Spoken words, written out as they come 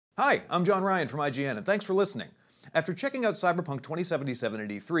Hi, I'm John Ryan from IGN, and thanks for listening. After checking out Cyberpunk 2077 at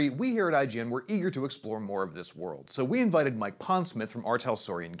E3, we here at IGN were eager to explore more of this world. So we invited Mike Pondsmith from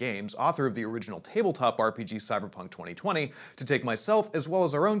Saurian Games, author of the original tabletop RPG Cyberpunk 2020, to take myself, as well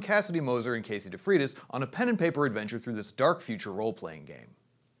as our own Cassidy Moser and Casey DeFreitas, on a pen and paper adventure through this dark future role-playing game.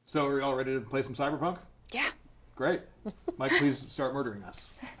 So are you all ready to play some Cyberpunk? Yeah. Great. Mike, please start murdering us.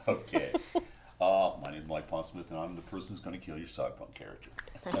 Okay. My name is Mike Pondsmith, and I'm the person who's going to kill your Cyberpunk character.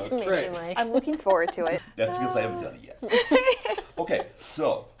 Nice to meet you, Mike. I'm looking forward to it. That's because I haven't done it yet. Okay,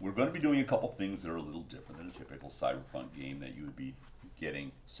 so we're going to be doing a couple things that are a little different than a typical Cyberpunk game that you would be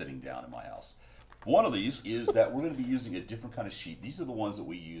getting sitting down in my house. One of these is that we're going to be using a different kind of sheet. These are the ones that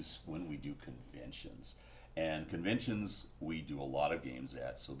we use when we do conventions. And conventions, we do a lot of games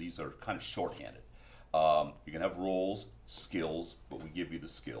at, so these are kind of shorthanded. You can have roles, skills, but we give you the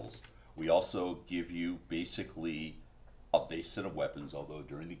skills. We also give you basically a base set of weapons, although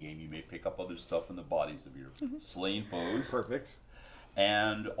during the game you may pick up other stuff in the bodies of your slain foes. Perfect.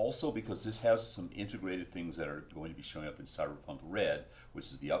 And also because this has some integrated things that are going to be showing up in Cyberpunk Red, which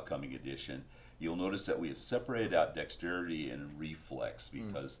is the upcoming edition, you'll notice that we have separated out dexterity and reflex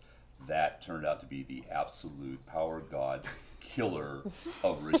because that turned out to be the absolute power god killer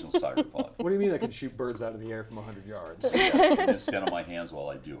of original Cyberpunk. What do you mean I can shoot birds out of the air from 100 yards? Yes, and then stand on my hands while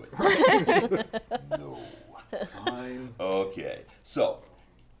I do it. No. Fine. Okay, so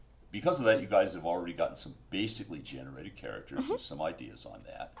because of that, you guys have already gotten some basically generated characters and some ideas on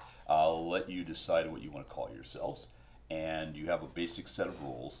that. I'll let you decide what you want to call yourselves, and you have a basic set of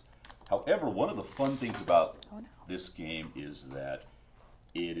rules. However, one of the fun things about this game is that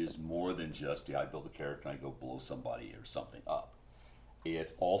it is more than just, I build a character and I go blow somebody or something up.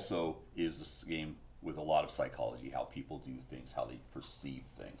 It also is this game with a lot of psychology, how people do things, how they perceive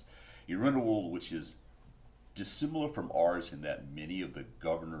things. You're in a world which is dissimilar from ours in that many of the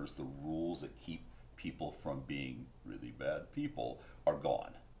governors, the rules that keep people from being really bad people are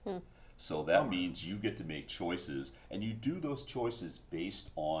gone. So that means you get to make choices, and you do those choices based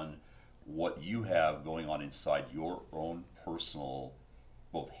on what you have going on inside your own personal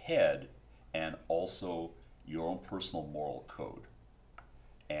both head and also your own personal moral code.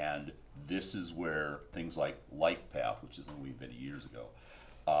 And this is where things like Life Path, which is something we invented years ago,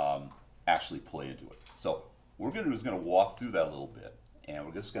 actually play into it. So what we're going to do is going to walk through that a little bit, and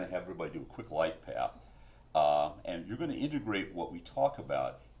we're just going to have everybody do a quick life path. And you're going to integrate what we talk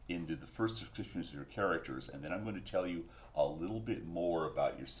about into the first descriptions of your characters, and then I'm going to tell you a little bit more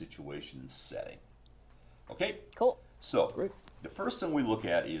about your situation and setting. Okay? Cool. So, Great. The first thing we look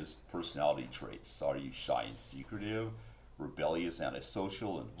at is personality traits. Are you shy and secretive, rebellious,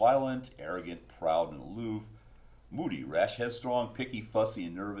 antisocial, and violent, arrogant, proud, and aloof, moody, rash, headstrong, picky, fussy,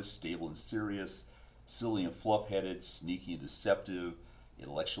 and nervous, stable and serious, silly and fluff-headed, sneaky and deceptive,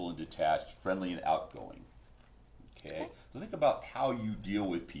 intellectual and detached, friendly and outgoing? Okay? So think about how you deal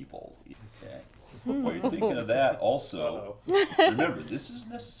with people. Okay? While you're thinking of that, also, remember, this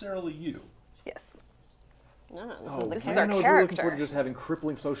isn't necessarily you. Yes. No, This is I our was really looking forward character. to just having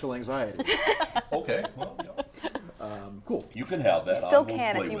crippling social anxiety. Okay, well, Cool. you can have that. You still I won't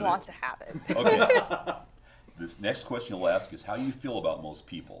can play if you with want it. to have it. Okay. This next question you'll ask is how you feel about most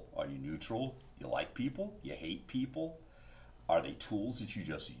people. Are you neutral? You like people? You hate people? Are they tools that you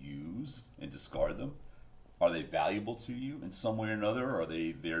just use and discard them? Are they valuable to you in some way or another? Or are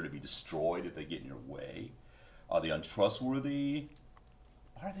they there to be destroyed if they get in your way? Are they untrustworthy?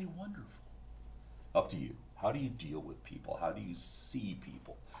 Are they wonderful? Up to you. How do you deal with people? How do you see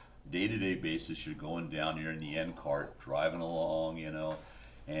people? Day-to-day basis, you're going down here in the end cart, driving along, you know,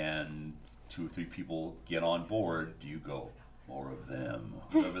 and 2 or 3 people get on board. Do you go, more of them,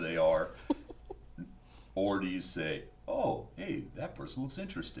 whoever they are? Or do you say, oh, hey, that person looks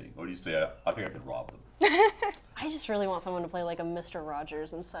interesting? Or do you say, I think I can rob them? I just really want someone to play like a Mr.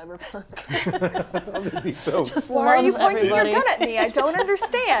 Rogers in Cyberpunk. That'd be so. Just Why are you loves pointing everybody. your gun at me? I don't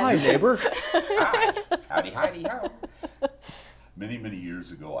understand. Hi, neighbor. Hi, howdy, howdy, how. Many, many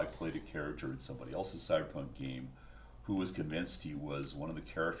years ago, I played a character in somebody else's Cyberpunk game who was convinced he was one of the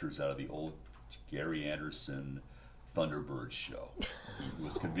characters out of the old Gary Anderson Thunderbird show. He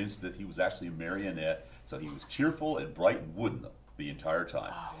was convinced that he was actually a marionette, so he was cheerful and bright and wooden the entire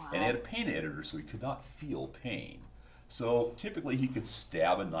time. Oh, wow. And he had a pain editor, so he could not feel pain. So typically he could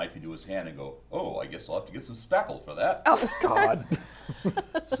stab a knife into his hand and go, oh, I guess I'll have to get some spackle for that. Oh, God.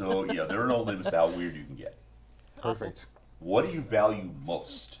 So yeah, there are no limits to how weird you can get. Perfect. What do you value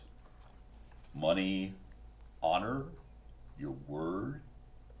most? Money, honor, your word,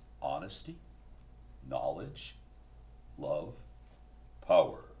 honesty, knowledge, love,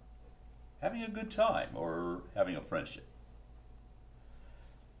 power, having a good time, or having a friendship?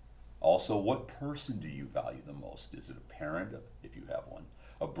 Also, what person do you value the most? Is it a parent, if you have one,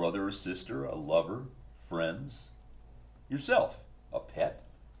 a brother or sister, a lover, friends, yourself, a pet,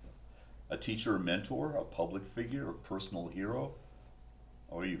 a teacher or mentor, a public figure, a personal hero,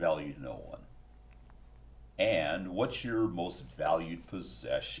 or you value no one? And what's your most valued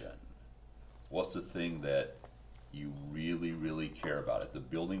possession? What's the thing that you really, really care about? If the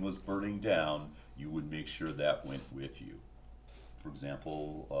building was burning down, you would make sure that went with you. For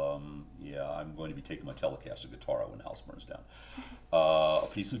example, yeah, I'm going to be taking my Telecaster guitar out when the house burns down. A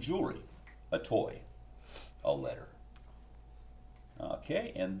piece of jewelry, a toy, a letter.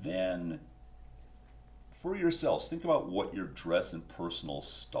 Okay, and then for yourselves, think about what your dress and personal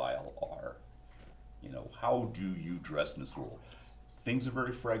style are. You know, how do you dress in this world? Things are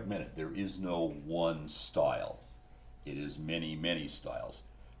very fragmented. There is no one style. It is many, many styles,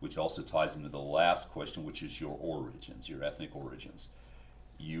 which also ties into the last question, which is your origins, your ethnic origins.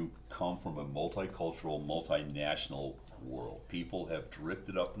 You come from a multicultural, multinational world. People have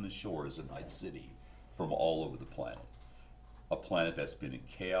drifted up in the shores of Night City from all over the planet. A planet that's been in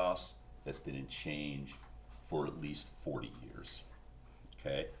chaos, that's been in change for at least 40 years.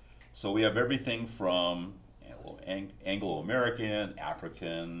 Okay? So we have everything from Anglo-American,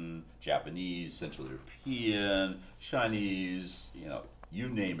 African, Japanese, Central European, Chinese, you know, you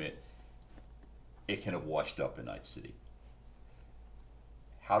name it, it can have washed up in Night City.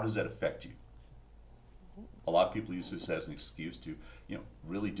 How does that affect you? A lot of people use this as an excuse to, you know,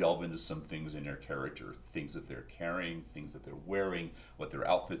 really delve into some things in their character, things that they're carrying, things that they're wearing, what their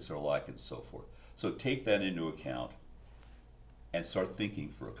outfits are like, and so forth. So take that into account and start thinking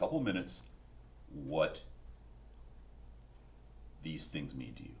for a couple of minutes what these things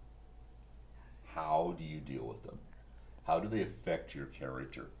mean to you. How do you deal with them? How do they affect your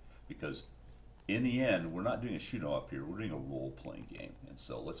character? Because in the end, we're not doing a shoot 'em up here, we're doing a role-playing game. And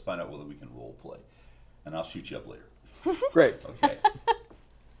so let's find out whether we can role-play. And I'll shoot you up later. Great. Okay.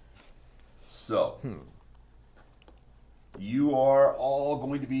 So, you are all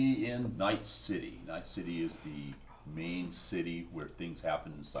going to be in Night City. Night City is the main city where things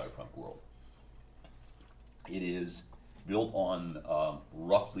happen in the Cyberpunk world. It is built on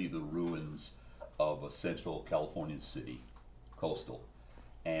roughly the ruins of a central Californian city, coastal.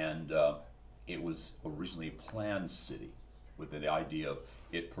 And it was originally a planned city with the idea of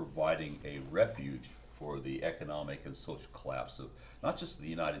it providing a refuge for the economic and social collapse of not just the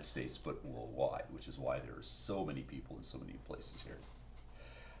United States, but worldwide, which is why there are so many people in so many places here.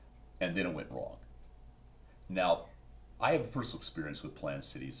 And then it went wrong. Now, I have a personal experience with planned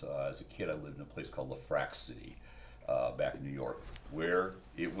cities. As a kid, I lived in a place called LaFrac City back in New York, where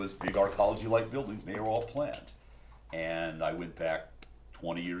it was big arcology-like buildings, and they were all planned. And I went back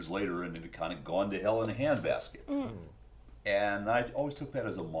 20 years later, and it had kind of gone to hell in a handbasket. And I always took that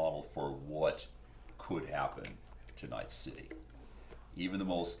as a model for what could happen to Night City. Even the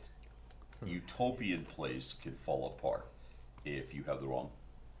most utopian place can fall apart if you have the wrong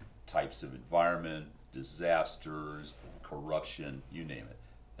types of environment, disasters, corruption, you name it.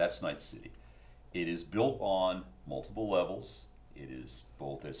 That's Night City. It is built on multiple levels. It is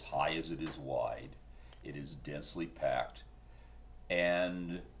both as high as it is wide. It is densely packed.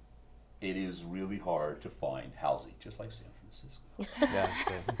 And it is really hard to find housing, just like San Francisco. Yeah,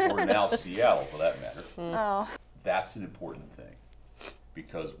 same. Or now Seattle, for that matter. Oh. That's an important thing,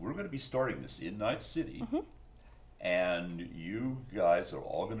 because we're going to be starting this in Night City, and you guys are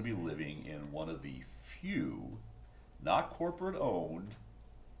all going to be living in one of the few, not corporate owned,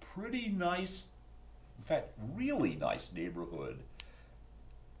 pretty nice, in fact, really nice neighborhood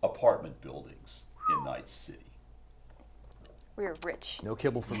apartment buildings in Night City. We're rich. No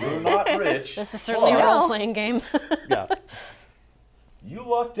kibble for You're me. not rich. This is certainly a but role-playing game. Yeah. you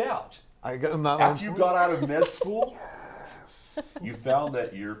lucked out. I got my After you got out of med school, you found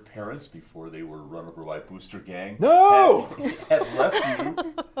that your parents, before they were run over by a booster gang, No! had left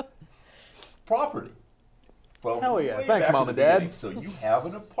you property. From Hell yeah. way Thanks, back Mom in and the Dad. beginning. So you have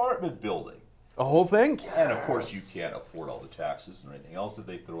an apartment building. A whole thing? And of course you can't afford all the taxes and anything else that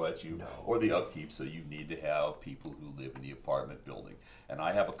they throw at you, No. or the upkeep, so you need to have people who live in the apartment building. And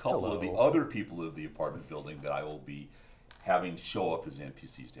I have a couple of the Hello. other people of the apartment building that I will be having show up as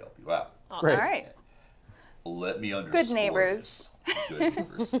NPCs to help you out. Great. All right. Let me underscore neighbors. this. Good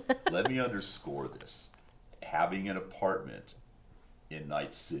neighbors. Let me underscore this. Having an apartment in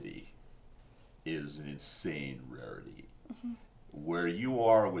Night City is an insane rarity. Where you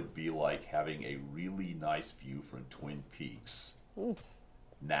are would be like having a really nice view from Twin Peaks.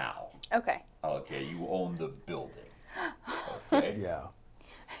 Now. Okay. Okay, you own the building. Okay? Yeah.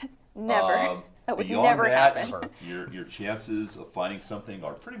 Never. That would Beyond never that, happen. your chances of finding something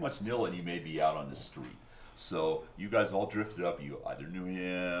are pretty much nil, and you may be out on the street. So you guys all drifted up. You either knew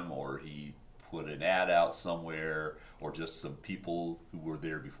him, or he put an ad out somewhere, or just some people who were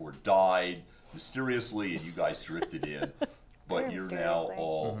there before died mysteriously, and you guys drifted in. But Very you're now mysteriously.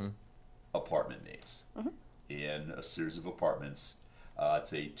 all apartment mates in a series of apartments.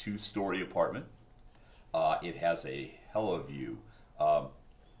 It's a 2-story apartment. It has a hell of a view.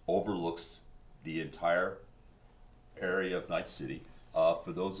 Overlooks the entire area of Night City.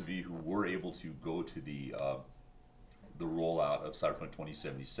 For those of you who were able to go to the rollout of Cyberpunk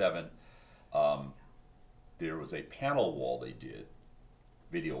 2077, there was a panel wall they did,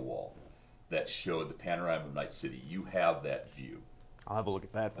 video wall, that showed the panorama of Night City. You have that view. I'll have a look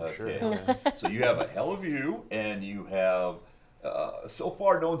at that for sure. Okay. So you have a hell of a view, and you have, so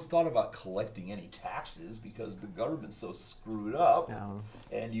far no one's thought about collecting any taxes because the government's so screwed up. No.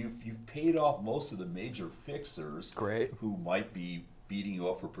 And you've paid off most of the major fixers Great. who might be beating you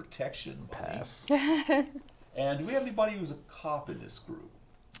up for protection money. Pass. And do we have anybody who's a cop in this group?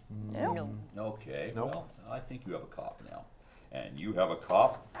 No. Okay, Nope. well, I think you have a cop now. And you have a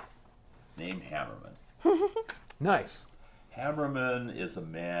cop named Hammerman. Nice. Hammerman is a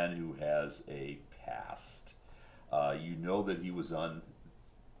man who has a past. You know that he was on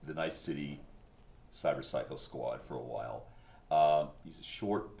the Night City Cyber Psycho Squad for a while. He's a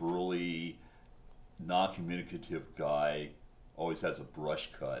short, burly, non-communicative guy, always has a brush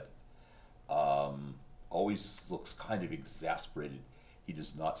cut, always looks kind of exasperated. He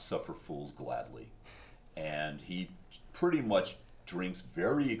does not suffer fools gladly. And he pretty much drinks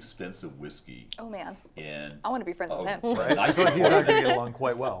very expensive whiskey Oh man, and I want to be friends with him. Right? nice I feel like he's not going to get along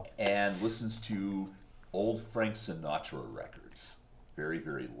quite well. and listens to old Frank Sinatra records, very,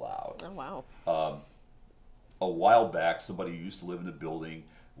 very loud. Oh, wow. A while back, somebody who used to live in the building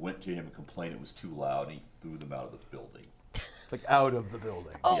went to him and complained it was too loud, and he threw them out of the building. It's like out of the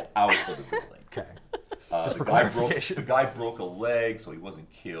building. Yeah, out of the building. Okay. Just for clarification. The guy broke a leg, so he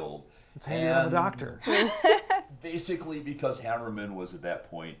wasn't killed. It's handy to have a And doctor. Basically, because Hammerman was at that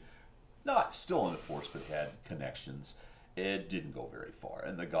point not still in the force, but had connections, it didn't go very far.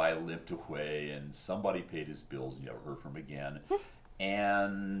 And the guy limped away, and somebody paid his bills, and you never heard from him again.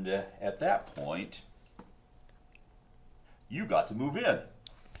 And at that point, you got to move in.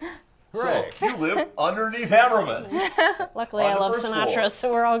 Hooray. So you live underneath Hammerman. Luckily, On I the love first Sinatra, floor.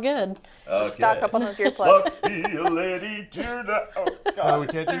 so we're all good. Okay. Stock up on those earplugs. But be a lady tonight. Oh, God, No, we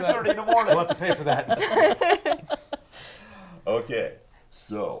can't do that. 2:30 in the morning. We'll have to pay for that. Okay,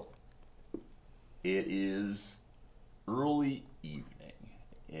 so it is early evening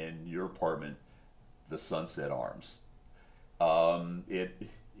in your apartment, the Sunset Arms. It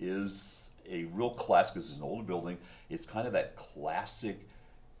is a real classic. This is an older building. It's kind of that classic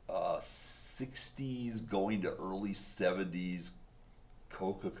 60s going to early 70s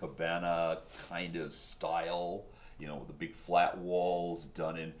Copacabana kind of style, you know, with the big flat walls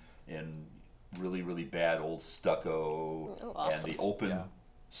done in really, really bad old stucco, Oh, awesome. and the open Yeah.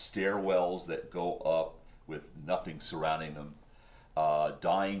 stairwells that go up with nothing surrounding them.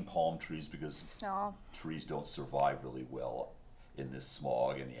 Dying palm trees, because No. trees don't survive really well in this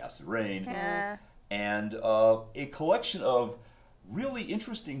smog and the acid rain. Yeah. And a collection of really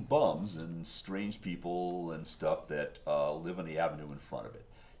interesting bums and strange people and stuff that live on the avenue in front of it.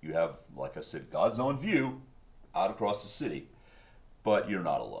 You have, like I said, God's own view out across the city, but you're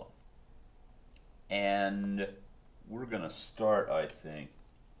not alone. And we're going to start, I think,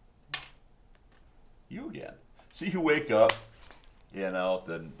 you again. So you wake up, you know,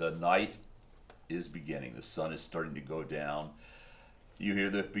 the night is beginning. The sun is starting to go down. You hear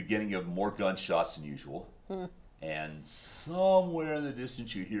the beginning of more gunshots than usual. And somewhere in the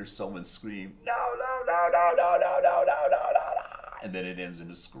distance you hear someone scream, no, no, no, no, no, no, no, no, no, no, no. And then it ends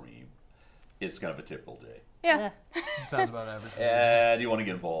in a scream. It's kind of a typical day. Yeah. Sounds about average. And you want to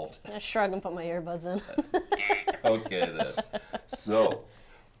get involved. I shrug and put my earbuds in. Okay, then. So,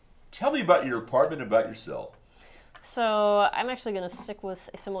 tell me about your apartment, about yourself. So I'm actually going to stick with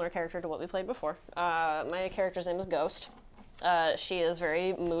a similar character to what we played before. My character's name is Ghost. She is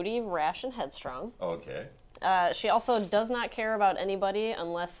very moody, rash, and headstrong. Okay. She also does not care about anybody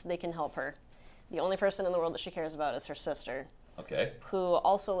unless they can help her. The only person in the world that she cares about is her sister, Okay. who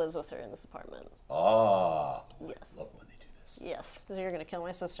also lives with her in this apartment. Ah. Yes. I love when they do this. Yes, so you're going to kill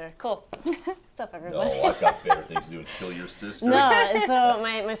my sister. Cool. What's up, No, everybody? I've got better things to do than kill your sister. No, so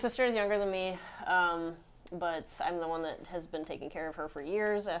my sister is younger than me, but I'm the one that has been taking care of her for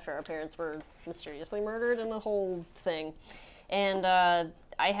years after our parents were mysteriously murdered and the whole thing. And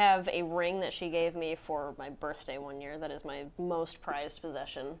I have a ring that she gave me for my birthday one year that is my most prized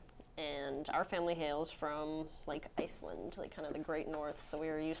possession. and our family hails from like Iceland, like kind of the Great North. So we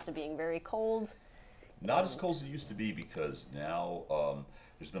were used to being very cold. Not as cold as it used to be because now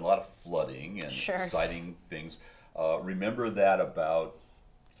there's been a lot of flooding and Sure. exciting things. Remember that about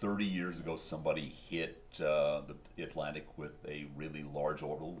 30 years ago, somebody hit the Atlantic with a really large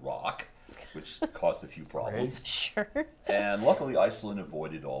orbital rock, which caused a few problems. Sure. And luckily, Iceland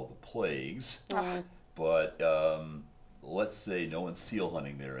avoided all the plagues. But let's say no one's seal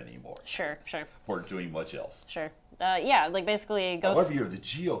hunting there anymore, Sure. or doing much else. Sure. Yeah, like basically However, ghosts. you're the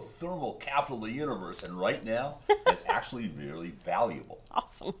geothermal capital of the universe, and right now, it's actually really valuable.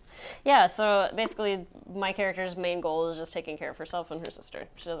 Awesome. Yeah, so basically my character's main goal is just taking care of herself and her sister.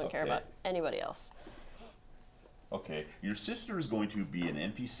 She doesn't care Okay. about anybody else. Okay, your sister is going to be an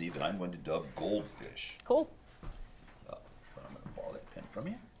NPC that I'm going to dub Goldfish. Cool. But I'm going to borrow that pen from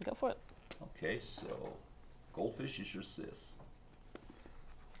you. Go for it. Okay, so Goldfish is your sis.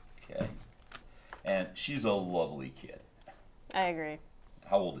 Okay. And she's a lovely kid. I agree.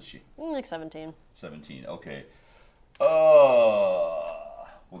 How old is she? Like 17. 17. Okay.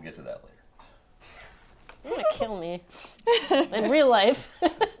 We'll get to that later. You're gonna kill me. In real life.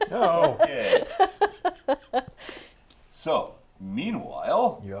 No. Okay. So,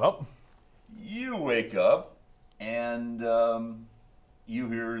 meanwhile, Yup. you wake up and you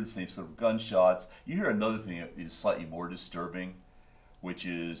hear the same sort of gunshots. You hear another thing that is slightly more disturbing, which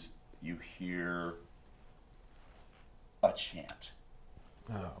is you hear a chant.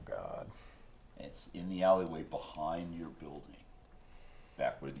 Oh, God. It's in the alleyway behind your building,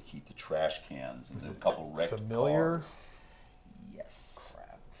 back where they keep the trash cans and a couple wrecked familiar? cars. Yes.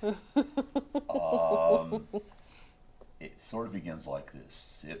 It sort of begins like this.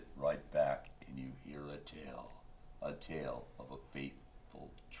 Sit right back and you hear a tale of a fateful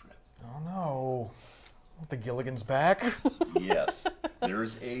trip. Oh, no. The Gilligan's back? Yes,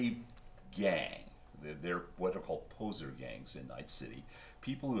 there's a gang. They're what are called poser gangs in Night City.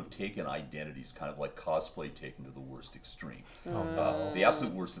 People who have taken identities, kind of like cosplay taken to the worst extreme. The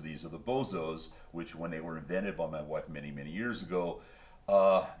absolute worst of these are the bozos, which when they were invented by my wife many, many years ago,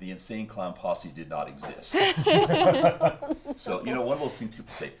 the insane clown posse did not exist. So, you know, one of those things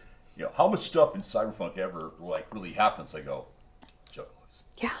people say, you know, how much stuff in Cyberpunk ever, like, really happens? I go, juggalos.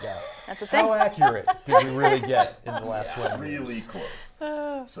 Yeah. Yeah. That's a thing. How accurate did we really get in the last 20 years? Really close.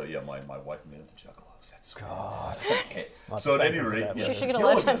 So, yeah, my wife made the juggalos. That's God. Okay. I'll have So, to at thank any her for rate, that. yeah, You the should get a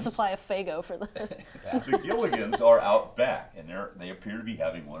lifetime Gilligans- supply of Fago for that. The Gilligans are out back, and they appear to be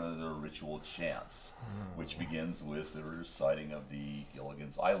having one of their ritual chants, which begins with the reciting of the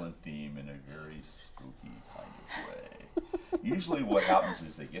Gilligan's Island theme in a very spooky kind of way. Usually what happens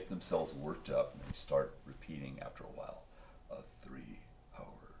is they get themselves worked up, and they start repeating after a while, a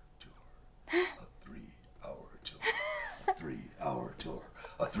 3-hour tour, a 3-hour tour, a 3-hour tour,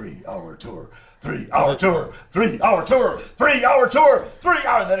 a 3-hour tour, 3-hour tour, 3-hour tour, 3-hour tour, 3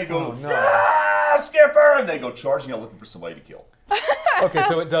 hour, and then they go, Skipper, and they go charging out looking for somebody to kill. Okay,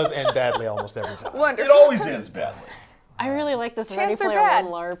 so it does end badly almost every time. It Wonderful. always ends badly. I really like this Ready Chants are Player bad.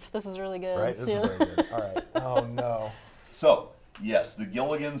 One LARP. This is really good. Right? This is very good. All right. Oh, no. So, yes, the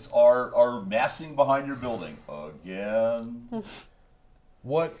Gilligans are massing behind your building again.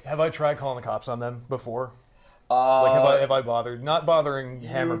 What, have I tried calling the cops on them before? Like, have I bothered? Not bothering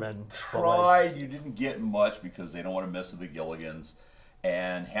Hammerman. But like, Tried, you didn't get much because they don't want to mess with the Gilligans.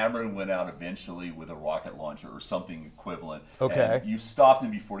 And Hammerman went out eventually with a rocket launcher or something equivalent. Okay. And you stopped him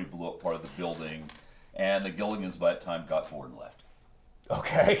before he blew up part of the building. And the Gilligans by that time got bored and left.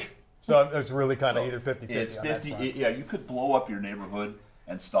 okay. So it's really kind of So either 50-50 It's on that 50. front. Yeah, you could blow up your neighborhood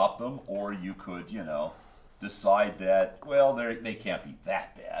and stop them, or you could, you know, decide that, well, they can't be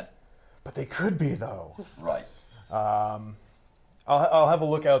that bad. But they could be, though. Right. I'll have a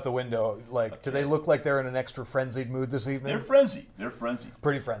look out the window. Like, do they look like they're in an extra frenzied mood this evening? They're frenzied. They're frenzied.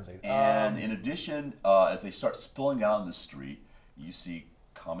 Pretty frenzied. And in addition, as they start spilling out in the street, you see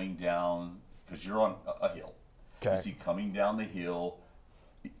coming down, because you're on a hill, Okay. you see coming down the hill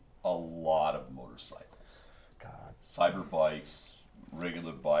a lot of motorcycles. God. Cyber bikes,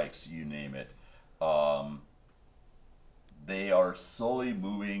 regular bikes, you name it. They are slowly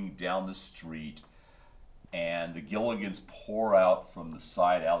moving down the street, and the Gilligans pour out from the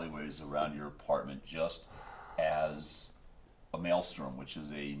side alleyways around your apartment just as a Maelstrom, which is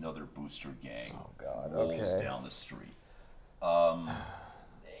another booster gang, God, rolls okay. down the street.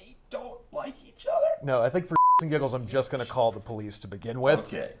 They don't like each other. No, I think for and giggles, I'm just going to call the police to begin with.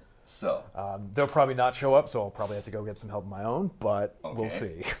 Okay, so They'll probably not show up, so I'll probably have to go get some help of my own, but we'll Okay.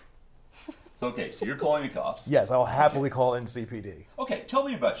 see. so you're calling the cops. Yes, I'll happily call NCPD. Okay, tell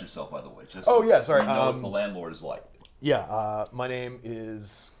me about yourself, by the way. Just Oh, so yeah, sorry, you know what the landlord is like. Yeah, my name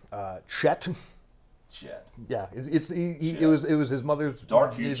is Chet. Chet. Yeah, it was his mother's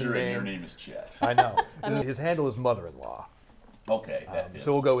Dark maiden future, and name. your name is Chet. I know. His handle is mother-in-law. Okay, that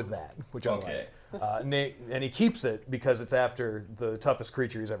So we'll go with that, which I Okay. like. And he keeps it because it's after the toughest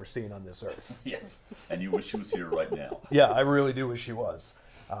creature he's ever seen on this earth. Yes, and you wish she was here right now. Yeah, I really do wish she was.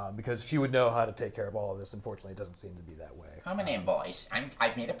 Because she would know how to take care of all of this. Unfortunately, it doesn't seem to be that way. Come on in, boys.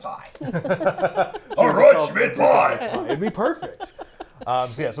 I've made a pie. All right, Schmidt pie. It'd be perfect.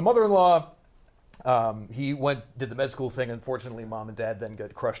 So mother-in-law, he did the med school thing. Unfortunately, mom and dad then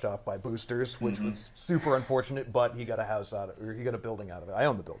got crushed off by boosters, which was super unfortunate. But he got a house he got a building out of it. I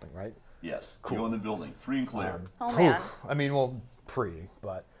own the building, right? Yes, cool. You own the building, free and clear. Oh man. I mean, well, free,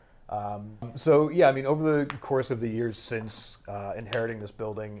 but. Over the course of the years since inheriting this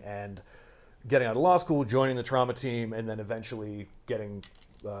building and getting out of law school, joining the trauma team, and then eventually getting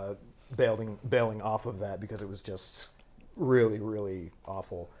bailing off of that because it was just really, really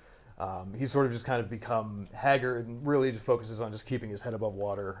awful. He's sort of just kind of become haggard and really just focuses on just keeping his head above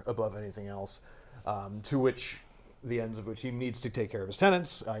water, above anything else, the ends of which he needs to take care of his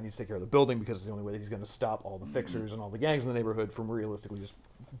tenants, he needs to take care of the building because it's the only way that he's going to stop all the fixers and all the gangs in the neighborhood from realistically just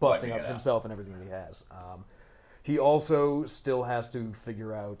busting up himself and everything that he has. He also still has to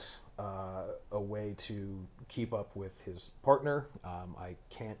figure out a way to keep up with his partner. I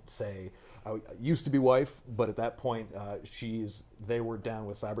can't say I used to be wife, but at that point they were down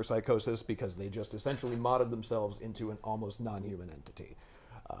with cyberpsychosis because they just essentially modded themselves into an almost non-human entity.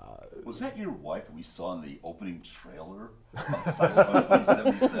 Was that your wife we saw in the opening trailer of Cyberpunk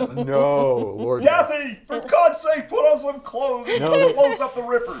 2077? No, Lord. Kathy, for God's sake, put on some clothes and close up the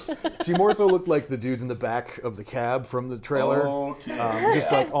rippers. She more so looked like the dudes in the back of the cab from the trailer. Okay.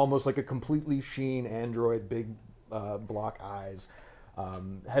 Just like almost like a completely sheen android, big block eyes.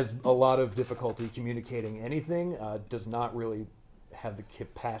 Has a lot of difficulty communicating anything. Does not really have the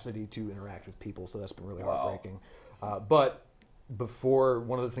capacity to interact with people, so that's been really heartbreaking. But before,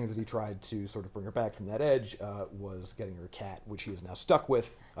 one of the things that he tried to sort of bring her back from that edge was getting her a cat, which he is now stuck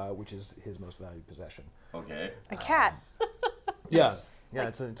with, which is his most valued possession. Okay. A cat. Yeah,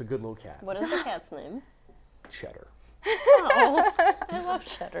 it's a good little cat. What is the cat's name? Cheddar. Oh, I love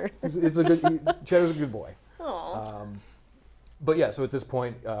Cheddar. Cheddar's a good boy. Oh. But yeah, so at this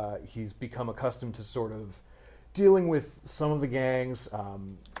point, he's become accustomed to sort of dealing with some of the gangs.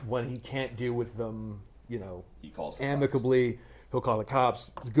 When he can't deal with them, He calls the amicably, he'll call the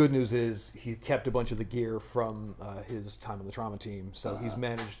cops. The good news is he kept a bunch of the gear from his time on the trauma team, so he's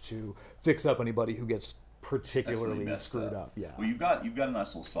managed to fix up anybody who gets particularly screwed up. Yeah. Well, you've got a nice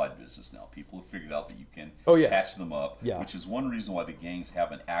little side business now. People have figured out that you can patch them up, which is one reason why the gangs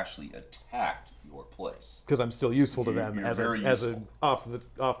haven't actually attacked your place. Because I'm still useful to them You're as an off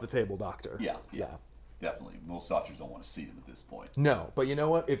the table doctor. Yeah. Definitely. Most doctors don't want to see them at this point. No, but you know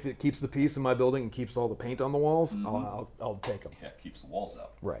what? If it keeps the peace in my building and keeps all the paint on the walls, I'll take them. Yeah, it keeps the walls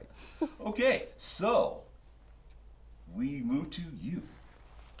up. Right. Okay, so we move to you.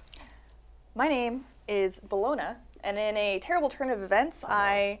 My name is Bologna, and in a terrible turn of events,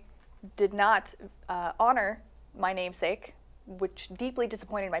 I did not honor my namesake, which deeply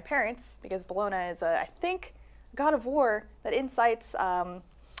disappointed my parents because Bologna is, I think, god of war that incites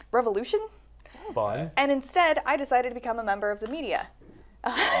revolution. Fun. And instead, I decided to become a member of the media.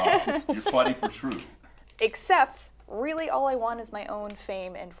 You're fighting for truth. Except, really all I want is my own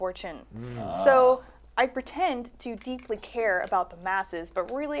fame and fortune. So I pretend to deeply care about the masses,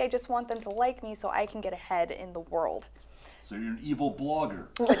 but really I just want them to like me so I can get ahead in the world. So you're an evil blogger.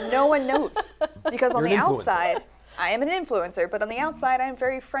 But no one knows. Because on You're the an influencer. outside, I am an influencer, but on the outside, I'm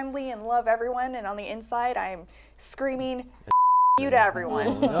very friendly and love everyone, and on the inside, I'm screaming you to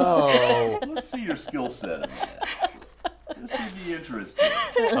everyone. No. Let's see your skill set in that. This would be interesting.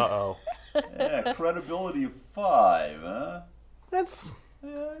 Uh-oh. Yeah, credibility of 5, huh? That's...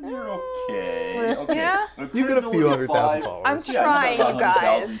 You're okay. Okay. Yeah. But You get a few credibility of 100,000 5, followers. I'm yeah, trying, you you got about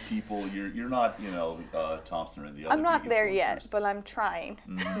 100,000 guys. people. You're not, Thompson or the other. I'm not big there influencers. yet, but I'm trying.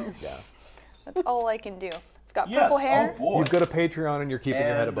 Yeah. That's all I can do. I've got Yes. purple hair. Oh boy. You've got a Patreon and you're keeping your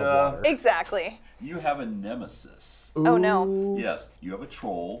head And, above water. Exactly. You have a nemesis. Oh no. Yes, you have a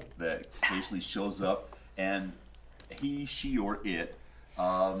troll that occasionally shows up, and he, she, or it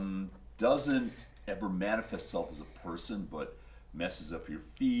doesn't ever manifest itself as a person, but messes up your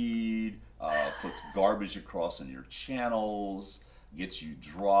feed, puts garbage across on your channels, gets you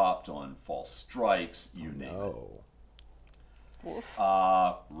dropped on false strikes, you name it.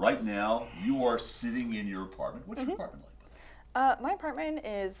 Right now, you are sitting in your apartment. What's your apartment like? My apartment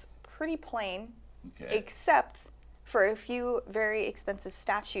is pretty plain, Okay. except for a few very expensive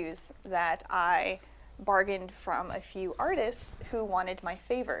statues that I bargained from a few artists who wanted my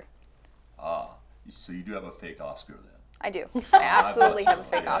favor. Ah, so you do have a fake Oscar then? I do. I absolutely have a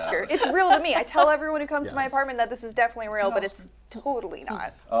fake Yeah. Oscar. It's real to me. I tell everyone who comes to Yeah. my apartment that this is definitely real, but it's totally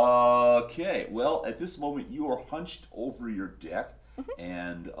not. Okay, well, at this moment you are hunched over your deck,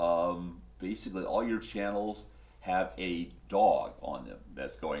 and basically all your channels have a dog on them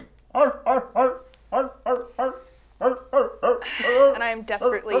that's going, "Arr, arr, arr, arr, arr, arr, arr, arr, arr, arr." And I'm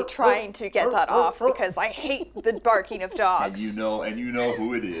desperately trying to get that off because I hate the barking of dogs. And you know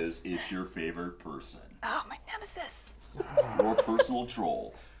who it is. It's your favorite person, Oh, my nemesis. your personal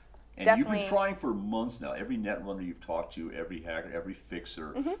troll. And you've Definitely. been trying for months now. Every netrunner you've talked to, every hacker, every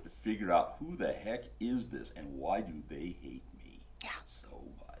fixer, to figure out who the heck is this and why do they hate me so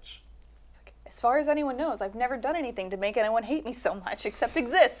much. As far as anyone knows, I've never done anything to make anyone hate me so much except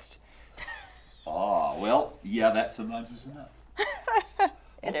exist. Ah, well, yeah, that sometimes is enough.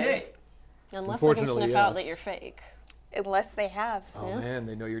 It Okay. is. Unless they can Unfortunately, sniff out yes. that you're fake. Unless they have. Oh man,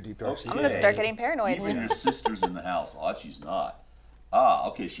 they know your deep dark Okay. secret. I'm going to start getting paranoid. Even your sister's in the house. Odd she's not. Ah,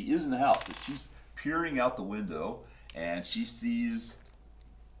 okay, she is in the house. So she's peering out the window, and she sees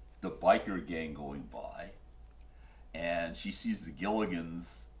the biker gang going by, and she sees the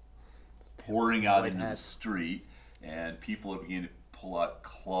Gilligans pouring out into the street, and people are beginning to pull out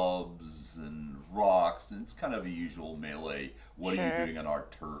clubs and rocks, and it's kind of a usual melee, what are Sure. you doing on our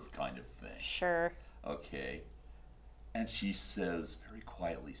turf kind of thing. Sure. Okay. And she says very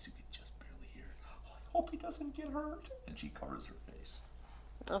quietly, so you can just barely hear, "Oh, I hope he doesn't get hurt." And she covers her face.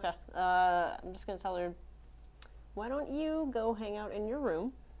 Okay. I'm just gonna tell her, why don't you go hang out in your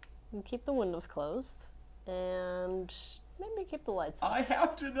room and keep the windows closed and maybe keep the lights on. I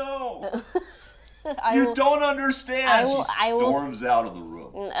have to know. I You will- don't understand. I will- She I will- storms out of the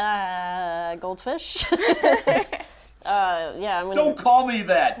room. Goldfish. Yeah, I'm gonna. Don't call me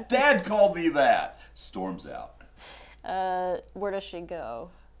that. Dad called me that. Storms out. Where does she go?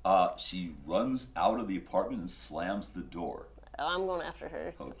 She runs out of the apartment and slams the door. Oh, I'm going after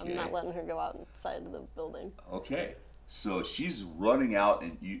her. Okay. I'm not letting her go outside of the building. Okay. So she's running out,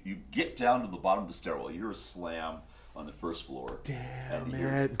 and you get down to the bottom of the stairwell. You're a slam on the first floor. Damn and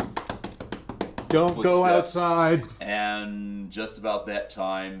you're- it. Don't go Footsteps. outside. And just about that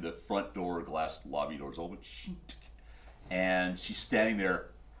time, the front door, glass lobby doors open, and she's standing there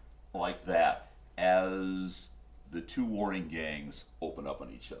like that as the two warring gangs open up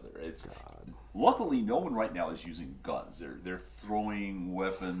on each other. It's luckily no one right now is using guns. They're throwing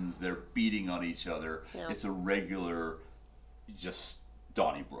weapons. They're beating on each other. Yeah. It's a regular, just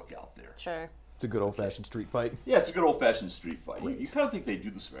Donnybrook out there. Sure. It's a good old-fashioned street fight. Yeah, it's a good old-fashioned street fight. You kind of think they do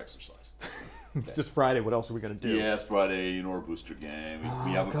this for exercise. It's just Friday. What else are we gonna do? Yeah, it's Friday, our booster game.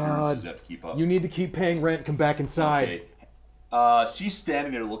 We have God. appearances we have to keep up. You need to keep paying rent. Come back inside. Okay. She's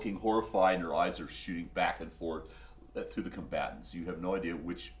standing there looking horrified, and her eyes are shooting back and forth through the combatants. You have no idea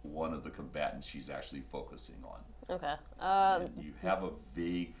which one of the combatants she's actually focusing on. Okay. And you have a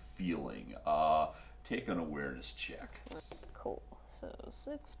vague feeling. Take an awareness check. Cool. So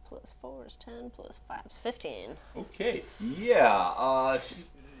 6 plus 4 is 10 plus 5 is 15. Okay. Yeah.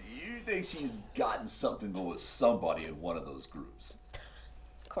 You think she's gotten something going with somebody in one of those groups?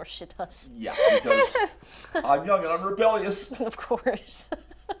 Of course she does. Yeah, because I'm young and I'm rebellious. Of course.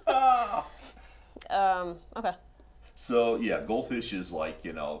 Okay. So yeah, Goldfish is like,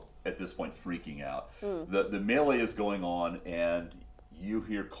 at this point freaking out. The melee is going on, and you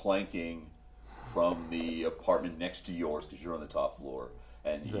hear clanking from the apartment next to yours because you're on the top floor,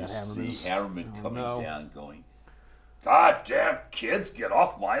 and you that see Hammerman's? Hammerman Oh, coming no. down, going, "God damn kids, get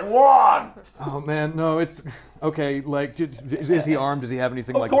off my lawn!" Oh man, no, it's okay. Like, is he armed? Does he have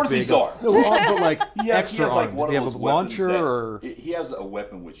anything Of like? course big? he's armed. No, but like He has extra like armed. one Does he of have those a weapons launcher that- or? he has a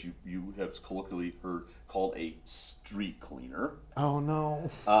weapon which you have colloquially heard called a street cleaner. Oh no,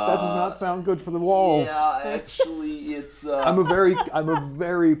 that does not sound good for the walls. Yeah, actually, it's. I'm a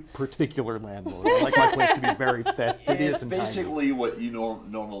very particular landlord. I like my place to be very fastidious It's and tiny. basically what you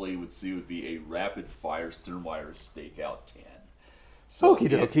normally would see would be a rapid fire Sternmeyer stakeout 10. So Okie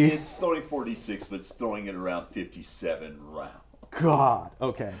dokie. It's throwing 46, but it's throwing it around 57 rounds God,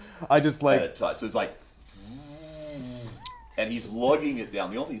 okay. I just at a like time. So it's like, and he's lugging it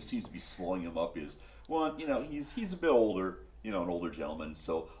down. The only thing that seems to be slowing him up is, well, he's a bit older, an older gentleman.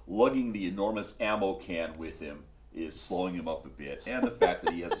 So lugging the enormous ammo can with him is slowing him up a bit, and the fact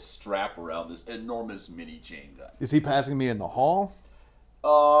that he has a strap around this enormous mini chain gun. is he passing me in the hall?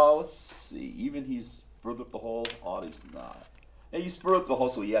 Let's see. Even he's further up the hall. Odd, he's not. And he's further up the hall,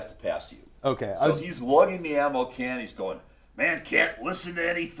 so he has to pass you. Okay, So he's lugging the ammo can. He's going, Man can't listen to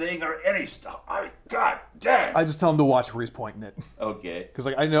anything or any stuff. God damn. I just tell him to watch where he's pointing it. Okay. Because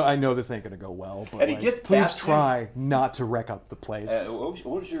like I know this ain't gonna go well, but And he like, gets please past try not to wreck up the place. What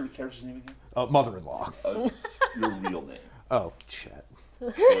was your character's name again? Mother-in-law. Your real name. Oh, Chet.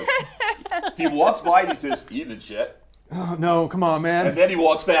 He walks by and he says, "Evening, Chet." Oh, no, come on, man. And then he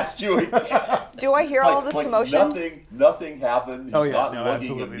walks past you again. Do I hear all this commotion? Nothing happened. He's Oh, yeah, not no, lugging a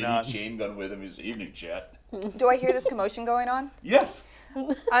absolutely mini not. chain gun with him. He's "Evening, Chet." Do I hear this commotion going on? Yes. I'm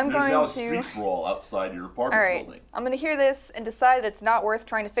There's going now a to. street brawl outside your apartment All right. building. I'm going to hear this and decide that it's not worth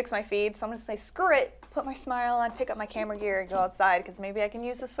trying to fix my feed. So I'm going to say, screw it. Put my smile on, pick up my camera gear, and go outside because maybe I can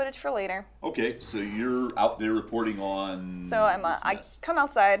use this footage for later. Okay, so you're out there reporting on. So I mess. come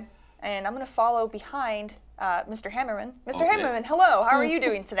outside and I'm going to follow behind Mr. Hammerman. Mr. Okay. Hammerman, hello. How are you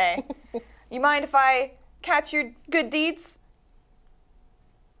doing today? You mind if I catch your good deeds?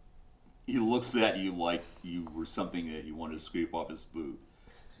 He looks at you like you were something that he wanted to scrape off his boot,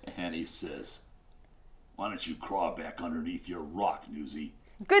 and he says, "Why don't you crawl back underneath your rock, Newsy?"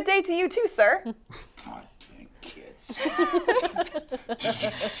 Good day to you too, sir. God dang kids.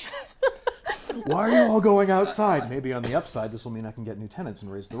 Why are you all going outside? Maybe on the upside, this will mean I can get new tenants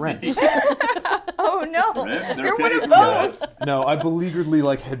and raise the rent. Oh no, They're you're one paying of for that. those. No, I beleagueredly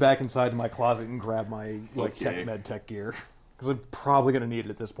like head back inside to my closet and grab my like Okay. med tech gear because I'm probably gonna need it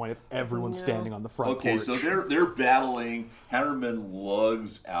at this point if everyone's standing on the front Okay, porch. so they're battling. Hammerman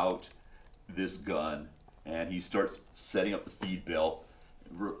lugs out this gun, and he starts setting up the feed belt.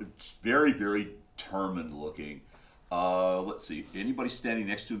 It's very, very determined looking. Let's see. Anybody standing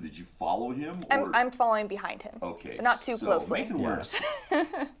next to him? Did you follow him? Or? I'm following behind him. Okay, But not too so closely. Make an awareness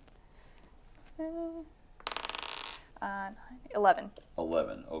check. 11.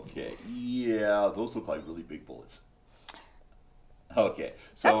 11. Okay. Yeah, those look like really big bullets. Okay,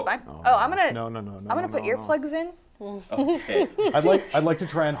 so That's fine. Oh, I'm gonna. No. I'm gonna put no. earplugs in. okay. I'd like to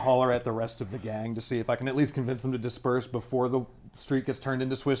try and holler at the rest of the gang to see if I can at least convince them to disperse before the street gets turned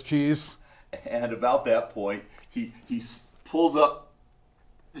into Swiss cheese. And about that point, he pulls up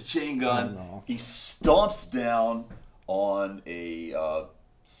the chain gun. Oh, no. He stomps down on a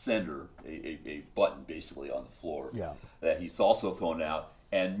sender, a button basically on the floor. Yeah. That he's also thrown out,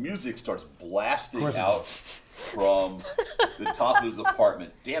 and music starts blasting course it out from the top of his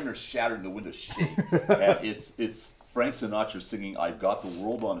apartment, damn near shattering the window shade. And it's Frank Sinatra singing "I've Got the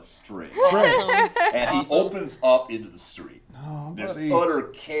World on a String." And he opens up into the street. Oh, There's buddy. utter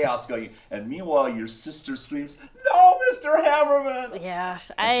chaos going, and meanwhile your sister screams, "No, Mr. Hammerman!" Yeah,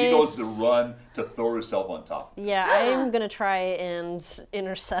 And she goes to run to throw herself on top. Yeah, I'm gonna try and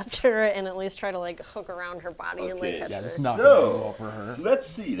intercept her and at least try to like hook around her body and Okay. like catch Yeah, her. this is not So- going to go well for her. Let's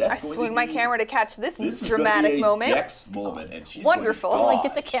see. I That's going swing to my be, camera to catch this This is dramatic going to be a moment. Dex moment, and she's Wonderful. Going to Like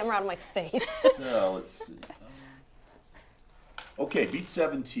get the dodge. camera out of my face. So let's see. Okay, beat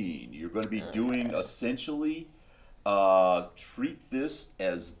 17. You're going to be doing essentially. Treat this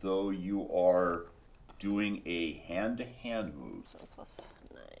as though you are doing a hand-to-hand move. So plus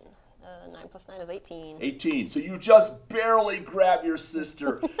 9. 9 plus 9 is 18. 18. So you just barely grab your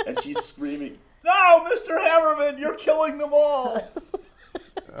sister, and she's screaming, "No, Mr. Hammerman, you're killing them all!"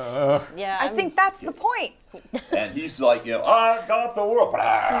 Yeah, I think that's the point. And he's like, "I got the world,"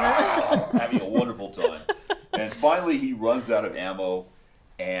 having a wonderful time. And finally, he runs out of ammo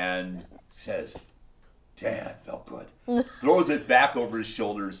and says, "Damn, it felt good." Throws it back over his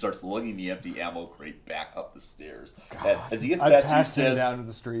shoulder and starts lugging the empty ammo crate back up the stairs. And as he gets I past you, he passed him says, down to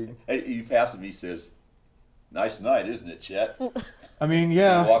the street. hey, he passes me, he says, "Nice night, isn't it, Chet?" I mean, He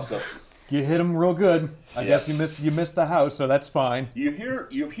yeah, walks up. you hit him real good. I Yeah. guess you missed the house, so that's fine. You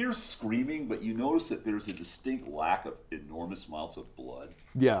hear screaming, but you notice that there's a distinct lack of enormous amounts of blood.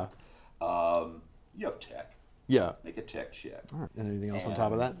 Yeah, You have tech. yeah. Make a tech check. All right. And anything else on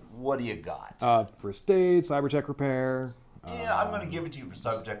top of that? What do you got? First aid, cybertech repair. Yeah, I'm going to give it to you for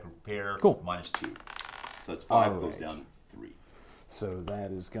subject repair. Cool. -2. So it's 5, All goes right. down to 3. So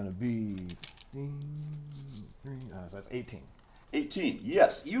that is going to be so that's 18. 18.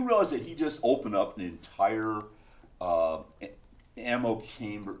 Yes, you realize that he just opened up an entire ammo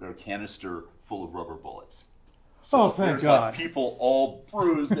canister full of rubber bullets. So Oh, thank there's God. like people all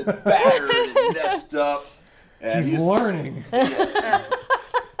bruised and battered and messed up. And He's learning.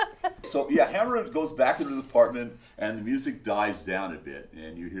 So yeah, Hammer goes back into the apartment, and the music dies down a bit,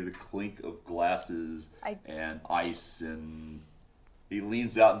 and you hear the clink of glasses and ice, and he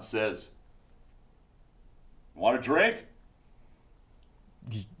leans out and says, "Want a drink?"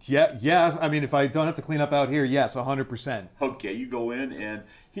 Yeah, yes. I mean, if I don't have to clean up out here, yes, 100%. Okay, you go in, and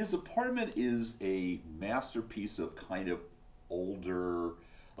his apartment is a masterpiece of kind of older,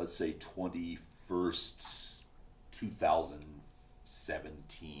 let's say 21st,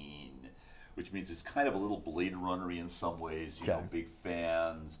 2017, which means it's kind of a little Blade Runner-y in some ways. You know, big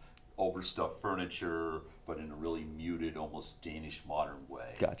fans, overstuffed furniture, but in a really muted, almost Danish modern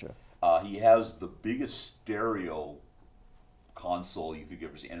way. Gotcha. He has the biggest stereo console you could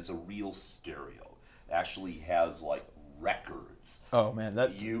ever see, and it's a real stereo. It actually has like records. Oh man, I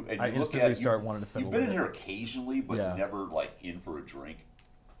instantly start wanting to fiddle You've been with in it. here occasionally, but never like in for a drink.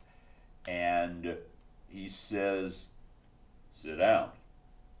 And he says, "Sit down."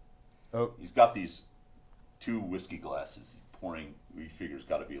 Oh, he's got these 2 whiskey glasses. He's pouring. He figures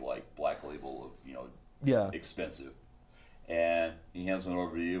got to be like Black Label of expensive. And he hands one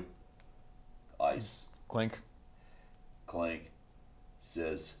over to you. Ice. Clink. Clink.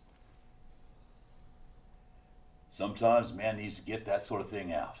 Says, "Sometimes man needs to get that sort of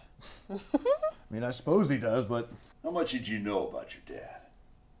thing out." I mean, I suppose he does, but... How much did you know about your dad?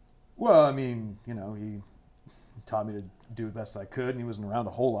 Well, I mean, you know, he taught me to do the best I could, and he wasn't around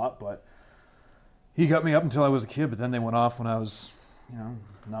a whole lot, but he got me up until I was a kid, but then they went off when I was, you know,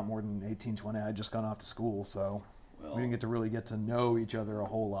 not more than 18, 20. I had just gone off to school, so we didn't get to know each other a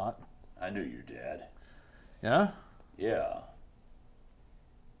whole lot. I knew your dad. Yeah? Yeah.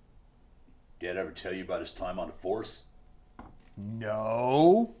 Dad ever tell you about his time on the force?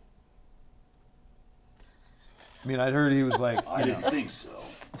 No. I mean, I'd heard he was like... I didn't think so.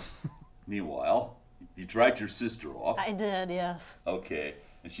 Meanwhile, you dragged your sister off. I did, yes. Okay.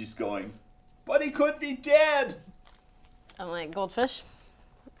 And she's going, "But he could be dead." I'm like, Goldfish,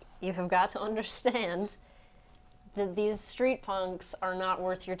 you have got to understand that these street punks are not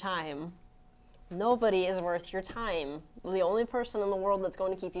worth your time. Nobody is worth your time. The only person in the world that's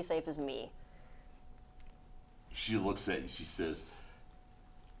going to keep you safe is me. She looks at you, she says,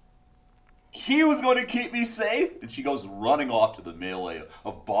 "He was going to keep me safe?" And she goes running off to the melee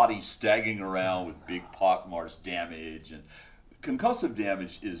of bodies staggering around with big pockmarks, damage, and concussive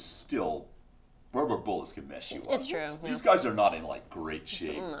damage is still... Rubber bullets can mess you up. It's true. These guys are not in like great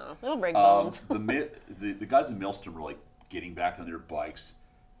shape. No, it'll break bones. The guys in Maelstrom are like getting back on their bikes.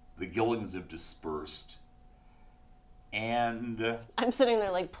 The Gilligans have dispersed. And I'm sitting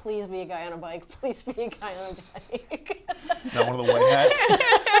there like, please be a guy on a bike. Please be a guy on a bike. Not one of the white hats?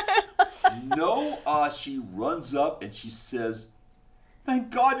 no, she runs up and she says, "Thank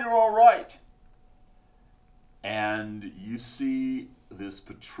God you're all right." And you see this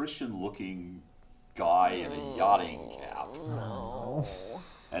patrician-looking guy in a yachting cap. No.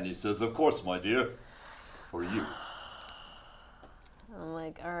 And he says, "Of course, my dear, for you." I'm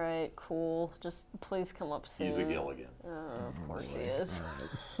like, all right, cool. Just please come up soon. He's a Gilligan. Of course he is.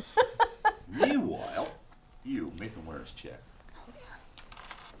 Meanwhile, you make an awareness check.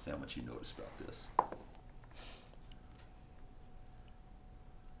 See how much you notice about this.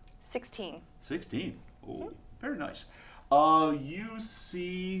 16. 16. Oh, very nice. You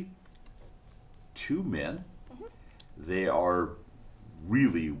see 2 men. They are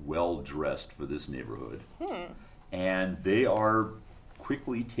really well dressed for this neighborhood. And they are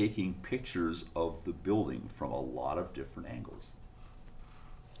quickly taking pictures of the building from a lot of different angles.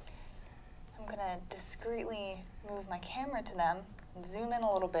 I'm going to discreetly move my camera to them and zoom in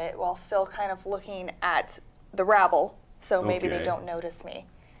a little bit while still kind of looking at the rabble, so maybe they don't notice me.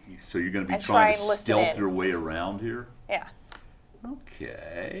 So you're going to be And trying try to and stealth listen in. your way around here? Yeah.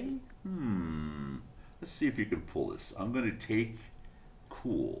 Okay. Let's see if you can pull this. I'm going to take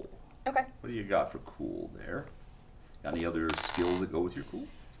cool. Okay. What do you got for cool there? Got any other skills that go with your cool?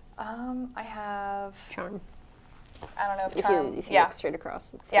 I have... Charm. I don't know if If charm... you look straight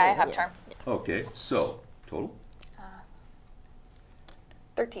across, it's Yeah, I good. have charm. Okay, so total?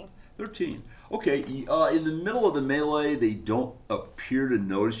 13. 13. Okay, in the middle of the melee, they don't appear to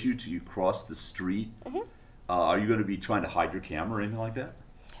notice you till you cross the street. Are you going to be trying to hide your camera or anything like that?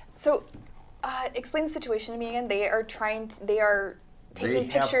 So, explain the situation to me again. They are taking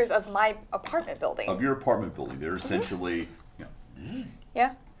have- pictures of my apartment building. Of your apartment building. They're essentially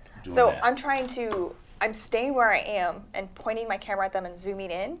Yeah. doing So that. I'm staying where I am and pointing my camera at them and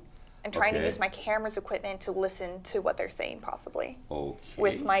zooming in and trying to Okay. use my camera's equipment to listen to what they're saying possibly. Okay.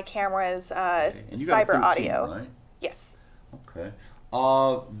 With my camera's And you got a cyber 13, audio. right? Yes. Okay.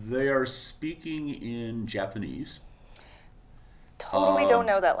 They are speaking in Japanese. Totally don't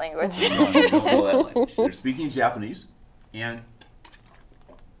know that language. No, you don't know that language. They're speaking Japanese, and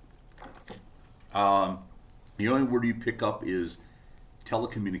the only word you pick up is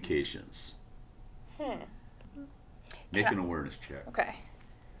telecommunications. Make an awareness check. Okay.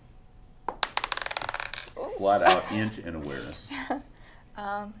 Flat out int and awareness.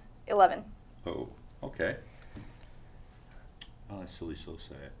 11. Oh, okay. Oh, that's silly, so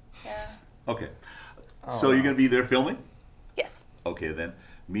sad. Yeah. Okay. So you're going to be there filming? Yes. Okay, then.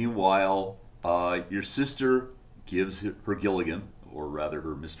 Meanwhile, your sister gives her Gilligan, or rather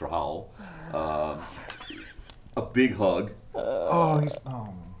her Mr. Howell, a big hug.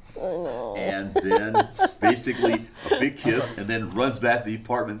 And then basically a big kiss, and then runs back to the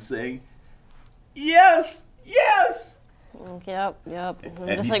apartment saying, "Yes, yes." Yep. And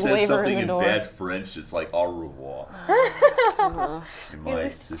Just he like says wave her something in in the door. bad French. It's like "au revoir." And my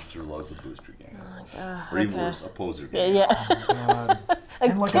sister loves a booster game, or even worse, a poser game. Yeah.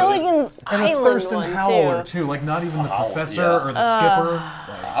 And Gilligan's and a Island Thurston one, Howler too. too. Like not even the Howell, professor yeah. or the skipper.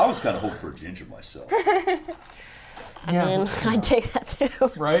 I was kind of hoping for a ginger myself. And I'd take that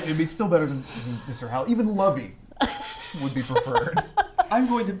too. Right? It'd be still better than Mr. Howell. Even Lovey would be preferred. I'm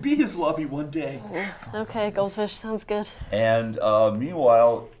going to be his Lovey one day. Okay, goldfish sounds good. And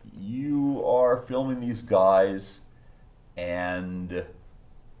meanwhile, you are filming these guys, and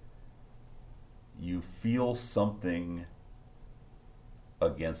you feel something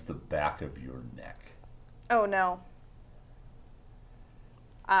against the back of your neck. Oh no.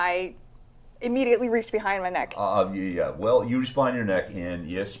 I immediately reached behind my neck. Yeah. Well, you reach behind your neck, and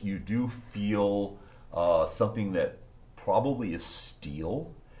yes, you do feel something that probably is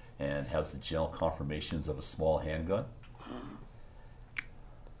steel and has the general conformations of a small handgun.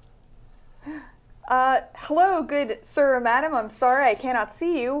 Hello, good sir or madam. I'm sorry I cannot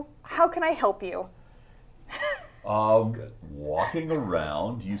see you. How can I help you? Walking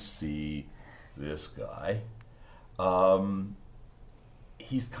around, you see this guy.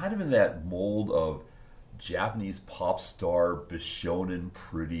 He's kind of in that mold of Japanese pop star, Bishonen,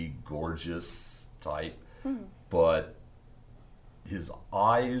 pretty, gorgeous type, but his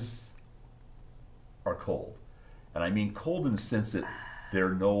eyes are cold. And I mean cold in the sense that there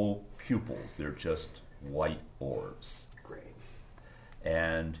are no pupils, they're just white orbs. Great.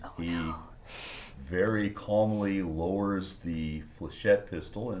 And he very calmly lowers the flechette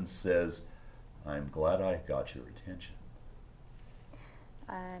pistol and says, "I'm glad I got your attention."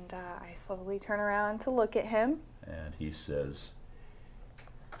 And I slowly turn around to look at him. And he says,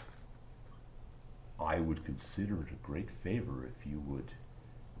 "I would consider it a great favor if you would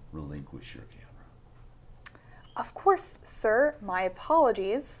relinquish your camera." Of course, sir. My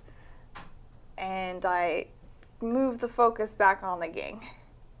apologies. And I move the focus back on the gang.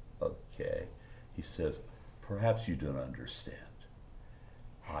 Okay. He says, "Perhaps you don't understand.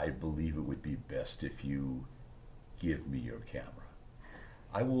 I believe it would be best if you give me your camera.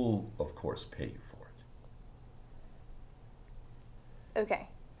 I will, of course, pay you for it." Okay.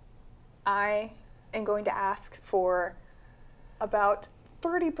 I am going to ask for about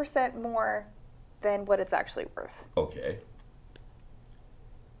 30% more than what it's actually worth. Okay.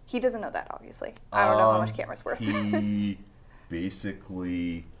 He doesn't know that, obviously. I don't know how much camera's worth. He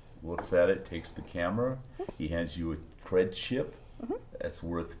basically looks at it, takes the camera, he hands you a cred chip that's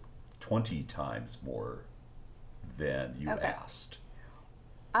worth 20 times more than you asked.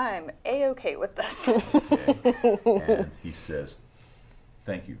 I'm A-okay with this. Okay. And he says,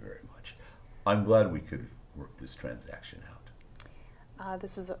 "Thank you very much. I'm glad we could work this transaction out."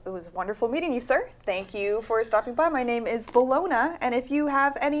 It was wonderful meeting you, sir. Thank you for stopping by. My name is Bologna, and if you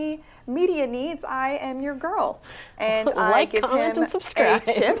have any media needs, I am your girl. And I Like, give comment, him and subscribe.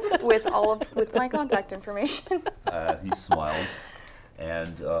 a chip with my contact information. He smiles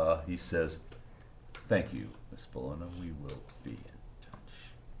and he says, "Thank you, Miss Bologna. We will be in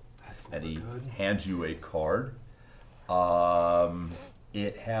touch." And he hands you a card.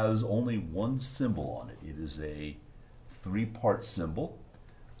 It has only one symbol on it. It is a 3-part symbol.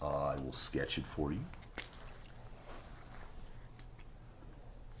 I will sketch it for you.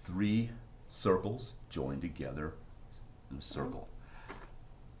 3 circles joined together in a circle.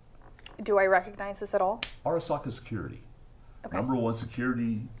 Do I recognize this at all? Arasaka Security. Okay. #1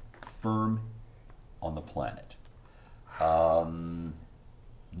 security firm on the planet.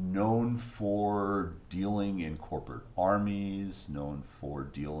 Known for dealing in corporate armies, known for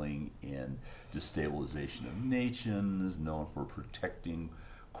dealing in destabilization of nations, known for protecting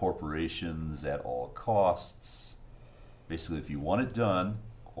corporations at all costs. Basically, if you want it done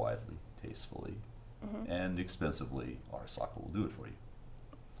quietly, tastefully, and expensively, Arasaka will do it for you.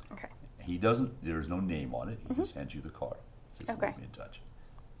 Okay. He doesn't, there's no name on it, he just hands you the card. Says, Okay. "We'll be in touch."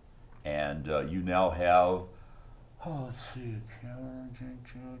 And you now have, let's see,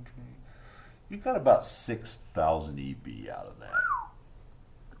 you got about 6,000 EB out of that.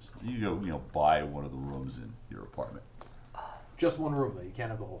 So you go, buy one of the rooms in your apartment. Just one room, though. You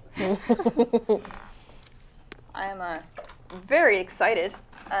can't have the whole thing. I am very excited,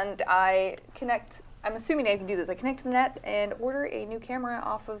 and I connect I'm assuming I can do this. I connect to the net and order a new camera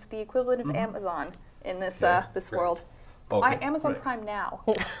off of the equivalent of Amazon in this this world. Okay, Amazon great. Prime now.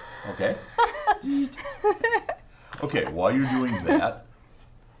 Okay. Okay, while you're doing that,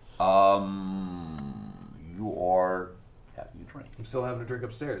 you are having a drink. I'm still having a drink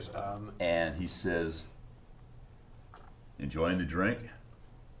upstairs. And he says, enjoying the drink?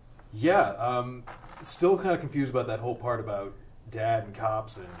 Yeah, still kind of confused about that whole part about Dad and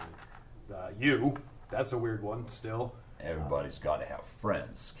cops and you. That's a weird one, still. Everybody's got to have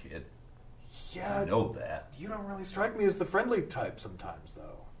friends, kid. Yeah, I know that. you don't really strike me as the friendly type sometimes,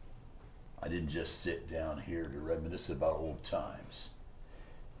 though. I didn't just sit down here to reminisce about old times.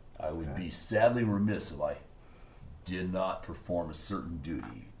 I would be sadly remiss if I did not perform a certain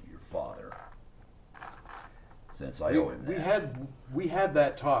duty to your father. Since I owe him that. We had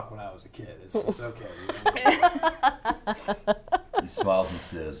that talk when I was a kid. It's okay. He smiles and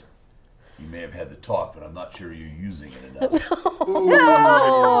says, you may have had the talk, but I'm not sure you're using it enough.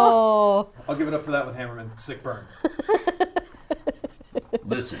 Oh. I'll give it up for that one, Hammerman. Sick burn.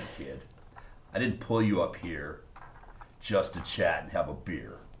 Listen, kid, I didn't pull you up here just to chat and have a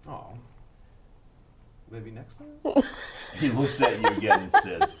beer. Oh. Maybe next time? He looks at you again and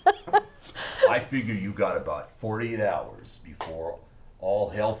says, I figure you got about 48 hours before all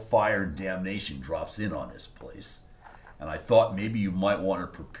hellfire and damnation drops in on this place. And I thought maybe you might want to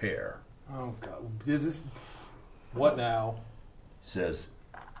prepare. Oh, God. Is this... What now? He says,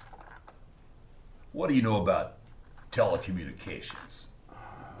 what do you know about telecommunications?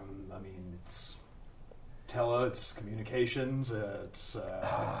 I mean, it's... it's communications, it's...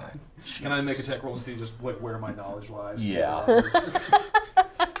 can I make a tech roll and see just where my knowledge lies? Yeah.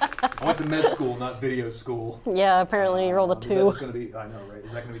 I went to med school, not video school. Yeah, apparently you rolled a 2. Is that just going to be... I know, right?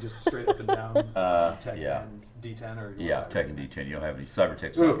 Is that going to be just straight up and down tech yeah. and D10? Or Yeah, tech and D10. You don't have any cyber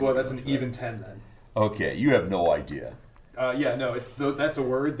tech. Oh, boy, that's an even 10 then. Okay, you have no idea. Yeah, no, that's a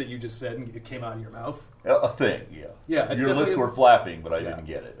word that you just said and it came out of your mouth. A thing, yeah. Yeah, it's your lips definitely- were flapping, but I didn't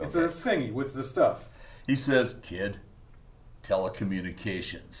get it. It's Okay. a thingy with the stuff. He says, kid,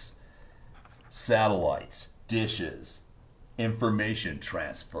 telecommunications, satellites, dishes, information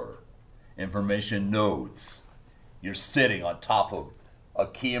transfer, information nodes. You're sitting on top of a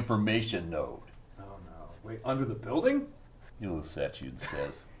key information node. Oh, no. Wait, under the building? He looks at you and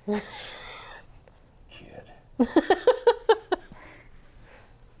says, kid,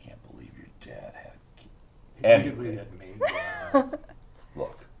 can't believe your dad had a kid. Anyway. At me. Yeah.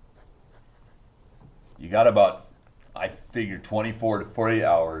 Look, you got about, I figure, 24 to 48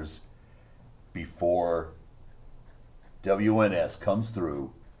 hours before WNS comes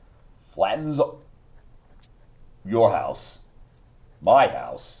through, flattens your house, my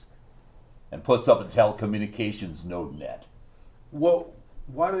house, and puts up a telecommunications node net. Well,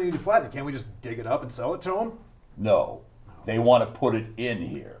 why do they need to flatten it? Can't we just dig it up and sell it to them? No, they want to put it in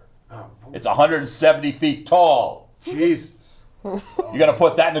here. Oh, It's 170 feet tall. Jesus. You got to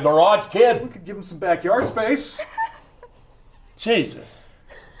put that in the garage, We kid? could give them some backyard space. Jesus.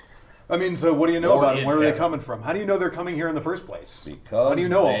 I mean, so what do you know Or about them? Where are they in-depth. coming from? How do you know they're coming here in the first place? Because How do you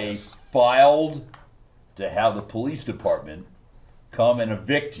know all they this? filed to have the police department come and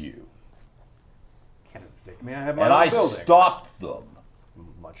evict you. Can't evict me. I have my And own I building. stopped them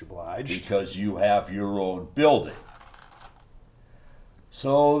Much obliged. because you have your own building.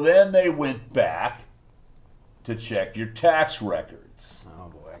 So then they went back to check your tax records. Oh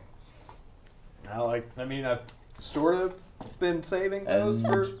boy. I mean, I've sort of been saving those And-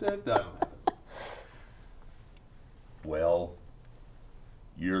 for. I don't have it. Well,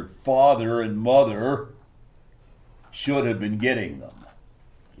 your father and mother should have been getting them.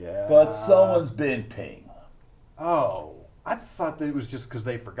 Yeah. But someone's been paying them. Oh, I thought that it was just because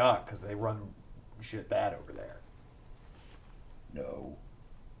they forgot because they run shit bad over there. No,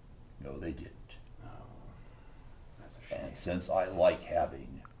 they didn't. That's a shame. And since I like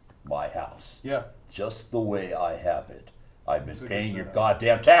having my house Yeah. just the way I have it, I've been It's a good paying your setup.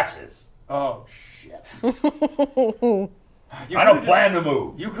 goddamn taxes. Oh shit. I don't plan to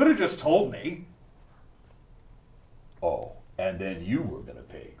move. You could have just told me. Oh, and then you were going to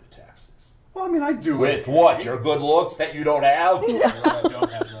pay the taxes. Well, I mean, I do. With okay. what? Your good looks that you don't have? No, I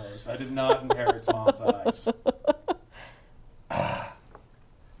don't have those. I did not inherit mom's eyes.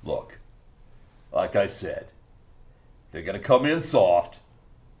 Look, like I said, they're going to come in soft,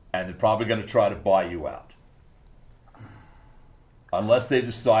 and they're probably going to try to buy you out. Unless they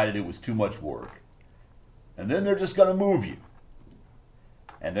decided it was too much work. And then they're just going to move you.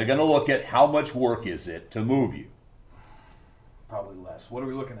 And they're going to look at how much work is it to move you. Probably less. What are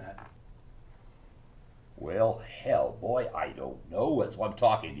we looking at? Well, hell, boy, I don't know. That's why I'm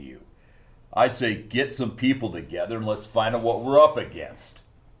talking to you. I'd say get some people together and let's find out what we're up against.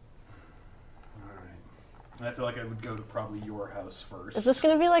 I feel like I would go to probably your house first. Is this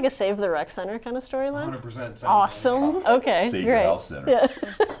going to be like a Save the Rec Center kind of storyline? 100%. Awesome. Okay, Save great. your house center. Yeah.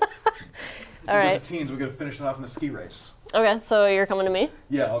 All right. As teens, we're going to finish it off in a ski race. Okay, so you're coming to me?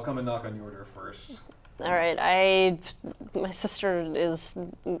 Yeah, I'll come and knock on your door first. All right, my sister is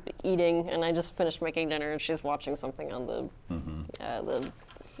eating, and I just finished making dinner, and she's watching something on the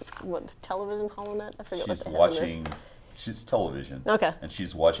television holonet? I forget what She's the heaven watching. She's television. Okay. And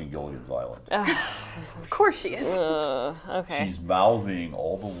she's watching Gilligan's Island. Of course she is. Okay. She's mouthing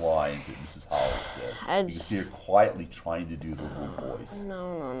all the lines that Mrs. Howell says. You can see her quietly trying to do the little voice.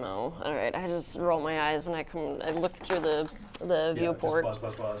 No. All right, I just roll my eyes, and I look through the viewport. Just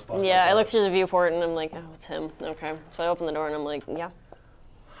buzz. Yeah, I look through the viewport, and I'm like, oh, it's him. Okay. So I open the door, and I'm like, yeah.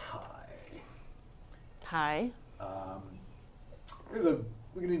 Hi.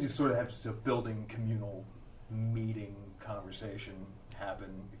 We need to sort of have just a building communal meeting conversation happen.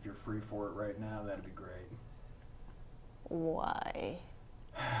 If you're free for it right now, that'd be great. Why?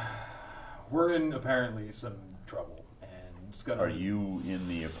 We're in apparently some trouble, and it's gonna. Are you in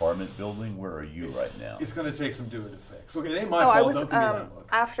the apartment building? Where are you right now? It's gonna take some doing to fix. Okay, it ain't my Oh, fault. I was Don't give me that look.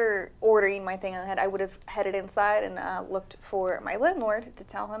 after ordering my thing on the head, I would have headed inside and looked for my landlord to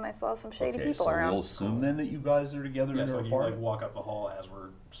tell him I saw some shady Okay, people so around. we'll assume then that you guys are together Yeah, in so their you like apartment? walk up the hall as we're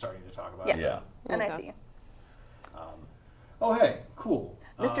starting to talk about Yeah. it. Yeah. And I Okay. see you. Oh, hey, cool.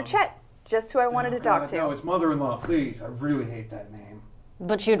 Mr. Chet, just who I wanted to talk to. No, it's mother-in-law, please. I really hate that name.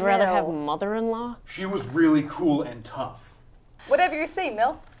 But you'd rather have No. mother-in-law? She was really cool and tough. Whatever you say,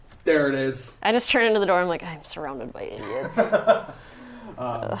 Mill. There it is. I just turn into the door. I'm like, I'm surrounded by idiots.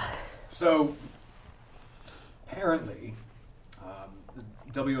 So, apparently, the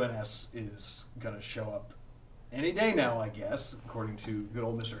WNS is going to show up any day now, I guess, according to good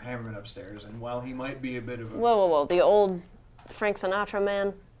old Mr. Hammerman upstairs. And while he might be a bit of a... Whoa. The old Frank Sinatra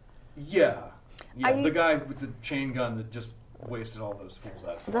man? Yeah. I- The guy with the chain gun that just wasted all those fools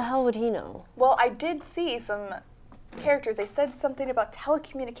out. What the hell would he know? Well, I did see some characters. They said something about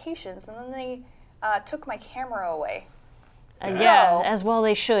telecommunications, and then they took my camera away. Yeah, as well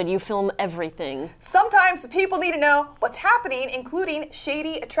they should. You film everything. Sometimes the people need to know what's happening, including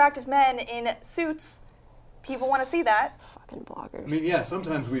shady, attractive men in suits. People want to see that. Fucking bloggers. I mean, yeah,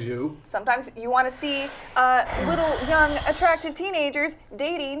 sometimes we do. Sometimes you want to see little, young, attractive teenagers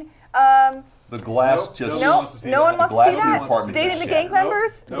dating. The glass Nope, just... nope. No, wants to see no one that. wants Glass to see in the that. apartment Dating just the gang shattered.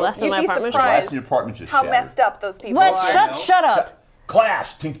 members. Nope. Glass in You'd my be apartment surprised Glass in your apartment just how shattered. messed up those people What? are. Shut up.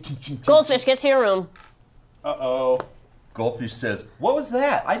 Clash! Tink, tink, tink, tink. Goldfish, get to your room. Uh-oh. Goldfish says, what was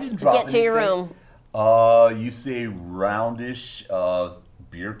that? I didn't drop Get to your anything." room. You see a roundish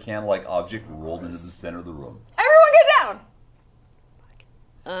beer can-like object rolled into the center of the room. Everyone get down.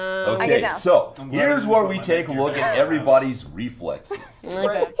 Okay, get down. so I'm glad here's you where put we my take a neck look here. at everybody's reflexes.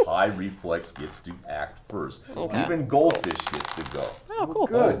 Okay. High reflex gets to act first. Okay. Even Goldfish gets to go. Oh, cool.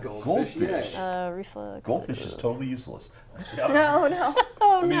 Good. Goldfish. Reflex. Goldfish is totally useless. No, no.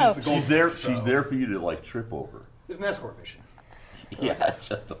 Oh, I mean, no. it's a She's goldfish, there. so She's there for you to like trip over. It's an escort mission. Yeah,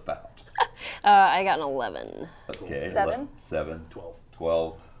 just about. I got an 11. Okay. 7. 7. 12.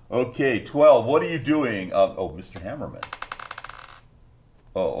 12. Okay, 12. What are you doing? Oh, Mr. Hammerman.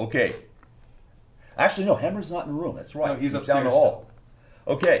 Oh, okay. Actually, no, Hammer's not in the room. That's right. No, he's down upstairs the hall.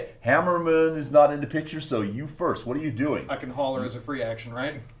 Okay, Hammerman is not in the picture, so you first. What are you doing? I can holler as a free action,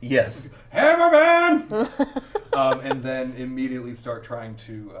 right? Yes. Hammerman! And then immediately start trying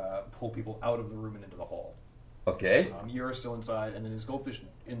to pull people out of the room and into the hall. Okay. You're still inside, and then is Goldfish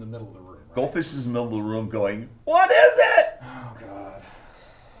in the middle of the room, right? Goldfish is in the middle of the room going, what is it? Oh, God.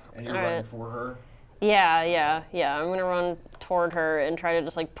 And you're All running right. for her? Yeah. I'm gonna run toward her and try to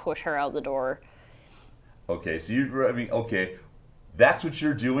just like push her out the door. Okay, so you're, I mean, okay. That's what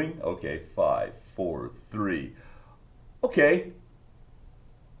you're doing? Okay, 5, 4, 3. Okay.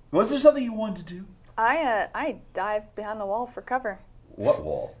 Was there something you wanted to do? I dive behind the wall for cover. What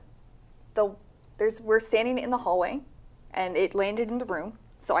wall? We're standing in the hallway, and it landed in the room.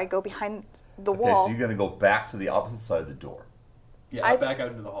 So I go behind the Okay, wall. so you're going to go back to the opposite side of the door. Yeah, I- back out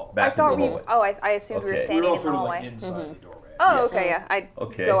into the hall. Back I thought into we. the hallway. Oh, I assumed we were Okay. standing We're all in the sort of hallway. like inside the doorway. Oh, okay, yeah. I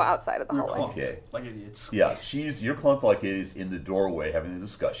Okay. go outside of the We're hallway. clumped Okay. like idiots. Yeah, you're clumped like it is in the doorway having a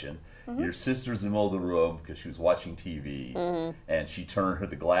discussion. Your sister's in the middle of the room because she was watching TV, and she turned, heard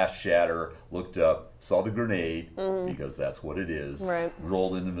the glass shatter, looked up, saw the grenade, because that's what it is, Right.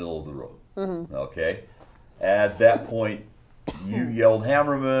 rolled in the middle of the room. Okay? At that point, you yelled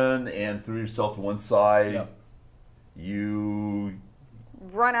Hammerman and threw yourself to one side. Yep. You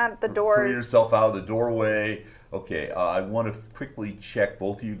Run out the threw door. yourself out of the doorway. Okay, I want to quickly check.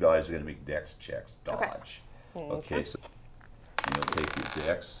 Both of you guys are going to make dex checks. Dodge. Okay, so you'll take your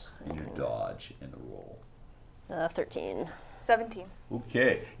dex and your dodge and the roll. 13. 17.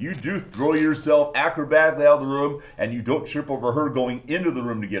 Okay, you do throw yourself acrobatically out of the room, and you don't trip over her going into the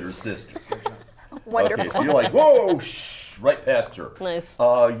room to get her sister. Wonderful. Okay, so you're like, whoa, right past her. Nice.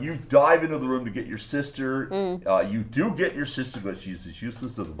 You dive into the room to get your sister. You do get your sister, but she's as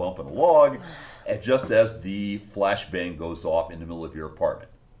useless as a bump in a log, and just as the flashbang goes off in the middle of your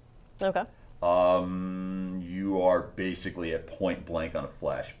apartment. Okay. You are basically at point blank on a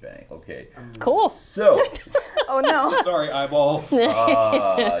flashbang. Okay. Cool. So, Oh no. Sorry, eyeballs.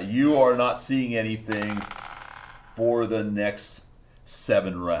 you are not seeing anything for the next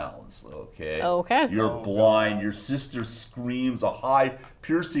 7 rounds. Okay. Okay. You're blind. Your sister screams a high,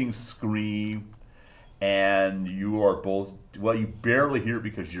 piercing scream, and you are both. Well, you barely hear it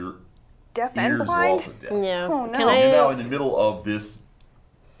because your Deaf and ears are blind? also deaf. Yeah. Oh no. Can So you're now I? in the middle of this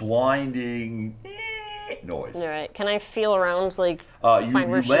blinding noise. All right. Can I feel around, like, You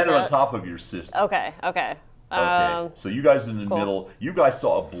find where she's landed on at? top of your sister. Okay. Okay. Okay, so you guys in the cool. middle, you guys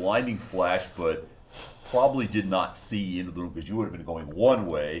saw a blinding flash, but probably did not see into the room because you would have been going one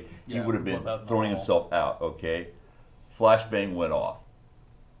way. He Yeah, would have been both out in the throwing hall. himself out. Okay, flashbang went off.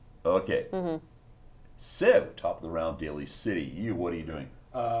 Okay, so top of the round, Daly City. You, what are you doing?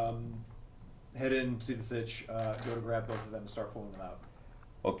 Head in, see the sitch, go to grab both of them and start pulling them out.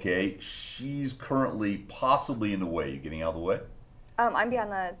 Okay, she's currently possibly in the way. You getting out of the way? I'm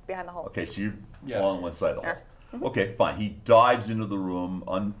behind the hole. Okay, so you're Yeah. on one side of the hall. Okay, fine. He dives into the room,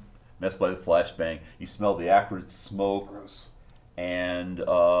 unmessed by the flashbang. You smell the acrid smoke, Gross. and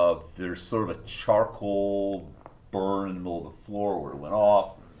there's sort of a charcoal burn in the middle of the floor where it went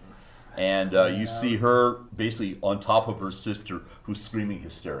off. And you see her basically on top of her sister, who's screaming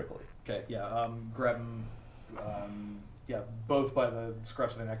hysterically. Okay, yeah, grab them, both by the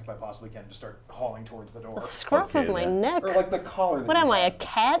scruff of the neck if I possibly can, just start hauling towards the door. Scruff Okay, of my then. neck. Or like the collar. that What you am I, a have.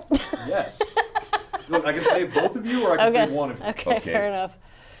 cat? Yes. Look, I can save both of you, or I can Okay. save one of you. Okay, Okay. fair enough.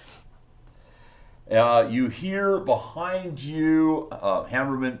 You hear behind you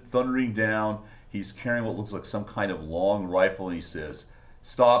Hammerman thundering down. He's carrying what looks like some kind of long rifle, and he says,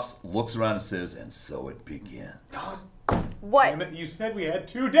 stops, looks around and says, and so it begins. What? You said we had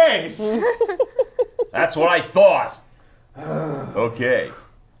 2 days. That's what I thought. Okay.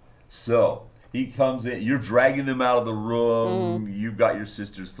 So he comes in. You're dragging them out of the room. You've got your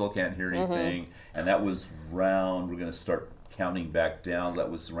sister, still can't hear anything. And that was round. We're going to start counting back down. That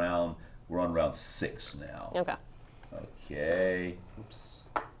was round. We're on round 6 now. Okay. Okay. Oops.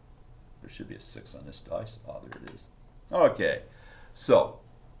 There should be a 6 on this dice. Oh, there it is. Okay. So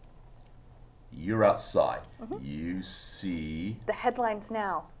you're outside. You see. The headlines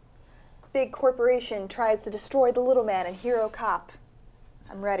now. Big corporation tries to destroy the little man and hero cop.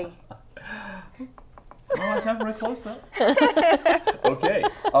 I'm ready. Oh, I have very close though. Okay.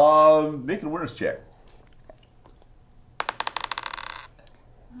 Make an awareness check.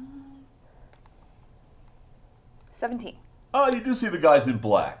 17. Oh, you do see the guys in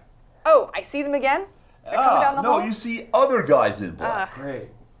black. Oh, I see them again? They're coming down the no, hall? you see other guys in black. Great.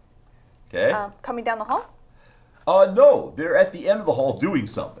 Okay. Coming down the hall? No, they're at the end of the hall doing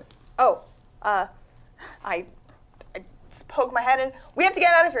something. Oh, I just poke my head in. We have to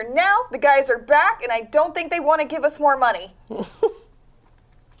get out of here now. The guys are back, and I don't think they want to give us more money.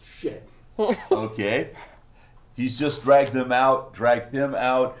 Shit. Okay. He's just dragged them out.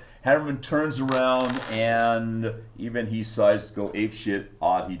 Hammerman turns around, and even he decides to go apeshit.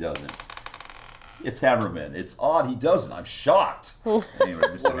 Odd he doesn't. It's Hammerman. It's odd he doesn't. I'm shocked. Anyway,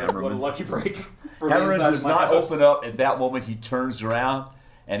 Mr. What a Hammerman. lucky break. For the Hammerman inside of does my not house. open up. At that moment, he turns around,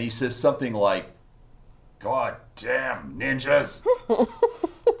 and he says something like, God damn, ninjas.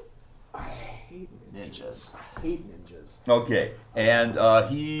 I hate ninjas. I hate ninjas. Okay, and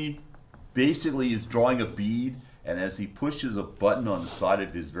he basically is drawing a bead, and as he pushes a button on the side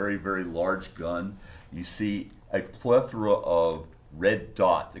of his very, very large gun, you see a plethora of red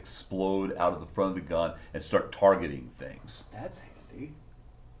dots explode out of the front of the gun and start targeting things. That's handy.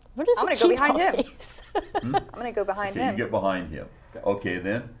 What is I'm a gonna go behind cheap him. face? I'm going to go behind Okay, him. you get behind him. Okay,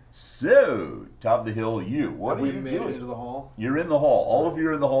 then. So, top of the hill, you. What Have are we you made it doing? into the hall? You're in the hall. All of you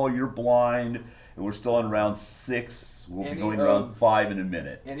are in the hall. You're blind. And we're still on round 6. We'll be Any going of- round 5 in a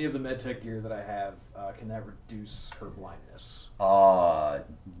minute. Any of the medtech gear that I have, can that reduce her blindness?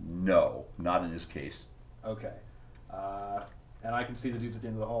 No, not in this case. Okay. And I can see the dudes at the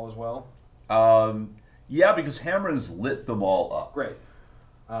end of the hall as well? Yeah, because Hammer's lit them all up. Great.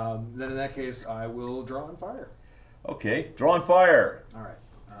 Then in that case, I will draw on fire. Okay, draw on fire. All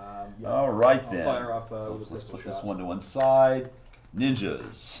right. Yeah. All right, I'll then. fire off with a Let's pistol put this shot. one to one side.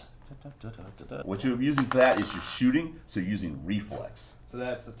 Ninjas. What you're using for that is you're shooting, so you're using reflex. So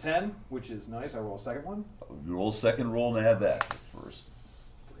that's the 10, which is nice. I roll a second one. You roll second roll and add that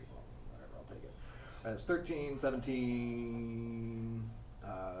first. 3. Whatever, I'll take it. That's 13, 17,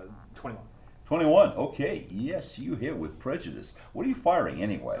 21. 21. Okay. Yes, you hit with prejudice. What are you firing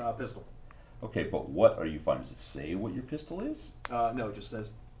anyway? Pistol. Okay, but what are you firing? Does it say what your pistol is? No, it just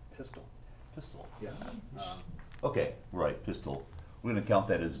says pistol. Pistol. Yeah. Okay, right, pistol. We're going to count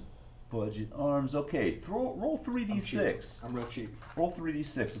that as budget arms. Okay, roll 3d6. I'm real cheap. Roll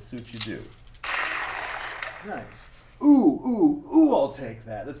 3d6. Let's see what you do. Nice. Ooh, I'll take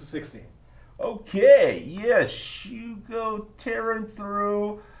that. That's a 16. Okay, yes, you go tearing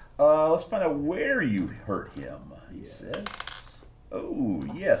through. Let's find out where you hurt him, he says. Oh,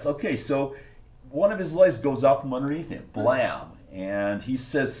 yes. Okay, so one of his legs goes out from underneath him. Blam. And he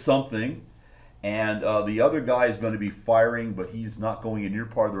says something. And the other guy is going to be firing, but he's not going in your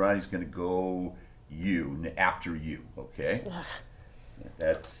part of the round. He's going to go after you, okay? So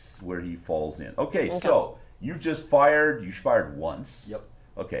that's where he falls in. Okay, so you've just fired. You fired once. Yep.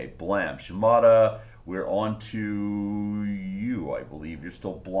 Okay, blam. Shimada, we're on to you, I believe. You're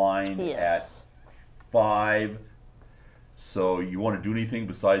still blind at 5. So you want to do anything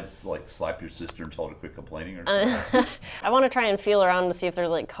besides like slap your sister and tell her to quit complaining or something? I want to try and feel around to see if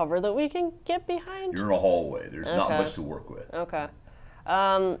there's like cover that we can get behind. You're in a hallway. There's not much to work with. Okay.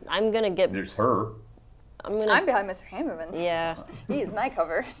 I'm gonna get. There's her. I'm behind Mr. Hammerman. Yeah. He is my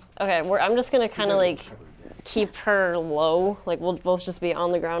cover. Okay. I'm just gonna kind of like keep her low. Like we'll both just be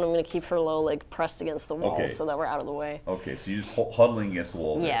on the ground. I'm gonna keep her low, like pressed against the wall, so that we're out of the way. Okay. So you're just huddling against the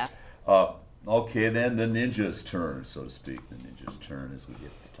wall. There. Yeah. Okay, then the ninja's turn, so to speak. The ninja's turn as we get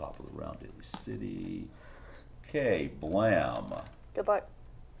to the top of the round, Daily City. Okay, blam. Good luck.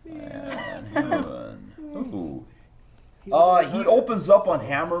 And Hammerman. Ooh. He opens up on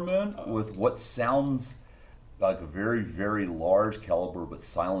Hammerman with what sounds like a very, very large caliber but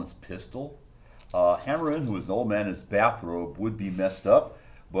silenced pistol. Hammerman, who is an old man in his bathrobe, would be messed up,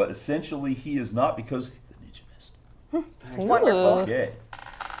 but essentially he is not because the ninja missed. Wonderful. Okay.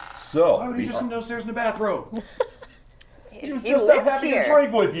 So, Why would he just come downstairs in a bathrobe? he was He just lives having here. a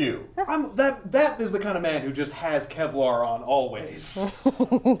drink with you. That is the kind of man who just has Kevlar on always.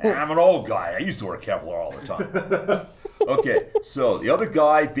 I'm an old guy. I used to wear Kevlar all the time. Okay, so the other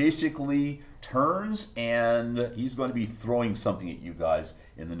guy basically turns and he's going to be throwing something at you guys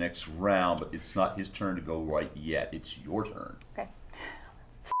in the next round, but it's not his turn to go right yet. It's your turn. Okay.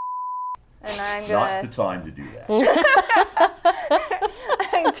 And I'm Not gonna. the time to do that.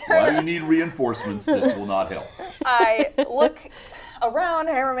 Why do you need reinforcements? This will not help. I look around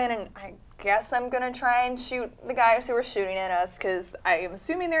Hammerman and I guess I'm gonna try and shoot the guys who are shooting at us because I am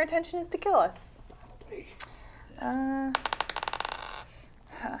assuming their intention is to kill us.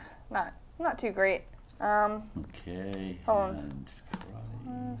 Not too great. Okay. Hold And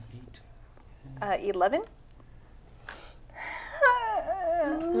on. 11.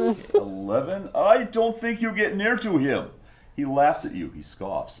 11. I don't think you'll get near to him. He laughs at you. He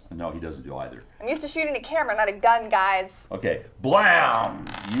scoffs. No, he doesn't do either. I'm used to shooting a camera, not a gun, guys. Okay. Blam!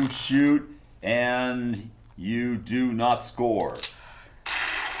 You shoot, and you do not score.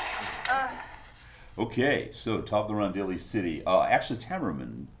 Okay, so top of the round, Daily City. Actually, it's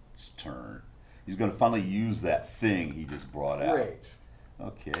Hammerman's turn. He's going to finally use that thing he just brought out. Great.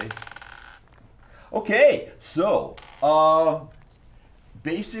 Okay. Okay, so,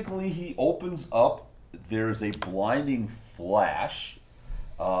 basically he opens up, there's a blinding flash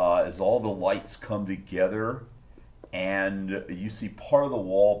as all the lights come together, and you see part of the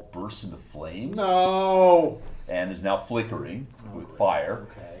wall burst into flames. No! And is now flickering with fire.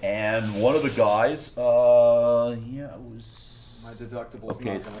 Okay. And one of the guys, it was... My deductible's Okay,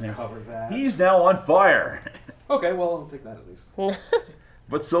 not it's going to cover that. He's now on fire. Okay, well, I'll take that at least.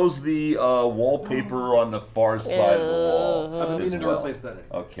 But so's the wallpaper on the far side of the wall. I've been as meaning to well. replace that.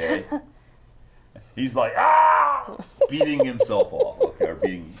 Okay. He's like, ah! Beating himself off. Okay, or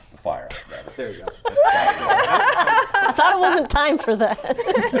beating the fire. Rather. There you go. I thought it wasn't time for that.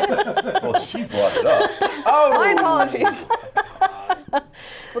 Well, she brought it up. Oh! My apologies.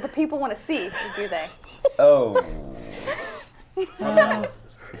 It's what the people want to see, do they? Oh.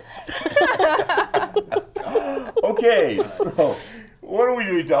 Okay, so what are we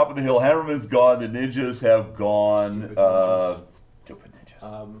doing top of the hill? Hammerman's gone, the ninjas have gone. Stupid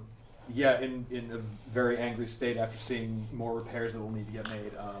ninjas. Yeah, in a very angry state after seeing more repairs that will need to get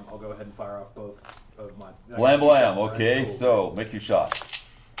made, I'll go ahead and fire off both of my... Blam blam, shots, okay, right? so make your shot.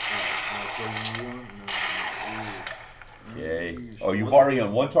 So Okay. Oh, you firing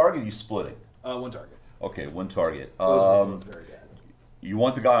on one target? Or you splitting? One target. Okay, one target. Those are both very bad. You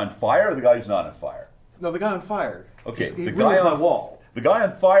want the guy on fire or the guy who's not on fire? No, the guy on fire. Okay, He the ruined guy my on wall. The guy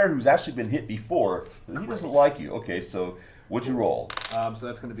on fire who's actually been hit before, he doesn't like you. Okay, so what'd you roll? So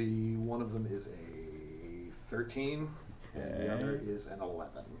that's going to be, one of them is a 13, and the other is an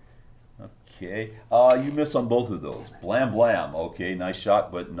 11. Okay, you miss on both of those. Blam blam. Okay, nice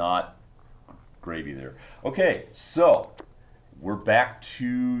shot, but not gravy there. Okay, so we're back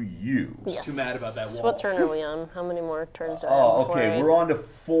to you. Yes. Too mad about that wall. What turn are we on? How many more turns do I have? Oh, before okay, I- we're on to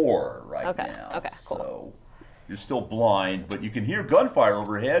 4 right Okay, now. okay, cool. So you're still blind, but you can hear gunfire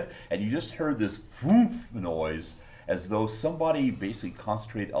overhead, and you just heard this foof noise as though somebody basically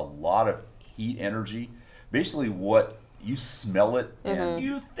concentrated a lot of heat energy. Basically, what you smell it, and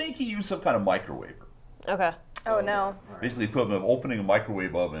you think he used some kind of microwaver. Okay. Oh no. Basically, equivalent of opening a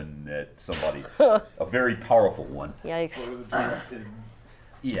microwave oven at somebody, a very powerful one. Yikes. What are the directed?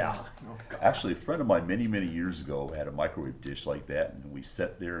 Yeah. Oh, God. Actually, a friend of mine many, many years ago had a microwave dish like that, and we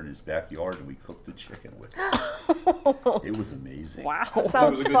sat there in his backyard and we cooked the chicken with it. It was amazing. Wow. That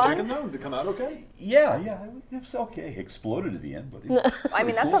Sounds was a good fun. chicken, though? Did it come out okay? Yeah, it was okay. Exploded at the end, but it was I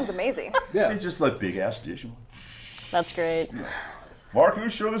mean, that sounds amazing. Yeah. it's just like big ass dish. That's great. Mark, are you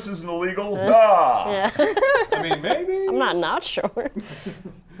sure this isn't illegal? Nah. Yeah. I mean, maybe. I'm not sure. I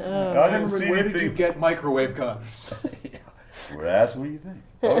didn't Cameron, see where did you anything. get microwave guns? Well, that's what you think.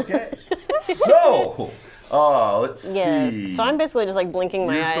 Okay. So, let's Yeah. see. So I'm basically just like blinking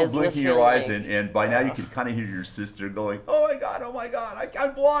my You're eyes. still just blinking your feeling eyes, like- and by now you can kind of hear your sister going, oh my god, I'm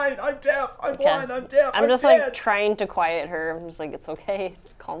blind, I'm deaf, I'm blind, I'm deaf, I'm just dead. like trying to quiet her. I'm just like, it's okay.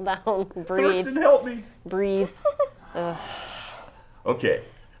 Just calm down. Breathe. Thurston, help me. Breathe. Okay,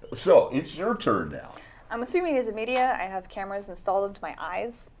 so it's your turn now. I'm assuming as a media, I have cameras installed into my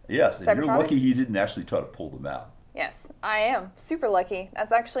eyes. Yes, and you're Cybertronics? lucky he didn't actually try to pull them out. Yes, I am super lucky.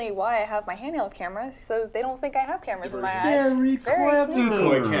 That's actually why I have my handheld cameras, so they don't think I have cameras in my eyes. Very clever. sneaky.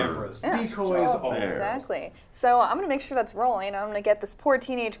 Decoy cameras. Yeah. Decoys all. there. Exactly. So I'm gonna make sure that's rolling. I'm gonna get this poor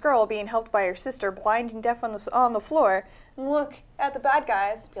teenage girl being helped by her sister, blind and deaf on the floor, and look at the bad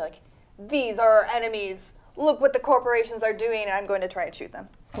guys. Be like, these are our enemies. Look what the corporations are doing, and I'm going to try and shoot them.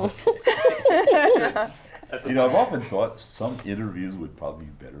 You know, I've often thought some interviews would probably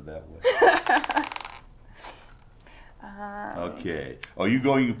be better that way. Okay. Are you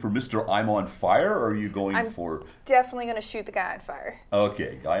going for Mr. I'm on fire, or are you going I'm- for... Definitely gonna shoot the guy on fire.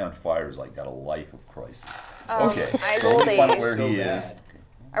 Okay, guy on fire is like got a life of crisis. Okay. I so rolled let me find out a- where So he bad. is.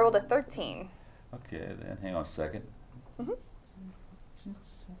 I rolled a 13. Okay, then hang on a second.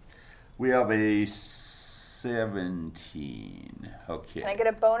 We have a 17. Okay. Can I get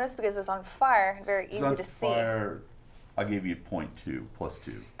a bonus because it's on fire? Very It's easy on to fire. I'll give you 0.2 plus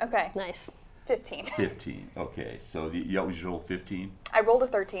 2. see. Okay, Nice. 15. 15. Okay, so you was your roll 15? I rolled a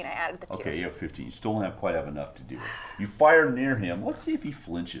 13. I added the 2. Okay, you have 15. You still don't have quite have enough to do it. You fire near him. Let's see if he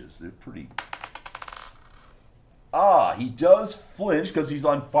flinches. They're pretty... Ah, he does flinch because he's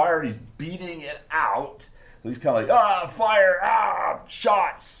on fire and he's beating it out. So he's kind of like, fire,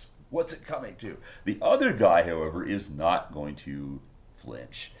 shots. What's it coming to? The other guy, however, is not going to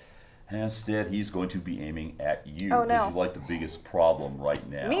flinch. Instead, he's going to be aiming at you. Oh, no. Because you're like the biggest problem right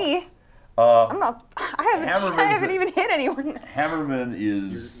now. Me? I'm not. I Hammerman's haven't even hit anyone. Hammerman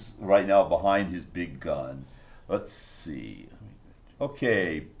is right now behind his big gun. Let's see.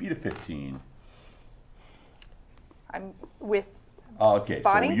 Okay, beat a 15. I'm with. Okay,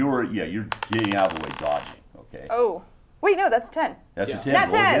 Bonnie? so you're getting out of the way, dodging. Okay, Oh, wait, no, that's 10. that's Yeah. a 10. Not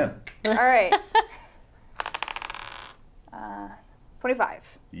Roll 10. again. All right.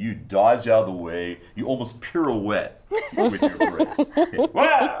 25. You dodge out of the way. You almost pirouette with your grace. Okay.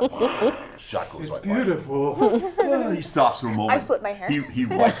 Wow! Shot goes It's right beautiful. by. He stops for a moment. I flip my hair. He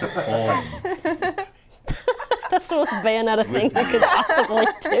writes a poem. That's the most Bayonetta thing you could possibly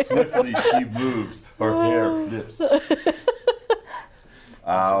do. Swiftly she moves. Her hair flips.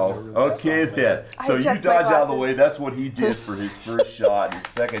 Ow. Okay then. So you adjust dodge my out of the way. glasses. That's what he did for his first shot. His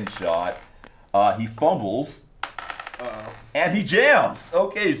second shot, he fumbles. And he jams.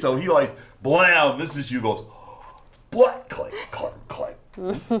 Okay, so he like blam. Misses you. Goes black click click click.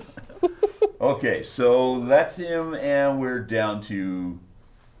 Okay, so that's him, and we're down to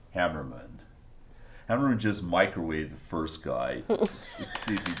Hammerman. Hammerman just microwaved the first guy. Let's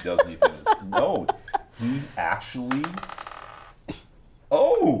see if he does anything. No, he actually.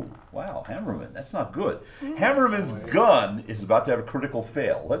 Oh, wow, Hammerman. That's not good. Hammerman's gun is about to have a critical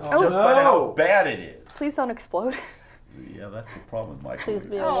fail. Let's just find out how no. bad it is. Please don't explode. Yeah, that's the problem with Please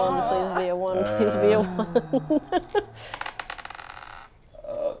microwave. be a 1. Please be a 1. Please be a 1.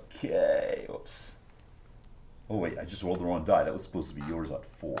 Okay, oops. Oh wait, I just rolled the wrong die. That was supposed to be yours on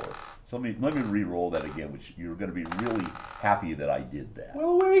 4. So let me re-roll that again, which you're going to be really happy that I did that.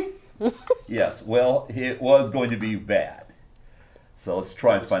 Will we? Yes, well, it was going to be bad. So let's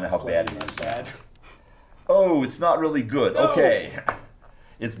try and find out how bad it is. Bad. Oh, it's not really good. No. Okay.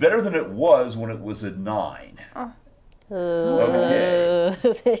 It's better than it was when it was a 9. Okay.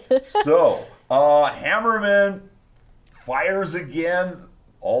 So, Hammerman fires again.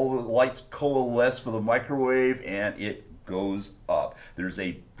 All the lights coalesce for the microwave, and it goes up. There's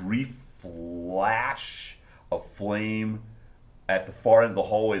a brief flash of flame at the far end of the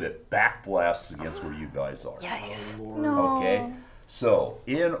hallway that backblasts against where you guys are. Yikes. No. Okay? So,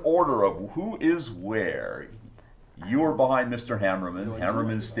 in order of who is where, you are behind Mr. Hammerman.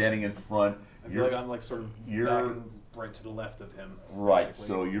 Hammerman's standing in front. I feel like I'm like sort of back and right to the left of him. Right, basically.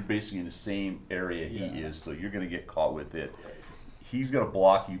 so you're basically in the same area he is, so you're going to get caught with it. He's going to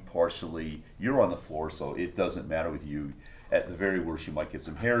block you partially. You're on the floor, so it doesn't matter with you. At the very worst, you might get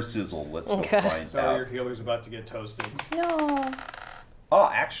some hair sizzle. Let's go find Sorry, out. your healer's about to get toasted. No. Oh,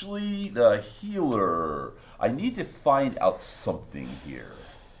 actually, the healer. I need to find out something here.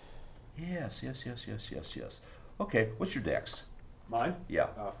 Yes. Okay, what's your dex? Mine? Yeah.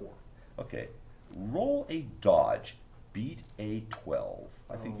 4. Okay. Roll a dodge. Beat a 12.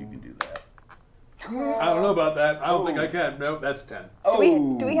 I think you can do that. I don't know about that. I don't think I can. Nope, that's 10.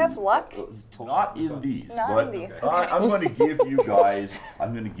 Do we have luck? Not in these. Not but in these, I'm going to give you guys.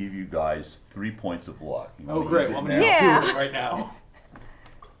 I'm going to give you guys 3 points of luck. You Oh, wanna great. use Well, it I'm going to now? use 2 right now.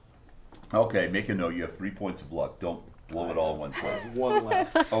 Okay, make a note. You have 3 points of luck. Don't blow it all in one place. There's 1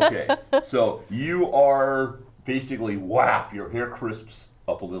 left. Okay, so you are basically whap. Your hair crisps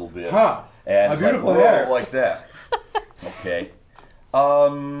up a little bit, Huh. and My it's like, beautiful whoa, hair. like that. Okay.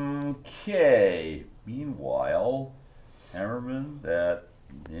 Okay. Meanwhile, Hammerman, that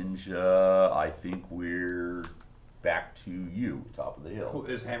ninja. I think we're back to you, top of the hill.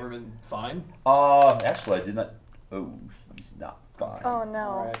 Is Hammerman fine? Actually, I did not. Oh, he's not fine. Oh no.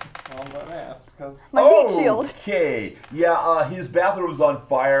 All right. Well, I'm going to ask because. My meat shield. Okay. Yeah, his bathroom's on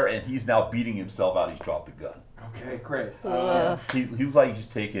fire, and he's now beating himself out. He's dropped the gun. Okay, great. He's like he's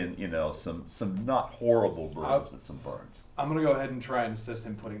taken, some not horrible burns, but some burns. I'm gonna go ahead and try and assist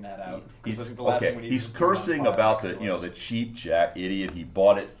him putting that out. 'cause He's I think the last thing we need He's is to put him on cursing fire about next the to us. the cheap jack idiot he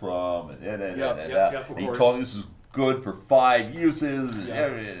bought it from, and Yep, of he course. told me this is good for 5 uses. And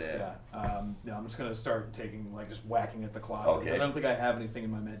Yeah. I'm just gonna start taking just whacking at the cloth. Okay. I don't think I have anything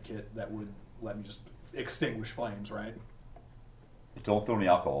in my med kit that would let me just extinguish flames, right? Don't throw any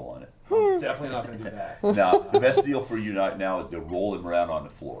alcohol on it. I'm definitely not gonna do that. Now, the best deal for you right now is to roll him around on the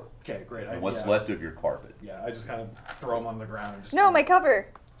floor. Okay, great. And what's yeah. left of your carpet. Yeah, I just kind of throw him on the ground. And just No, my cover.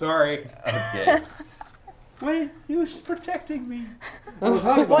 Sorry. Okay. Wait, he was protecting me. I was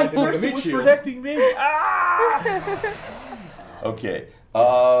hiding My behind the person meat was shield. protecting me. Ah! Okay.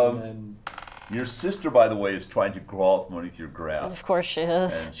 And then Your sister, by the way, is trying to crawl from underneath your grasp, Of course she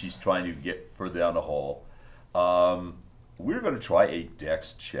is. and she's trying to get further down the hall. We're going to try a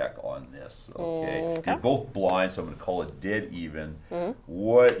dex check on this. Okay. Okay. You're both blind, so I'm going to call it dead even.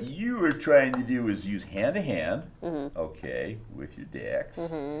 What you are trying to do is use hand to hand, okay, with your dex,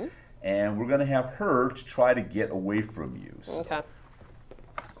 and we're going to have her to try to get away from you. So, Okay.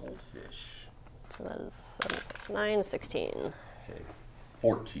 goldfish. So that is 7 plus 9, 16. Okay,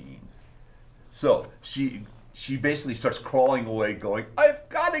 14. So she basically starts crawling away, going, "I've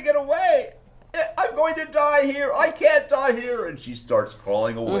got to get away! I'm going to die here! I can't die here!" And she starts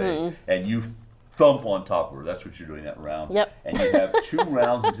crawling away, and you thump on top of her. That's what you're doing that round. Yep. And you have 2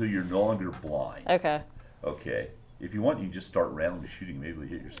 rounds until you're no longer blind. Okay. Okay. If you want, you can just start randomly shooting. Maybe we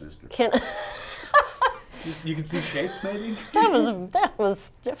hit your sister. Can you can see shapes, maybe. that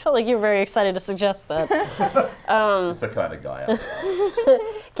was. I felt like you were very excited to suggest that. That's the kind of guy out there.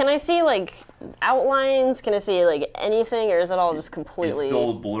 Can I see outlines? Can I see anything, or is it all just completely? It's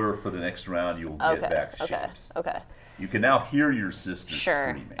still a blur for the next round. You'll get back Okay. shapes. Okay. You can now hear your sister Sure.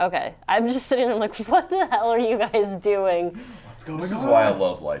 screaming. Okay. I'm just sitting there. I'm like, what the hell are you guys doing? What's going This on? is why I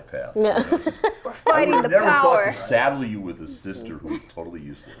love life paths. Yeah. You know, it's just- We're I fighting would the have never thought power. to saddle you with a sister who is totally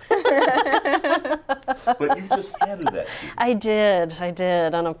useless. But you just handed that to me. I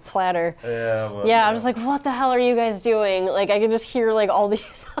did on a platter. Yeah, well, Yeah, I'm just like, what the hell are you guys doing? I can just hear all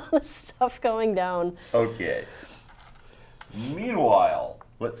this stuff going down. Okay. Meanwhile,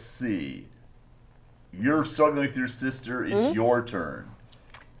 let's see. You're struggling with your sister. It's your turn.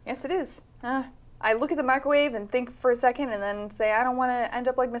 Yes, it is. I look at the microwave and think for a second, and then say, I don't want to end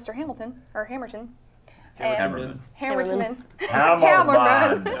up like Mr. Hamilton or Hammerton. Hammerton. Hammerton.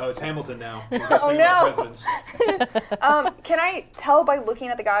 Hammerman. No, it's Hamilton now. He's got Oh, to about no. presidents. Can I tell by looking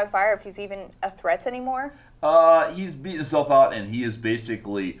at the guy on fire if he's even a threat anymore? He's beating himself out, and he is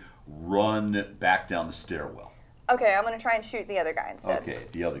basically run back down the stairwell. Okay, I'm gonna try and shoot the other guy instead. Okay,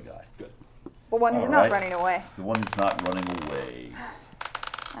 the other guy. Good. The one who's All not right. running away. The one who's not running away.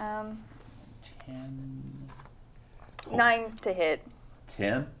 10. 9 to hit.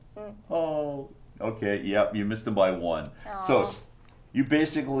 10? Oh, okay. Yep, you missed him by 1. So you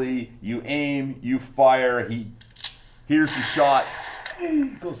basically, you aim, you fire, he hears the shot, he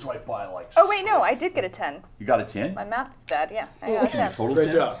goes right by like Oh wait, no, I did get a 10. You got a 10? My math is bad, yeah. I got a 10. Total Great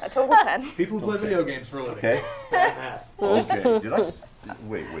 10? job. A total 10. People who play video games for a living. Okay. Bad math. Okay. Did I?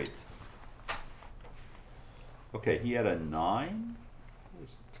 Wait. Okay, he had a 9?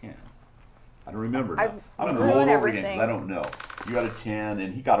 Where's the 10? I don't remember now. I'm going to roll it over again because I don't know. You got a 10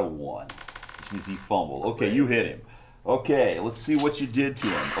 and he got a 1, which means he fumbled. Okay, you hit him. Okay, let's see what you did to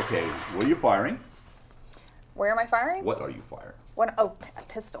him. Okay, what are you firing? Where am I firing? What are you firing? Oh, a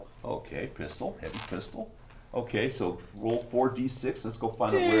pistol. Okay, pistol, heavy pistol. Okay, so roll 4d6. Let's go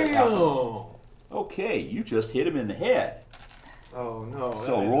find out where it happens. Damn. Okay, you just hit him in the head. Oh no. that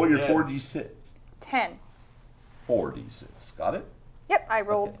So man's roll your dead. 4d6. 10. 4d6. Got it? Yep, I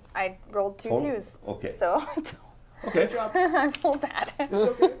rolled. Okay. I rolled 2 Total? twos. Okay. So Okay. I rolled bad.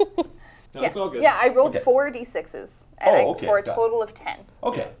 No, it's all good. Yeah, I rolled Okay. 4 d6s Okay, for a got it. total of 10.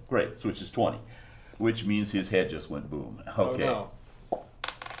 Okay, great. So which is 20, which means his head just went boom. Okay. Oh, no.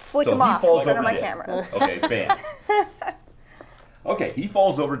 Flick So them he off falls in front of over my dead. cameras. Okay, bam. Okay, he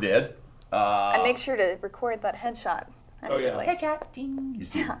falls over dead. I make sure to record that headshot. Oh, yeah. Absolutely. You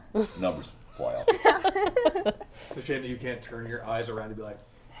see numbers fly off. It's a shame that you can't turn your eyes around and be like,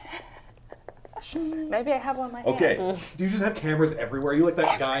 Maybe I have one in my hand. Okay. do you just have cameras everywhere? You like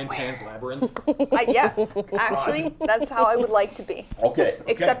that guy in Pan's Labyrinth? Yes, actually, that's how I would like to be. Okay.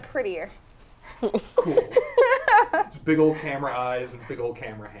 Except prettier. Cool. Just big old camera eyes and big old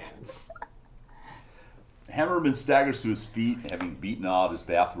camera hands. Hammerman staggers to his feet, having beaten out his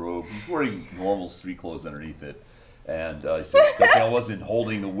bathrobe. He's wearing normal street clothes underneath it. And he says, "Good thing I wasn't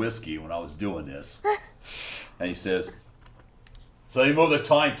holding the whiskey when I was doing this." And he says, "So you moved the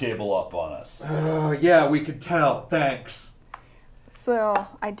timetable up on us." Oh, yeah, we could tell. Thanks. So,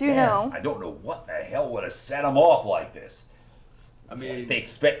 I do know. I don't know what the hell would have set him off like this. I mean, They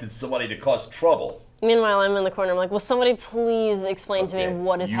expected somebody to cause trouble. Meanwhile, I'm in the corner. I'm like, will somebody please explain to me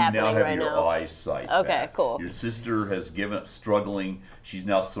what is happening now have right your now? eyesight Okay, back. cool. Your sister has given up struggling. She's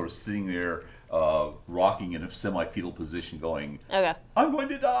now sort of sitting there, rocking in a semi-fetal position, going, Okay. "I'm going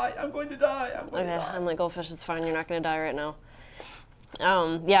to die. I'm going to die. I'm going Okay. to die." I'm like, Goldfish, it's fine. You're not gonna die right now.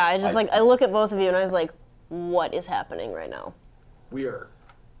 Yeah. I look at both of you and I was like, what is happening right now? we are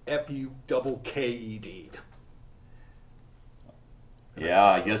F-U-double-K-E-D'd. Yeah,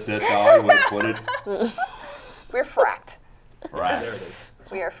 I guess that's how I would have put it. We're fracked. Right. There it is.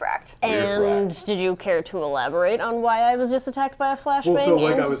 We are fracked. And did you care to elaborate on why I was just attacked by a flashbang? Well, so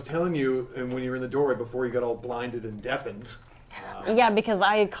like and- I was telling you, and when you were in the doorway before you got all blinded and deafened, Yeah, because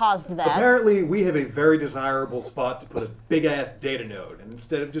I caused that. apparently we have a very desirable spot to put a big-ass data node. And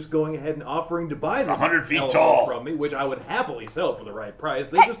instead of just going ahead and offering to buy this 100 feet hellhole tall. from me, which I would happily sell for the right price,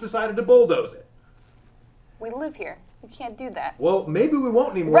 they just decided to bulldoze it. We live here. You can't do that. Well, maybe we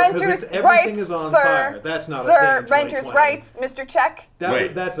won't anymore Renters' everything rights, is on sir. fire. That's not a thing Sir, in renters' 2020. rights, Mr. Check.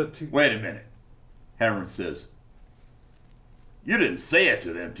 Wait. That's a Wait a minute. Hammerman says, "You didn't say it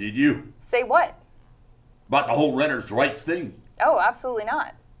to them, did you? Say what? About the whole renters' rights thing?" Oh, absolutely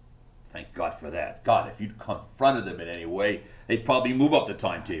not. Thank God for that. God, if you'd confronted them in any way, they'd probably move up the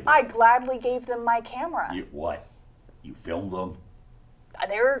timetable. I gladly gave them my camera. You what? You filmed them?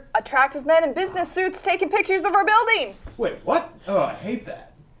 They're attractive men in business suits taking pictures of our building. Wait, what? Oh, I hate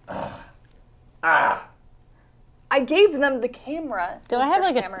that. I gave them the camera. Do I have Mr.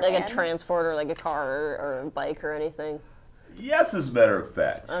 like a Cameraman. transport or like a car or a bike or anything? Yes, as a matter of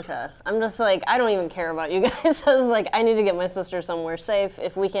fact. Okay. I'm just like, I don't even care about you guys. I was like, I need to get my sister somewhere safe.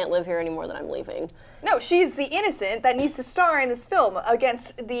 If we can't live here anymore, then I'm leaving. No, she's the innocent that needs to star in this film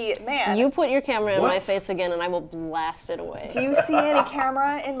against the man. You put your camera in my What? face again and I will blast it away. Do you see any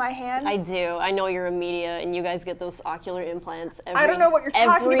camera in my hand? I do. I know you're a media and you guys get those ocular implants every I don't know what you're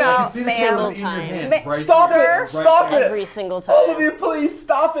talking every about, See the ma'am. single cameras in your time. hand, right Stop there, it! right there. Every single time. All of you, please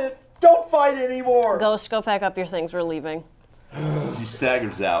stop it! Don't fight anymore! Ghost, go pack up your things. We're leaving. She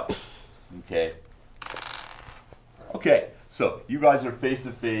staggers out. Okay. Okay, so you guys are face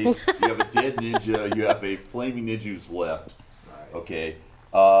to face. You have a dead ninja. You have a flaming ninja who's left. Okay.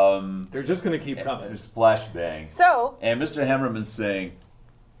 They're just gonna keep coming. There's flashbang. So, And Mr. Hammerman's saying,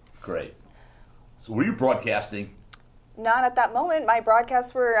 "Great. So were you broadcasting?" not at that moment. My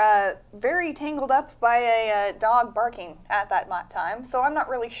broadcasts were very tangled up by a dog barking at that time, so I'm not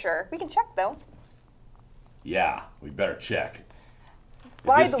really sure. We can check, though. Yeah, we better check.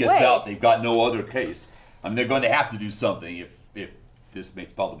 By If the this gets way- out, they've got no other case. I mean, they're going to have to do something if this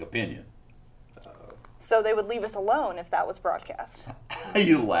makes public opinion. So they would leave us alone if that was broadcast.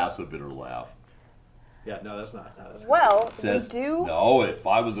 You laugh, a bitter laugh. Yeah, no, that's not. No, that's Well, Says, we do. no, if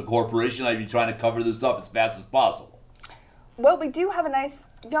I was a corporation, I'd be trying to cover this up as fast as possible. Well, we do have a nice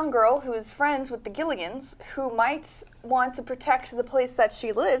young girl who is friends with the Gilligans who might want to protect the place that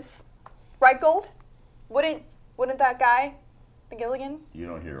she lives. Right, Gold? Wouldn't that guy, the Gilligan? You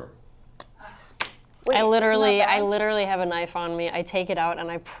don't hear her. Wait, I isn't literally that have a knife on me. I take it out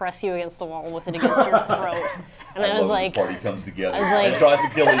and I press you against the wall with it against your throat. And I was love when like, the party comes together was like- and tries to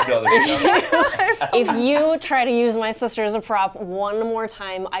kill each other. if you try to use my sister as a prop one more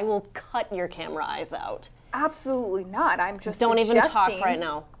time, I will cut your camera eyes out. Absolutely not. I'm just Don't even talk suggesting- right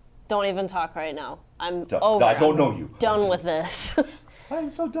now. Don't even talk right now. I'm Don't- over. I don't I'm know you. Done with this.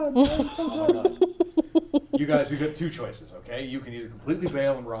 I'm so done. I'm so done. You guys, we've got two choices, okay? You can either completely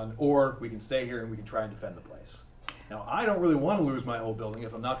bail and run, or we can stay here and we can try and defend the place. Now, I don't really want to lose my whole building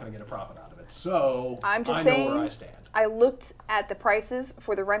if I'm not going to get a profit out of it, so I'm just I know saying. where I stand. I looked at the prices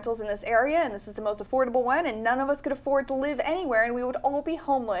for the rentals in this area, and this is the most affordable one, and none of us could afford to live anywhere, and we would all be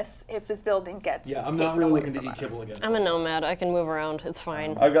homeless if this building gets Yeah, I'm taken not really away looking to from eat us. kibble again. I'm a nomad. I can move around. It's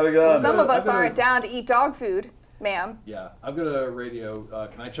fine. I've got a gun. Some of us I've got a- aren't down to eat dog food, ma'am. Yeah, I've got a radio.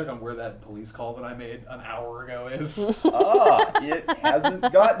 Can I check on where that police call that I made an hour ago is? It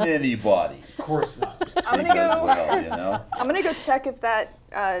hasn't gotten anybody. Of course not. I'm gonna Because, go. well, you know. I'm gonna go check if that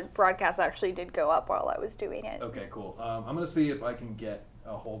broadcast actually did go up while I was doing it. Okay, cool. I'm going to see if I can get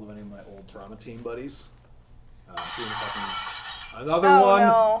a hold of any of my old trauma team buddies. See if I can... Another Oh one.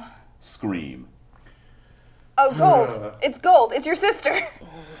 no! Scream. Oh, Gold! It's Gold. It's your sister.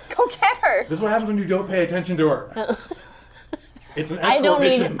 Go get her. This is what happens when you don't pay attention to her. It's an I escort don't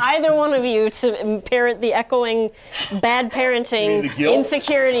mission. need either one of you to parrot the echoing bad You mean parenting the guilt?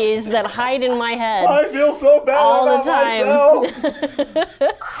 insecurities that hide in my head. I feel so bad All the about time.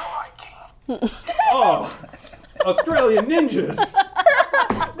 myself. Oh, Australian ninjas.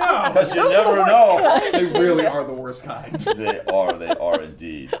 No, Because you never know. they really are the worst kind. They are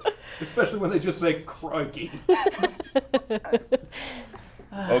indeed. Especially when they just say crikey.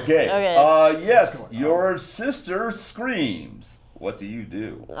 Okay. Okay. Yes, your sister screams. What do you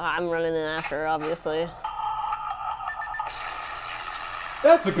do? I'm running in after her, obviously.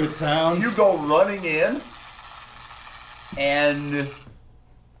 That's a good sound. You go running in, and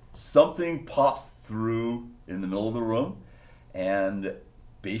something pops through in the middle of the room, and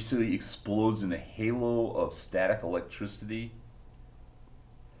basically explodes in a halo of static electricity.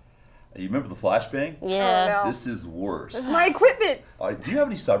 You remember the flashbang? Yeah. Oh, no. This is worse. This is my equipment. Do you have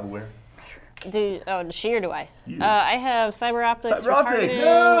any cyberware? Does she or do I? You. I have cyber optics Cyber for optics, targeting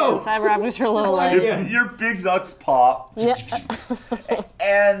no! and cyber optics for low Come on, light. yeah. Your big nuts pop, Yeah.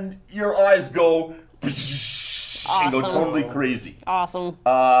 and your eyes go and go Awesome. totally crazy. Awesome.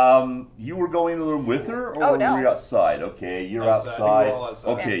 You were going to the room with her, or Oh, no. were you outside? Okay, you're Outside. outside. We're all outside.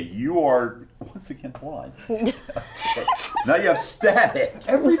 Okay, you are once again blind. Okay. Now you have static.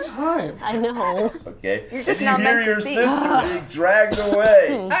 Every time. I know. Okay, You're just and not you hear meant to your see. sister being dragged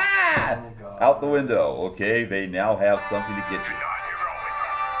away. Ah! Oh, God. Out the window. Okay, they now have something to get you. You're not heroic.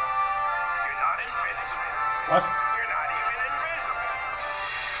 You're not invincible. What? You're not even invisible.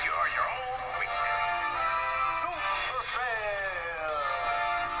 You're your own weakness. Super fail.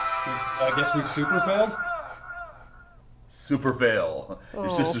 I guess we've super failed. Super fail. Your Oh.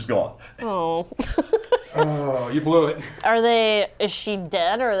 sister's gone. Oh. Oh, you blew it. Is she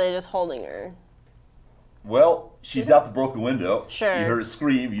dead or are they just holding her? Well, she's out the broken window. Sure. You heard her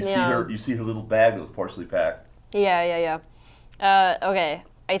scream. You see Yeah. her. You see her little bag that was partially packed. Yeah. Okay.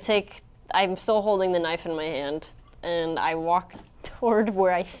 I'm still holding the knife in my hand and I walk toward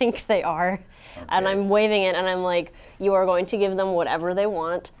where I think they are. And Okay. I'm waving it and I'm like, you are going to give them whatever they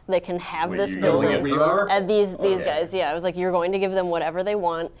want. They can have Wait, this you're yelling building. at her? And these Okay. guys, yeah. I was like, you're going to give them whatever they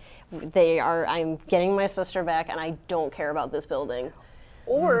want. I'm getting my sister back and I don't care about this building.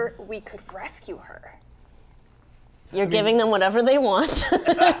 Or we could rescue her. You're giving them whatever they want.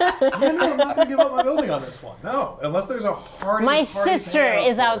 Yeah, no, I'm not gonna give up my building on this one. No, unless there's a hearty. My hearty sister payout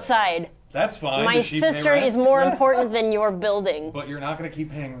is for it. outside. That's fine. My Does she pay sister rent? is more important than your building. But you're not gonna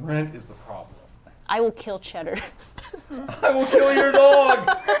keep paying rent is the problem. I will kill Cheddar. I will kill your dog.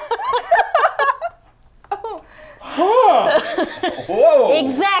 Whoa!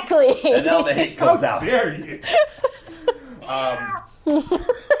 Exactly. And now the hate comes out. How dare you?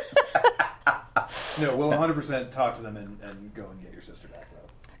 No, we'll 100% talk to them and go and get your sister back, though.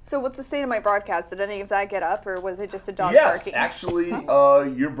 So what's the state of my broadcast? Did any of that get up, or was it just a dog Yes, barking? actually,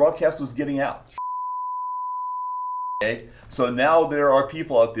 your broadcast was getting out. Okay, so now there are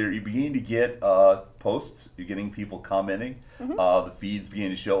people out there. You're beginning to get posts. You're getting people commenting. The feeds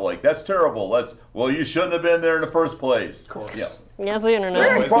beginning to show like, "That's terrible. Well, you shouldn't have been there in the first place." Of course. Yeah. Yes, the internet.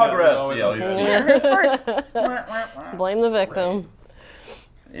 There's progress. Always Yeah. on the it's- First, Blame the victim.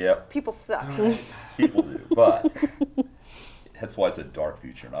 Yep. people suck. People do, but that's why it's a dark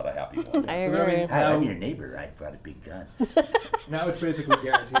future, not a happy one. I So, I agree. mean, Hi, I'm now, your neighbor. I brought a big gun. now it's basically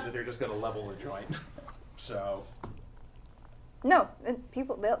guaranteed that they're just going to level the joint. So, No,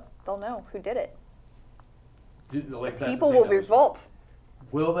 people they'll know who did it. like, that's the People thing will that was- revolt.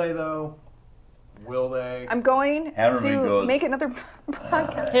 Will they though? Will they? I'm going Hammerman to goes, make another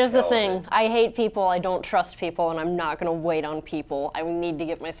podcast. Here's the Hell, thing. man. I hate people. I don't trust people, and I'm not gonna wait on people. I need to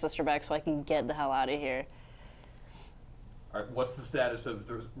get my sister back so I can get the hell out of here. All right, what's the status of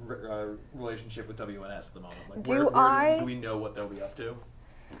the relationship with WNS at the moment? Like, Do do we know what they'll be up to?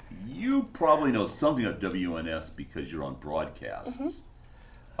 You probably know something of WNS because you're on broadcasts.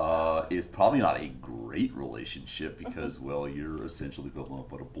 It's probably not a great relationship because, well, you're essentially equivalent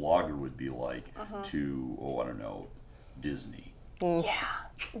of what a blogger would be like to, I don't know, Disney. Yeah.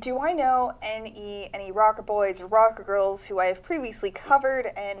 Do I know any rocker boys or rocker girls who I have previously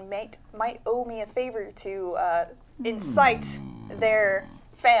covered and might owe me a favor to incite their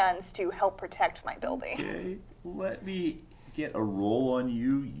fans to help protect my building? Okay, let me get a roll on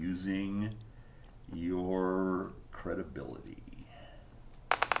you using your credibility.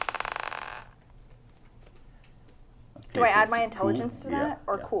 Do I so add it's my a intelligence to cool- that? yeah,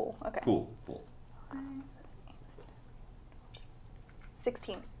 Or yeah. cool? Okay. Cool.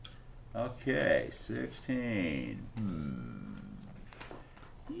 16. Okay, 16.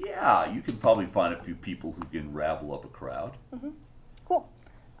 Yeah, you can probably find a few people who can rabble up a crowd. Cool.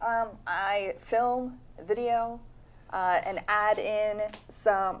 I film, video, and add in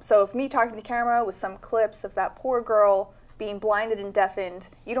some. So, if me talking to the camera with some clips of that poor girl being blinded and deafened,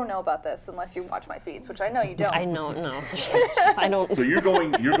 you don't know about this unless you watch my feeds, which I know you don't. I know, no. I don't. So you're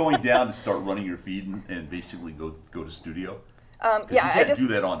going down to start running your feed and basically go to studio. 'Cause Yeah, you I can't just. do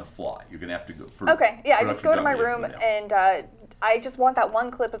that on the fly. You're gonna have to go. For Okay, yeah, I just go to production my value, room you have to go and I just want that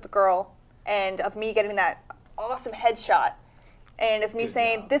one clip of the girl and of me getting that awesome headshot and of me Good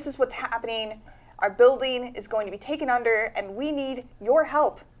saying, job. this is what's happening. Our building is going to be taken under and we need your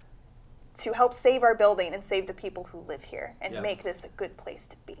help to help save our building and save the people who live here and Yeah. make this a good place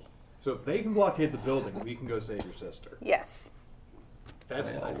to be. So if they can blockade the building, we can go save your sister. Yes.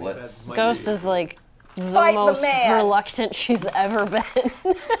 That's Well, I think let's- that might Ghost be- is like the Fight the most man. reluctant she's ever been.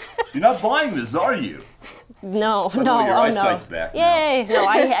 You're not buying this, are you? No, By the no, way, your oh eyesight's no. back now. Yay! No,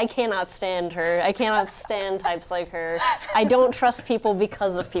 I cannot stand her. I cannot stand types like her. I don't trust people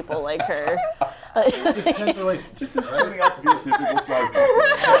because of people like her. Just tense relationship. This is turning out to be a typical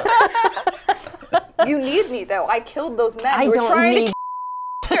Cyberpunk. You need me though. I killed those men I who were don't trying need. to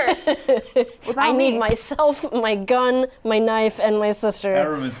kill her. Without I need me. myself, my gun, my knife, and my sister.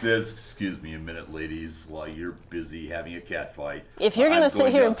 Hammerman says, "Excuse me a minute, ladies, while you're busy having a cat fight. If you're gonna I'm sit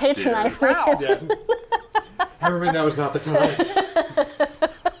going here and downstairs." patronize me, Wow. Yeah. Hammerman, now is not the time.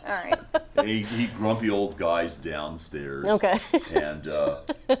 All right. He grumpy old guys downstairs. Okay. And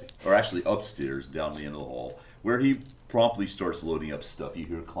or actually upstairs, down the end of the hall, where he promptly starts loading up stuff. You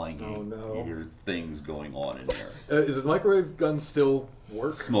hear clanging. Oh, no. You hear things going on in there. Is the microwave gun still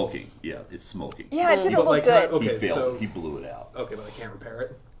work? Smoking. Yeah, it's smoking. Yeah, it didn't But, look like, good. okay, he failed. so He blew it out. okay, but I can't repair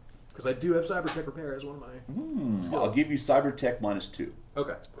it because I do have Cybertech repair as one of my. I'll give you Cybertech -2.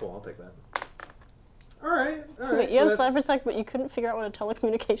 Okay, cool. I'll take that. All right. All right. wait, you have so that's- cybertech, but you couldn't figure out what a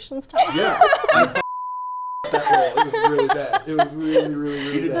telecommunications tower. Yeah. That roll. It was really bad. It was really, really, He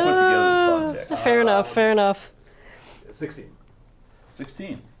really didn't bad. put together the context. Fair enough. Fair enough. 16.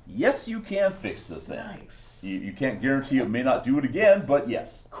 16. Yes, you can fix the thing. Nice. You can't guarantee it may not do it again, but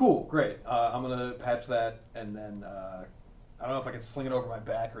yes. Cool. Great. I'm gonna patch that, and then I don't know if I can sling it over my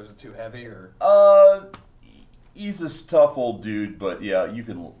back or is it too heavy or. He's a tough old dude, but yeah, you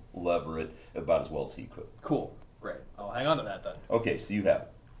can lever it about as well as he could. Cool. Great. I'll hang on to that then. Okay, so you have it.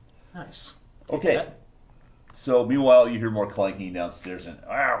 Nice. Okay. that. So meanwhile, you hear more clanking downstairs, and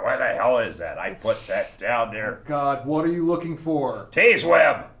where the hell is that? I put that down there. God, what are you looking for? Tease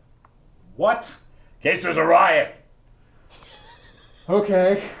web, What? in case there's a riot.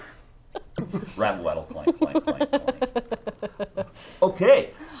 Okay. Rattle, rattle, clank, clank, clank, clank.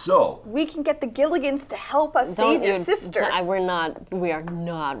 Okay, so We can get the Gilligans to help us save your sister. We are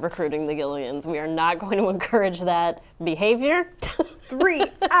not recruiting the Gilligans. We are not going to encourage that behavior.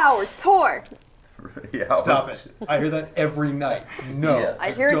 3-hour tour. yeah, Stop it. I hear that every night. No. Yes.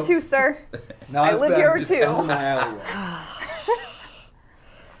 I hear it too, sir. Not I as live bad here as too. down the alleyway.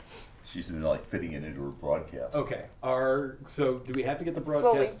 She's been like fitting it into her broadcast. Okay. So do we have to get the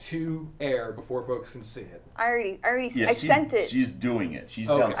broadcast to air before folks can see it? I Yeah, sent it. She's doing it. She's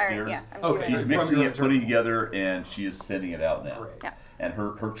Okay. downstairs. Yeah, I'm Okay. doing She's it. mixing it, putting it together, and she is sending it out now. Great. Yeah. And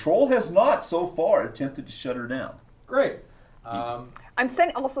her troll has not so far attempted to shut her down. Great. I'm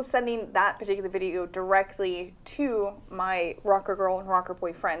also sending that particular video directly to my Rocker Girl and Rocker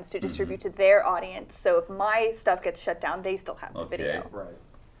Boy friends to distribute to their audience. So if my stuff gets shut down, they still have the video. Right.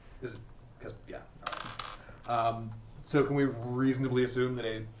 Because yeah. All right. So can we reasonably assume that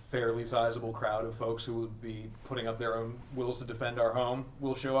a fairly sizable crowd of folks who would be putting up their own wills to defend our home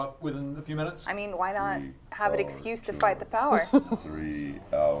will show up within a few minutes? I mean, why not 3 have an hour excuse to tour. fight the power? 3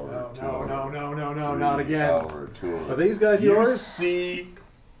 hour tour. No, 3 not again. hour tour. Are these guys You yours? see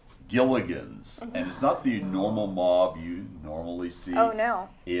Gilligan's, and it's not the normal mob you normally see. Oh no.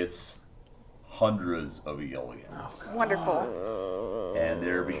 It's hundreds of Gilligans. Wonderful. And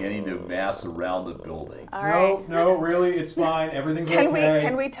they're beginning to mass around the building. All right. No, really, it's fine. Everything's Can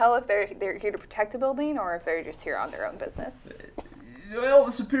okay. we tell if they're here to protect the building or if they're just here on their own business? Well,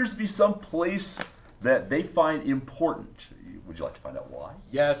 this appears to be some place that they find important. Would you like to find out why?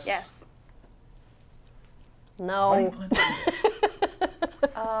 Yes. Yes. Why do you No. plan to do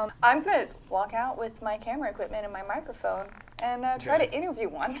that? I'm gonna walk out with my camera equipment and my microphone and try Okay. to interview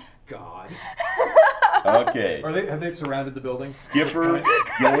one. God. Okay. Have they surrounded the building? Skipper,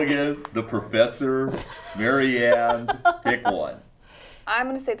 Gilligan, the professor, Marianne, pick one. I'm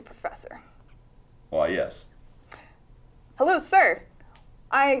gonna say the professor. Why, yes. Hello, sir.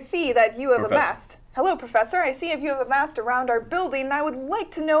 I see that you have Professor. amassed. Hello, professor. I see if you have amassed around our building, and I would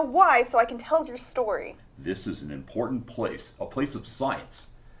like to know why, so I can tell your story. This is an important place, a place of science.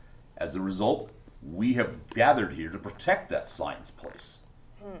 As a result, we have gathered here to protect that science place.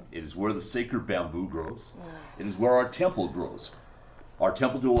 It is where the sacred bamboo grows. It is where our temple grows. Our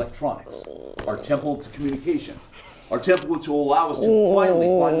temple to electronics. Our temple to communication. Our temple which will allow us to finally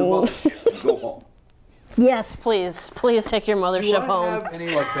find the mothership and go home. Yes, please. Please take your Do mothership I home. have any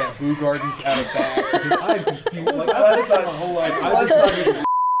like bamboo gardens out of back? Because I'm confused. Like I've lived my whole life. I've just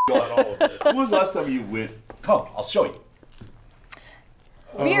got all of this. When was the last time you went? Come, I'll show you.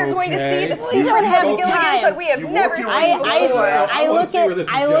 We are going to see the Okay. We don't have Gilligans time. that we have You never walk seen around before. I wanna see where this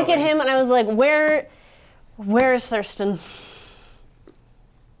is I look at going. him and I was like, where's Thurston?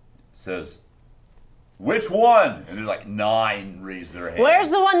 Says, which one? And there's like 9 raise their hands. Where's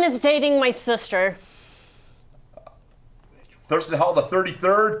the one that's dating my sister? Thurston Hall the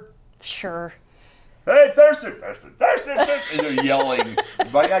 33rd? Sure. Hey, Thurston, Thurston, Thurston, Thurston. And they're yelling.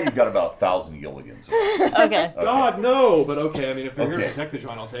 By now you've got about 1,000 Gilligans. Okay. God, no. But okay, I mean, if they're here to Okay. protect the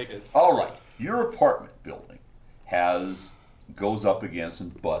joint, I'll take it. All right, your apartment building goes up against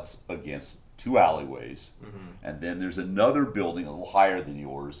and butts against 2 alleyways, and then there's another building a little higher than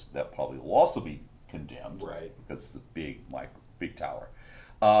yours that probably will also be condemned, Right. Because it's a big tower.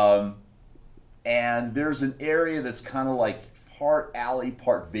 And there's an area that's kind of like part alley,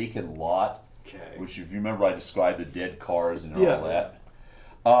 part vacant lot. Okay. Which, if you remember, I described the dead cars and Yeah. all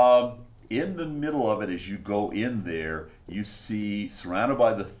that. In the middle of it, as you go in there, you see, surrounded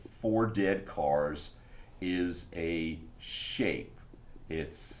by the 4 dead cars, is a shape.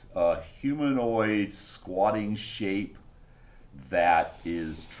 It's a humanoid squatting shape that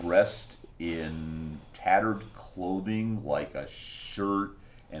is dressed in tattered clothing, like a shirt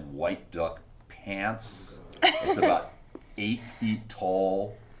and white duck pants. It's about 8 feet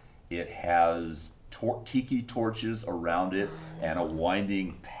tall. It has tiki torches around it and a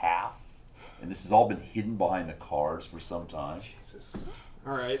winding path. And this has all been hidden behind the cars for some time. Jesus.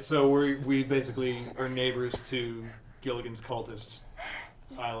 All right, so we basically are neighbors to Gilligan's cultist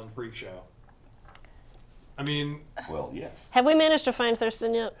island freak show. I mean, Well, yes. Have we managed to find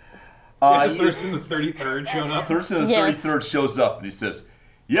Thurston yet? has Thurston the 33rd shown up? Thurston the Yes. 33rd shows up and he says,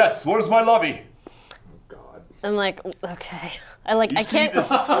 "Yes, where's my lovey?" God. I'm like, okay. I You see can't. this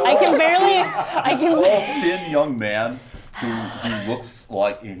tall, I can barely. I tall, can. thin young man who looks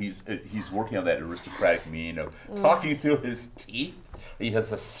like he's working on that aristocratic mien of talking through his teeth. He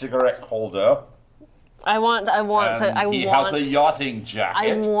has a cigarette holder. I want to. And he has a yachting I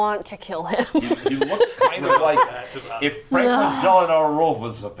jacket. want to kill him. He looks kind of like if Franklin No. Delano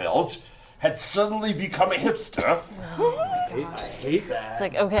Roosevelt had suddenly become a hipster. I hate that. It's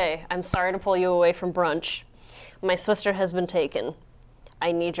like, okay, I'm sorry to pull you away from brunch. My sister has been taken.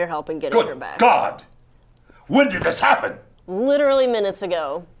 I need your help in getting her Good back. God! When did this happen? Literally minutes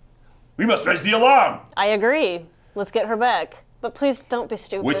ago. We must raise the alarm. I agree. Let's get her back. But please don't be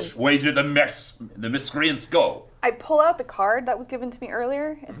stupid. Which way did the miscreants go? I pull out the card that was given to me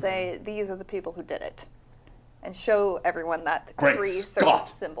earlier and say, these are the people who did it. And show everyone that Great 3 Scott. circle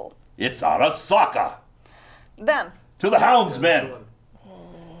symbol. It's Arasaka! Them. To the houndsmen!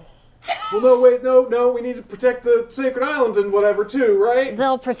 Well, no, wait, no, we need to protect the Sacred Islands and whatever too, right?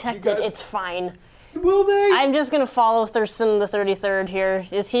 They'll protect You it. guys- It's fine. Will they? I'm just gonna follow Thurston the 33rd here.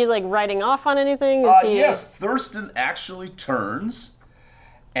 Is he like riding off on anything? Is he? Yes, Thurston actually turns,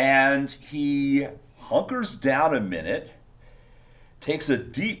 and he hunkers down a minute, takes a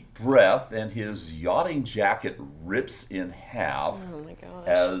deep breath, and his yachting jacket rips in half Oh my gosh.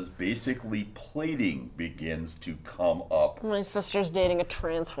 as basically plating begins to come up. My sister's dating a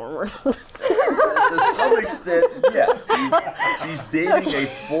transformer. To some extent, yes. She's dating a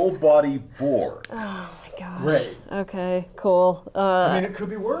full-body Borg. Oh my gosh. Great. Okay, cool. I mean, it could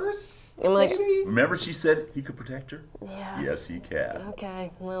be worse. I'm like, Maybe. Remember she said he could protect her? yeah. Yes, he can.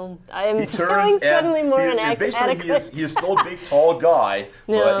 Okay, well, I'm He feeling turns suddenly and more he is, inadequate. he is still a big tall guy,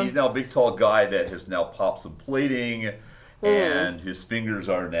 but Yeah. he's now a big tall guy that has now popped some plating, and his fingers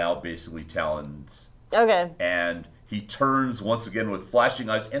are now basically talons. Okay. And he turns once again with flashing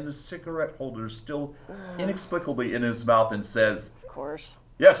eyes, and the cigarette holder is still inexplicably in his mouth, and says, Of course.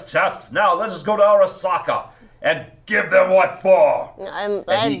 "Yes, chaps, now let us go to Arasaka and give them what for."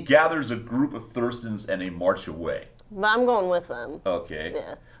 And he gathers a group of Thurstons and they march away. But I'm going with them. Okay.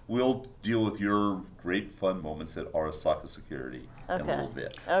 Yeah. We'll deal with your great fun moments at Arasaka Security in a Okay. little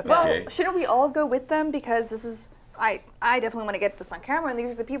bit. Okay. Well, shouldn't we all go with them? Because this is, I definitely want to get this on camera, and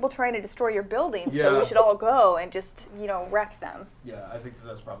these are the people trying to destroy your building, so Yeah. we should all go and just, wreck them. Yeah, I think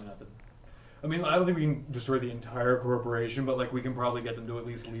that's probably not the. I mean, I don't think we can destroy the entire corporation, but like we can probably get them to at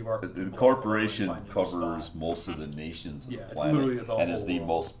least leave our. The corporation find them a covers spot. most of the nations of Yeah, the it's planet literally the and is whole the world.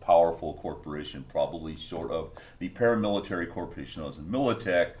 most powerful corporation, probably short of the paramilitary corporation known as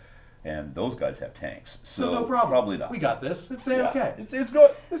Militech, and those guys have tanks. So, no problem. Probably not. We got this. It's Yeah. okay. It's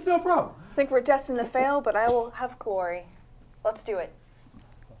good. It's no problem. I think we're destined to fail, but I will have glory. Let's do it.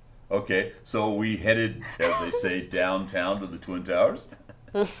 Okay, so we headed, as they say, downtown to the Twin Towers.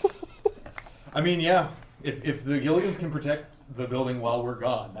 I mean, yeah. If the Gilligans can protect the building while we're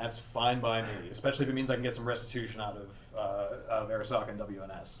gone, that's fine by me. Especially if it means I can get some restitution out of Arasaka and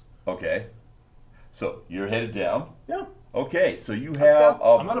WNS. Okay, so you're headed down. Yeah. Okay, so you have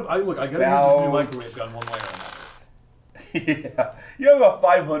go. I'm gonna. Look. I gotta use this new About- microwave gun one way or another. yeah, you have about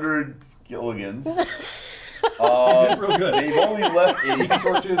 500 Gilligans. Did real good. They've only left Tiki a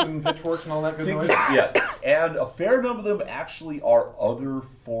torches and pitchforks and all that good noise. yeah, and a fair number of them actually are other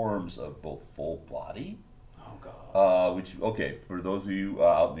forms of both full body. Oh god. Which, okay, for those of you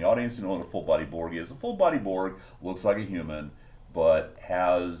out in the audience who know what a full body Borg is, a full body Borg looks like a human, but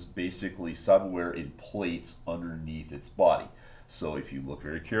has basically cyberware in plates underneath its body. So if you look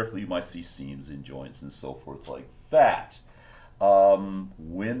very carefully, you might see seams and joints and so forth like that.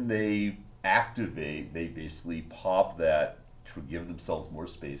 When they activate, they basically pop that to give themselves more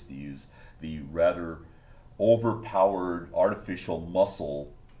space to use the rather overpowered artificial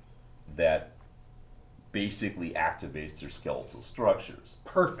muscle that basically activates their skeletal structures.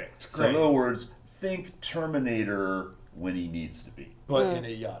 Perfect. So in Great. other words, think Terminator when he needs to be. But in a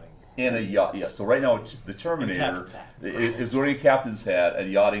yachting. In a yacht, yeah. So right now, the Terminator captain's hat. is wearing a captain's hat, a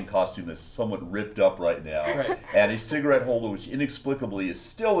yachting costume that's somewhat ripped up right now, Right. and a cigarette holder which inexplicably is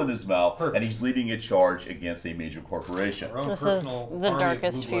still in his mouth, Perfect. and he's leading a charge against a major corporation. Our own This is personal the army of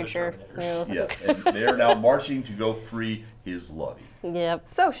darkest blue-blooded future. Terminators. Yeah. Yes, and they are now marching to go free his lovey. Yep.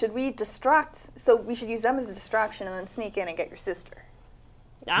 So should we distract? So we should use them as a distraction and then sneak in and get your sister.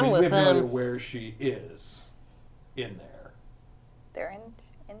 I'm I mean, we with have no idea them. where she is in there. They're in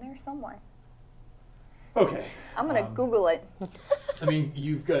there somewhere. Okay. I'm gonna Google it. I mean,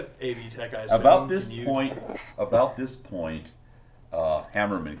 you've got AV tech, I assume. About this Can you- point,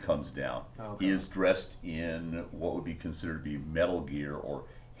 Hammerman comes down. Okay. He is dressed in what would be considered to be metal gear or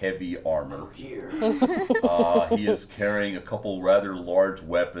heavy armor. Here. He is carrying a couple rather large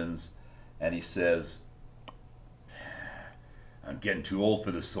weapons, and he says, "I'm getting too old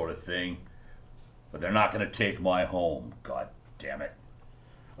for this sort of thing, but they're not going to take my home. God damn it."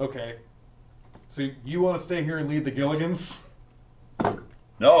 Okay. So you want to stay here and lead the Gilligans?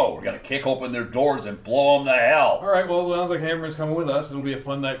 No, we're going to kick open their doors and blow them to hell. All right. Well, it sounds like Hammerman's coming with us. It'll be a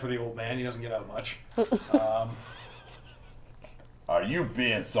fun night for the old man. He doesn't get out much. Are you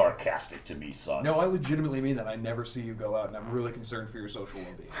being sarcastic to me, son? No, I legitimately mean that. I never see you go out, and I'm really concerned for your social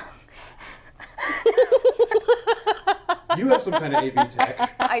well-being. You have some kind of AV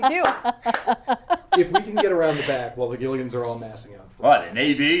tech. I do. If we can get around the back while the Gilligans are all massing out for What, an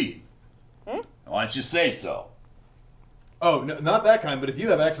AV? Why don't you say so? Oh, no, not that kind, but if you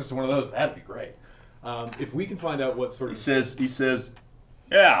have access to one of those, that'd be great. If we can find out what sort He of... says,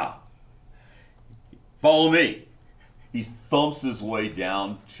 yeah, follow me. He thumps his way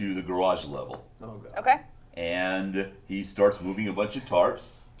down to the garage level. Oh god. Okay. And he starts moving a bunch of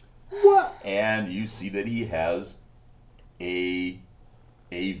tarps. What? And you see that he has a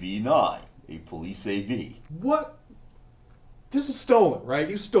AV-9, a police AV. What? This is stolen, right?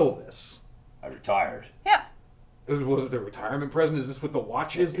 You stole this. I retired. Yeah. Was it a retirement present? Is this what the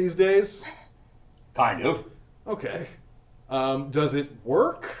watch is these days? Kind of. Okay. Does it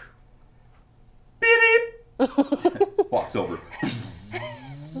work? Beep! Walks over.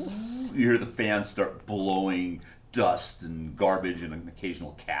 You hear the fans start blowing dust and garbage and an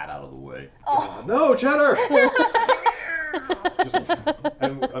occasional cat out of the way. No, Cheddar!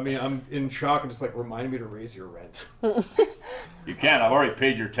 I'm in shock and just like reminding me to raise your rent. You can't. I've already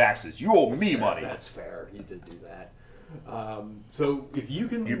paid your taxes. You owe me money. That's fair. You did do that. So if you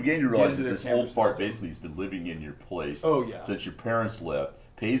can, You begin to get realize into that their this camera old fart system- basically has been living in your place Oh, yeah. since your parents left,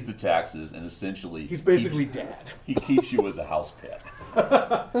 pays the taxes, and essentially He's basically keeps, dad. he keeps you as a house pet.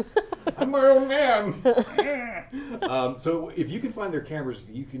 I'm my own man. So if you can find their cameras,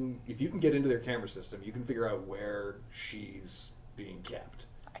 if you can get into their camera system, you can figure out where she's being kept.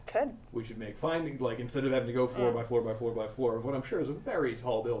 I could. Which would make finding, like, instead of having to go floor by floor by floor by floor of what I'm sure is a very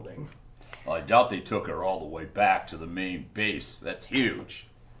tall building. Well, I doubt they took her all the way back to the main base. That's huge.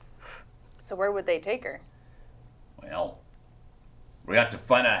 So where would they take her? Well, we have to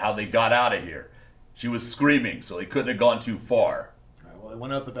find out how they got out of here. She was screaming, so they couldn't have gone too far. All right, well, they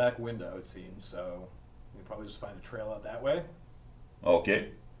went out the back window, it seems, so we probably just find a trail out that way. Okay.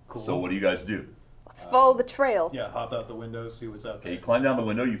 Cool. So what do you guys do? Let's follow the trail. Yeah, hop out the window, see what's out Okay, there. you climb down the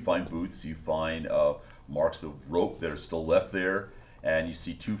window, you find boots, you find marks of rope that are still left there, and you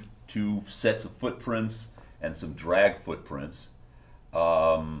see two sets of footprints and some drag footprints.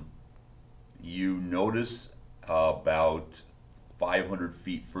 You notice about 500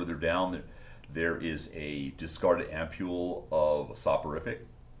 feet further down there is a discarded ampule of a soporific,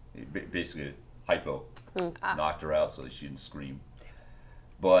 basically a hypo. Knocked her out so that she didn't scream.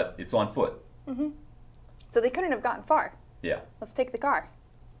 But it's on foot. So they couldn't have gotten far. Yeah. Let's take the car.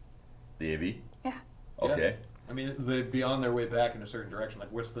 The AV? Yeah. Okay. I mean, they'd be on their way back in a certain direction.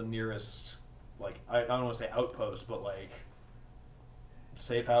 Like, what's the nearest, like, I don't want to say outpost, but, like,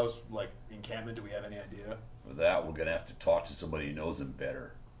 safe house, like, encampment? Do we have any idea? For that, we're going to have to talk to somebody who knows him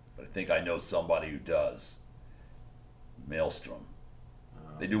better. But I think I know somebody who does. Maelstrom.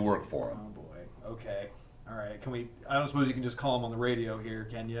 They do work for him. Oh, boy. Okay. All right. I don't suppose you can just call him on the radio here,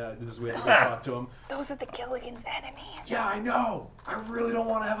 can you? We have to go talk to him. Those are the Gilligan's enemies. Yeah, I know. I really don't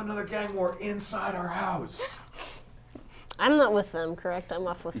want to have another gang war inside our house. I'm not with them, correct? I'm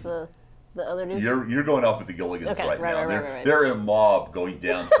off with the other dudes. You're going off with the Gilligans Okay, right now. right. They're in a mob going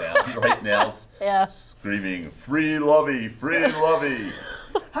downtown right now, Yeah. screaming, "Free Lovey! Free Lovey!"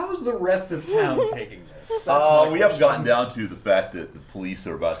 How's the rest of town taking this? That's my We haven't question. gotten down to the fact that the police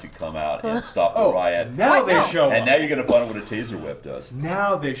are about to come out and stop the riot. Now they show up. And now you're going to find out what a taser whip does.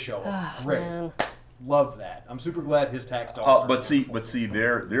 Now they show up. Great. Man. Love that. I'm super glad his tax dollars. But see,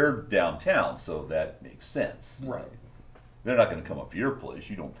 they're downtown, so that makes sense. Right. They're not going to come up to your place.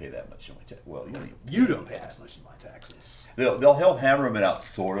 You don't pay that much on my tax. Well, You don't pay as much as my taxes. They'll hammer him out,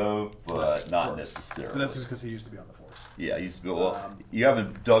 sort of, but not necessarily. But that's just because he used to be on the force. Yeah, he used to be. Well, you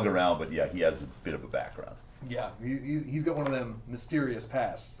haven't dug around, but yeah, he has a bit of a background. Yeah, he's got one of them mysterious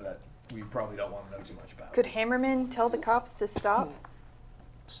pasts that we probably don't want to know too much about. Could Hammerman tell the cops to stop?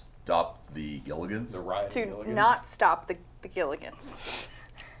 Stop the Gilligans? The riot. To Gilligans? not stop the Gilligans.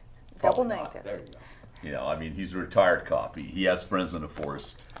 Double Probably not. negative. There you go. You know, I mean, he's a retired cop. He has friends in the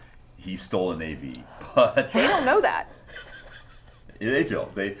force. He stole an AV, but They don't know that. they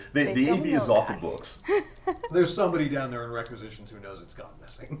don't. The don't AV is know off the that. books. There's somebody down there in requisitions who knows it's gone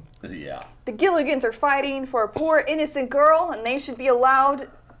missing. Yeah. The Gilligans are fighting for a poor innocent girl, and they should be allowed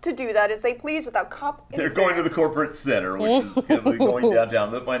to do that as they please without cop They're going to the interference. corporate center, which is going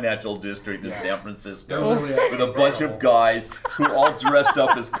downtown the financial district in San Francisco, They're really with a bunch of guys who are all dressed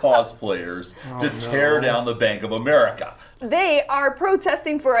up as cosplayers to tear down the Bank of America. They are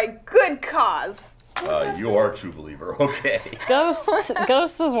protesting for a good cause. You are a true believer, okay.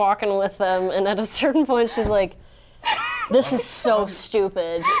 Ghost is walking with them, and at a certain point, she's like, "This is so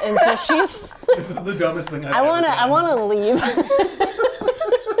stupid," and so she's. This is the dumbest thing I've I wanna leave.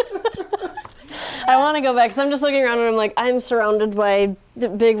 I want to go back because I'm just looking around and I'm like, I'm surrounded by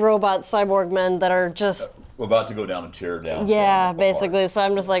big robot cyborg men that are just about to go down and tear down. Yeah, basically. So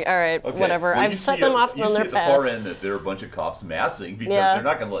I'm just like, all right, Okay. whatever. Well, I've set them off you on see their at path. the far end that there are a bunch of cops massing because they're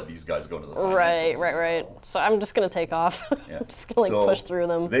not going to let these guys go to the final. Right. So I'm just gonna take off. Yeah. I'm just gonna like push through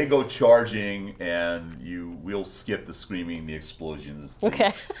them. They go charging, and we'll skip the screaming, the explosions,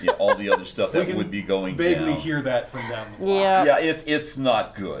 Okay. all the other stuff that would be going vaguely down. hear that from down the block. Yeah. Yeah, it's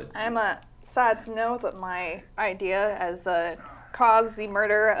not good. I'm sad to know that my idea has caused the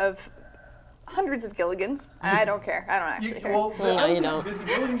murder of hundreds of Gilligans. I don't care. I don't actually care. Well, No, you don't. Did the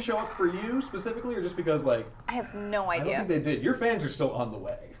Gilligans show up for you specifically, or just because, like, I have no I don't idea. think they did. Your fans are still on the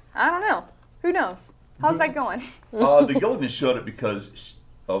way. I don't know. Who knows? How's that going? The Gilligans showed it because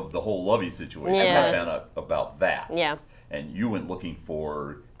of the whole Lovey situation. Yeah. I found out about that. Yeah. And you went looking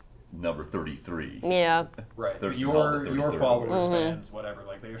for number 33. Yeah. Right. There's Your some other followers, Mm-hmm. fans, whatever,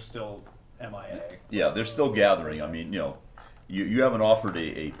 like, they're still MIA. Yeah, they're still gathering. I mean, you haven't offered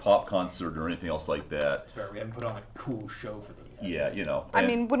a pop concert or anything else like that. It's fair. We haven't put on a cool show for them yet. Yeah, I and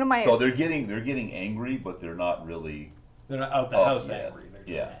mean, what am I- So they're getting angry, but they're not really. They're not out the Oh, house yeah. angry. They're just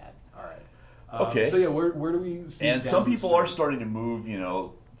Yeah. mad. All right. Okay. So, yeah, where do we see And down some the people are street? starting to move,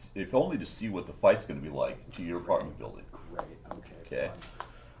 if only to see what the fight's going to be like to your apartment building. Great. Okay. Okay.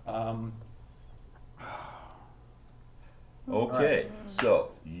 Fine. Okay,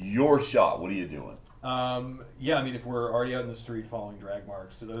 so your shot. What are you doing? Yeah, I mean, if we're already out in the street following drag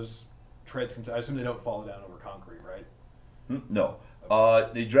marks, do those treads? I assume they don't fall down over concrete, right? No.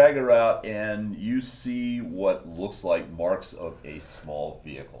 They drag her out, and you see what looks like marks of a small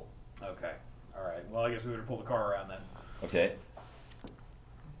vehicle. Okay. All right. Well, I guess we would pull the car around then. Okay.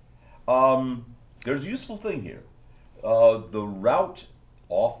 There's a useful thing here. The route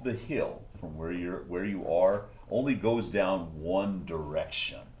off the hill from where you are only goes down one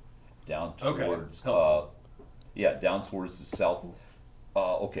direction, down towards down towards the south.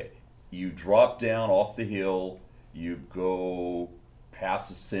 Okay, you drop down off the hill, you go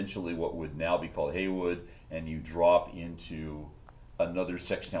past essentially what would now be called Haywood, and you drop into another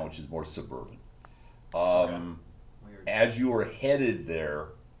section now which is more suburban. Weird. As you are headed there,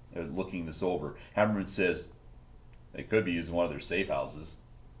 looking this over, Hammerman says they could be using one of their safe houses.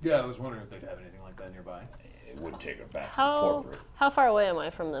 Yeah, I was wondering if they'd have anything like that nearby. It would take her back to the How corporate. how far away am I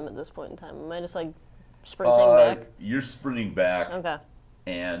from them at this point in time? Am I just like sprinting back? You're sprinting back, Okay.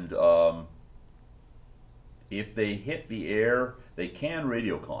 and if they hit the air, they can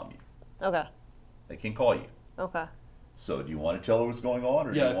radio comm you. Okay. They can call you. Okay. So do you want to tell her what's going on,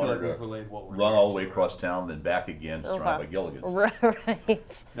 or Yeah, I do you feel want like her we've to relayed what we're run doing all the to way her. across town, then back again, surrounded by Gilligan's?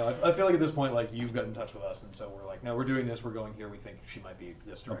 Right. No, I feel like at this point, like, you've got in touch with us, and so we're like, no, we're doing this, we're going here, we think she might be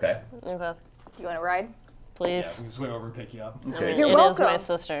this direction. Okay. Okay. You want to ride? Yeah, Please. we can swing over and pick you up. I Okay. mean, You're it is my welcome.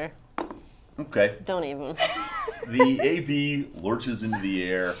 sister. Okay. Don't even. The AV lurches into the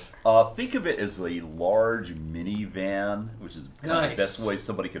air. Think of it as a large minivan, which is kind of Nice. the best way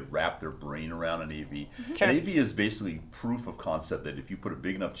somebody could wrap their brain around an AV. Sure. An AV is basically proof of concept that if you put a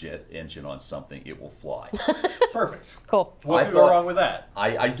big enough jet engine on something, it will fly. Perfect. Cool. What I could go thought- wrong with that?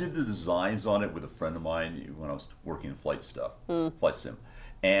 I did the designs on it with a friend of mine when I was working in flight stuff, flight sim.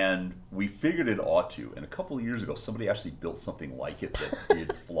 And we figured it ought to. And a couple of years ago, somebody actually built something like it that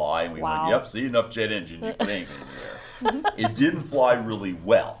did fly. And we Wow. went, yep, see, enough jet engine, you put anything in there. It didn't fly really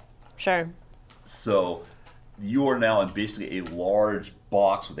well. Sure. So you are now in basically a large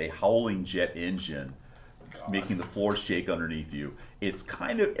box with a howling jet engine making the floor shake underneath you. It's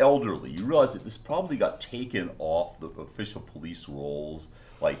kind of elderly. You realize that this probably got taken off the official police rolls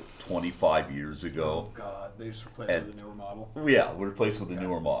like 25 years ago. Oh, God, they just replaced it with a newer model. Yeah, we replaced with a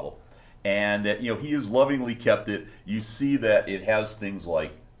newer model. And that, he has lovingly kept it. You see that it has things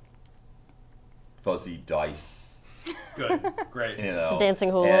like fuzzy dice, Good, great. Dancing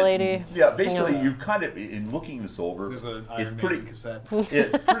hula and, lady. Yeah, basically, you kind of, in looking this over, There's an it's Iron pretty, Maiden cassette.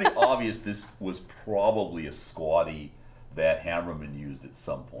 it's pretty obvious this was probably a squatty that Hammerman used at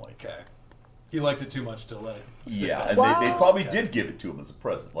some point. Okay. He liked it too much to let it sit Yeah, back. and Wow. they probably did give it to him as a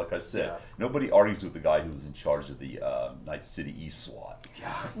present. Like I said, Yeah. nobody argues with the guy who was in charge of the Night City East SWAT.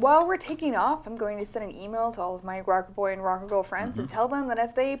 While we're taking off, I'm going to send an email to all of my rocker boy and rocker girl friends and tell them that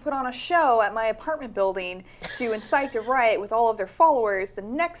if they put on a show at my apartment building to incite a riot with all of their followers, the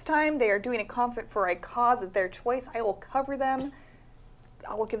next time they are doing a concert for a cause of their choice, I will cover them.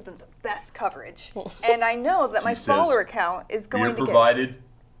 I will give them the best coverage. And I know that my She says, follower count is going Beer to get... provided,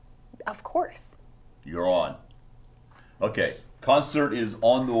 Of course. you're on. Okay, concert is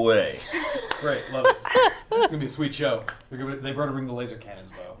on the way. Great, love it. It's gonna be a sweet show. They better bring the laser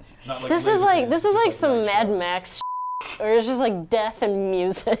cannons though. Not like This laser is like cannons, this is just like some light Mad shows. Max or it's just like death and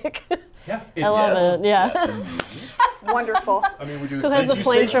music. Yeah, I love it. Yeah. Death and music. Wonderful. I mean, would you Who has the Did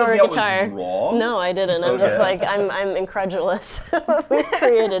you say flamethrower something that was guitar? wrong? No, I didn't. I'm just Okay. like, I'm incredulous what we've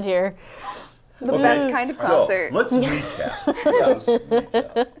created here. The best kind of So, concert. let's recap. Yeah, let's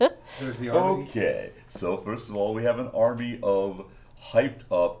recap. There's the army. Okay, so first of all, we have an army of hyped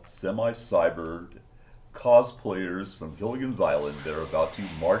up, semi-cybered cosplayers from Gilligan's Island that are about to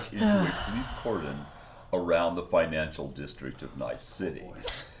march into a police cordon around the financial district of Nice City.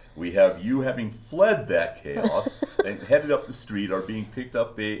 We have you having fled that chaos and headed up the street are being picked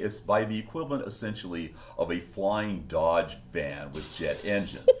up by the equivalent, essentially, of a flying Dodge van with jet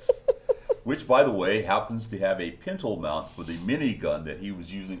engines. Which, by the way, happens to have a pintle mount for the minigun that he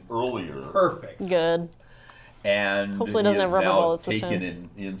was using earlier. Perfect. Good. And Hopefully it he doesn't is have rubber now bullets this taken time. and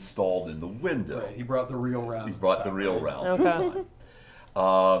installed in the window. Right, he brought the real rounds. He this brought the time, real right? rounds this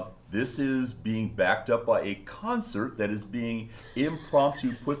time. This is being backed up by a concert that is being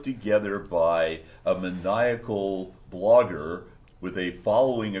impromptu put together by a maniacal blogger with a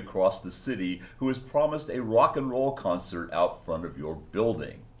following across the city who has promised a rock and roll concert out front of your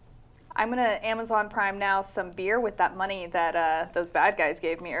building. I'm gonna Amazon Prime now some beer with that money that those bad guys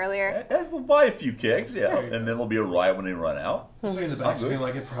gave me earlier. We'll buy a few kegs, yeah, There you and go. then there'll be a riot when they run out. See in the back, good. being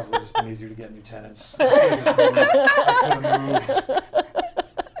like, it probably just been easier to get new tenants. I could have moved.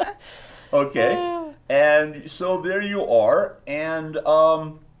 Okay, and so there you are, and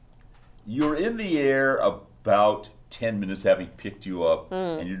you're in the air about 10 minutes having picked you up,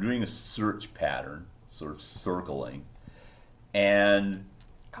 and you're doing a search pattern, sort of circling, and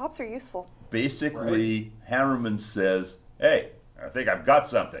Cops are useful. basically Hammerman says, "Hey, I think I've got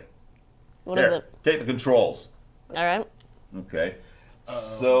something. What is Here, it? take the controls." All right. Okay,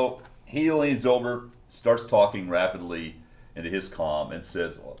 so he leans over, starts talking rapidly into his comm, and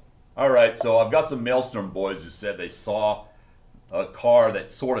says, "All right, so I've got some Maelstrom boys who said they saw a car that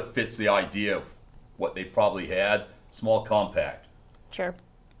sort of fits the idea of what they probably had, small compact. Sure.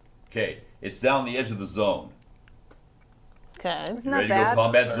 Okay, it's down the edge of the zone. Okay. Isn't You that ready to go bad?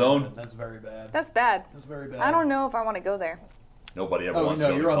 combat zone?" That's very bad. That's bad. That's very bad. I don't know if I want to go there. Nobody ever Oh wants no,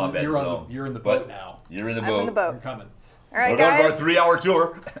 to go to you're on combat the zone. you're in the But boat now. You're in the I'm boat. in the boat. You're coming. All right, We're going for our guys. 3-hour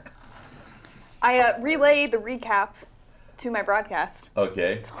tour. I relay the recap to my broadcast.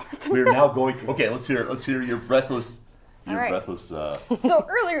 Okay, we're now going. Okay, let's hear your breathless. All right. Breathless. So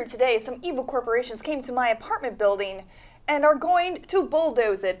earlier today, some evil corporations came to my apartment building and are going to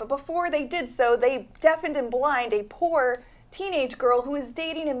bulldoze it. But before they did so, they deafened and blind a poor teenage girl who is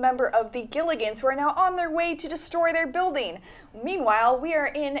dating a member of the Gilligans, who are now on their way to destroy their building. Meanwhile, we are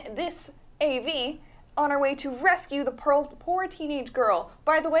in this AV on our way to rescue the poor teenage girl.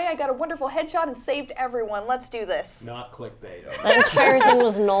 By the way, I got a wonderful headshot and saved everyone. Let's do this. Not clickbait. That entire thing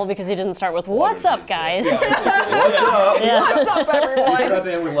was null because he didn't start with "What's up, guys?" What's up? Yeah. What's up, You everyone? forgot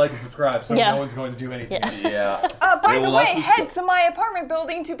to end with like and subscribe, so Yeah. no one's going to do anything. Yeah. Yeah. By They the will way, also head to my apartment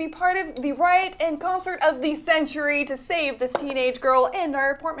building to be part of the riot and concert of the century to save this teenage girl and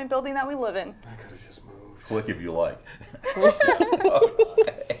our apartment building that we live in. I could have just moved. Click if you like.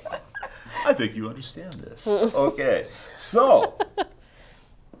 Okay. I think you understand this. Okay, so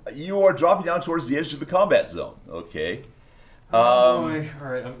you are dropping down towards the edge of the combat zone. Okay. All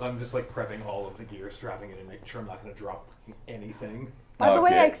right, I'm just like prepping all of the gear, strapping it in, making sure I'm not going to drop anything. By the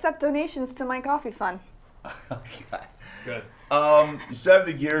way, I Okay. accept donations to my coffee fund. Okay. Good. You strap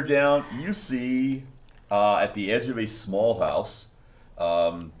the gear down. You see at the edge of a small house,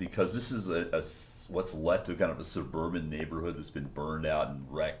 because this is what's left of kind of a suburban neighborhood that's been burned out and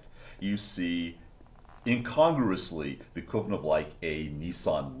wrecked. You see, incongruously, the equivalent of like a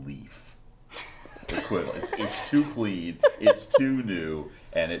Nissan Leaf. Equivalent. It's too clean, it's too new,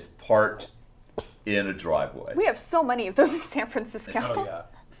 and it's parked in a driveway. We have so many of those in San Francisco. Oh yeah.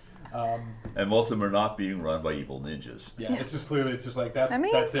 And most of them are not being run by evil ninjas. Yeah, it's just clearly, it's just like,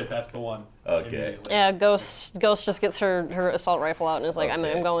 that's it, that's the one. Okay. Immediately. Yeah, Ghost just gets her assault rifle out and is like,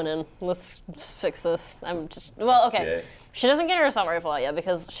 Okay. I'm going in. Let's fix this. Okay. She doesn't get her assault rifle out yet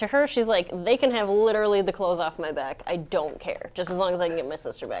because she's like, they can have literally the clothes off my back. I don't care. Just as long as I can get my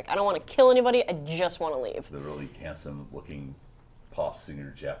sister back. I don't want to kill anybody. I just want to leave. The really handsome looking pop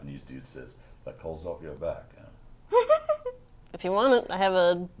singer Japanese dude says, "That clothes off your back." Huh? If you want it, I have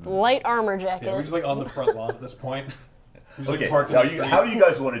a light armor jacket. Yeah, we're just like on the front lawn at this point. We're just, like, Okay, parked in now the street. how do you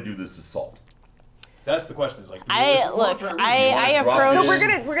guys want to do this assault? That's the question. Is like, do you I want to approach. So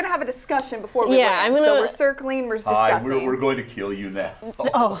in? we're gonna have a discussion before we Yeah, land. I'm gonna- So we're circling, we're Hi, discussing. we're going to kill you now.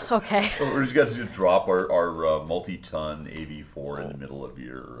 Oh, okay. We're just going to drop our multi-ton AV4 in the middle of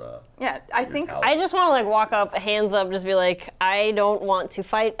your. Yeah, I think house. I just want to like walk up, hands up, just be like, I don't want to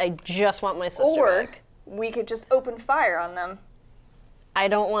fight. I just want my sister or back. we could just open fire on them. I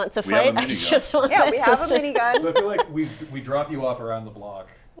don't want to We have a fight. I minigun. just want Yeah, my we have a sister. minigun. So I feel like we drop you off around the block.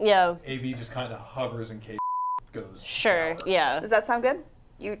 Yeah, AV just kind of hovers in case goes. sure. sour. Yeah. Does that sound good?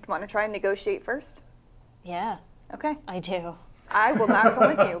 You want to try and negotiate first? Yeah, Okay. I do. I will not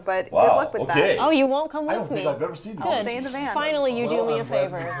come with you, but Wow, good luck with okay. that. Oh, you won't come I with don't me. think I've ever seen I'll this. stay in the van. Finally, you do Well, me a I'm glad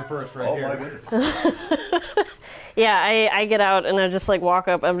favor. This is the first right Oh here. my goodness. Yeah, I get out and I just like walk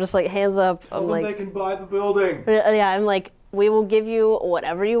up. I'm just like hands up. Tell I'm them they like, can buy the building. yeah, I'm like, we will give you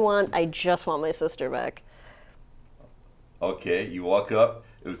whatever you want. I just want my sister back. Okay, you walk up.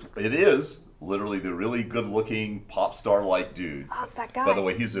 It is literally the really good-looking pop star-like dude. Oh, it's that guy. By the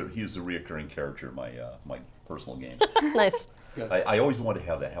way, he's a reoccurring character in my personal game. Nice. I always wanted to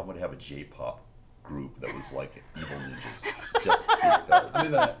have that. I wanted to have a J-pop group that was like evil ninjas. Just because. I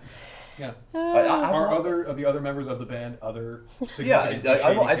did that. Yeah. Are the other members of the band other Yeah, significant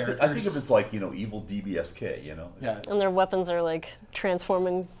shady I characters? think of it's like evil DBSK. Yeah. And their weapons are like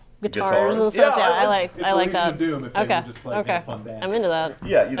transforming guitars and Guitars? stuff. Yeah, Yeah, I I like It's I the like Legion that. of Doom if they Okay. were just like Okay. a fun band. I'm into that.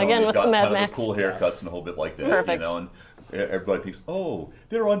 Yeah, Again, they've with got the Mad kind of Max. the cool haircuts and a whole bit like that. Perfect. And everybody thinks, oh,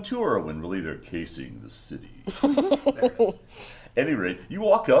 they're on tour when really they're casing the city. There it is. Any rate, you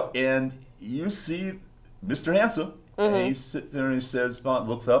walk up and you see Mr. Handsome, and he sits there and he says,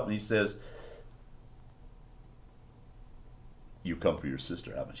 looks up and he says, "You come for your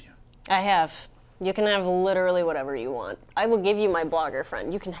sister, haven't you?" I have. You can have literally whatever you want. I will give you my blogger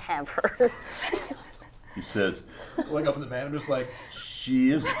friend. You can have her. He says, Like up in the van, I'm just like,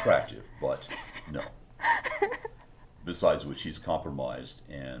 "She is attractive, but no. Besides which, she's compromised,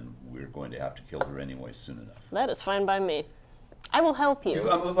 and we're going to have to kill her anyway soon enough." That is fine by me. I will help you.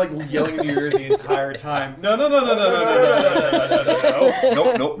 I'm like yelling in your ear the entire time. No, no, no, no, no, no, no,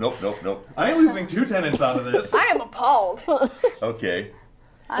 no, no, no, no, no. Nope. I ain't losing 2 tenants out of this. I am appalled. Okay.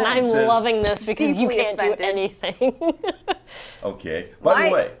 And I'm says- loving this because you Deeply can't offended. do anything. Okay. By My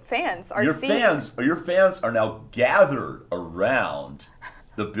the way, fans are your seeing. fans are now gathered around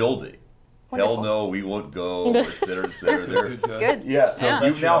the building. Wonderful. Hell no, we won't go, et cetera, et cetera. They're- Good. Yeah, so Yeah.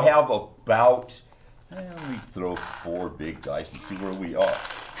 you now have about, let me throw 4 big dice and see where we are.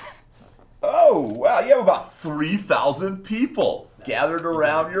 Oh, wow, you have about 3,000 people gathered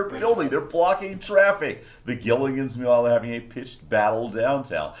around your building. They're blocking traffic. The Gilligans, meanwhile, are having a pitched battle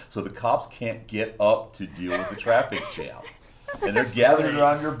downtown, so the cops can't get up to deal with the traffic jam. And they're gathered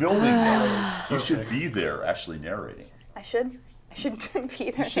around your building now. You should be there actually narrating. I should be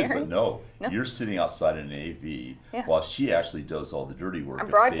there. You should, but Aaron. no. No. You're sitting outside in an AV Yeah. while she actually does all the dirty work I'm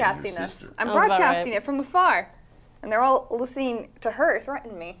of saving your broadcasting this. sister. I'm Sounds about broadcasting right. it from afar, and they're all listening to her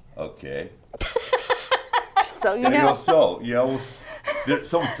threaten me. Okay. So you There you know. go. So,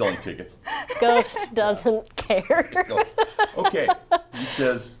 someone's selling tickets. Ghost doesn't care. Go. Okay. He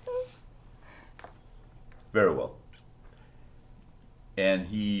says, very well. And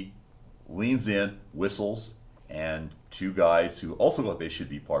he leans in, whistles, and 2 guys who also look like they should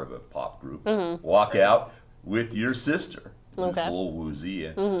be part of a pop group walk out with your sister, who's Okay. a little woozy,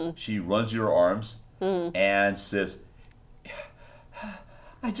 and she runs your arms and says,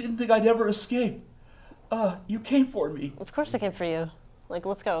 "I didn't think I'd ever escape. You came for me." Of course I came for you. Like,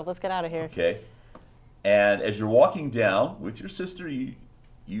 let's go. Let's get out of here. Okay. And as you're walking down with your sister, you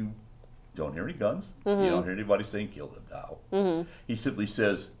don't hear any guns. You don't hear anybody saying, "Kill them now." He simply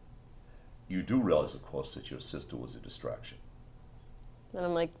says, "You do realize, of course, that your sister was a distraction." And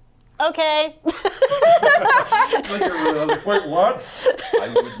I'm like, okay. Like you're really like, wait, what? I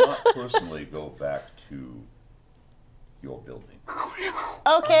would not personally go back to your building.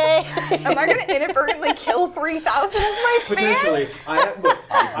 Okay. Am I going to inadvertently kill 3,000 of my fans? Potentially.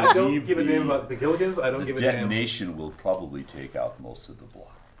 I don't believe give a damn the- about the Gilligans. I don't The give a damn. detonation will probably take out most of the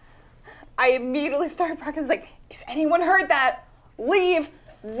block. I immediately started practicing like, if anyone heard that, leave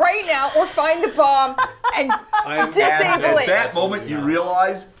right now or find the bomb and I am disable At it. that moment, you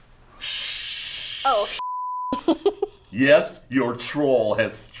realize, Oh, yes, your troll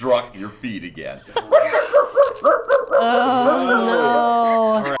has struck your feet again.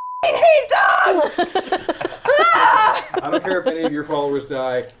 Oh, hey, dogs! I don't care if any of your followers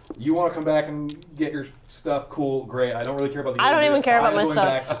die. You want to come back and get your stuff, cool, great. I don't really care about the I don't Gilligans. even care about my I'm stuff.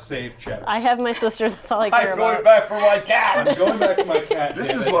 going back to save cheddar. I have my sister. That's all I care I'm going about. back for my cat. I'm going back to my cat. This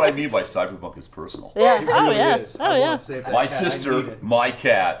damn is it. what I mean by Cyberpunk is personal. Yeah. It Oh really yeah. is. Oh I yeah. wanna save that My cat. I need sister, it. my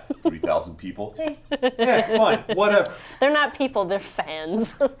cat, 3,000 people. Yeah, fine, whatever. They're not people. They're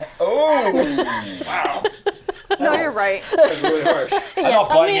fans. Oh, wow. No, you're right. That's really harsh. I'm not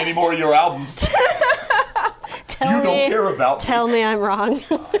tell buying me- any more of your albums. Tell You me. don't care about me. Tell me I'm wrong.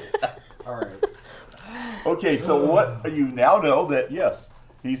 All right. Okay, so what you now know that, yes,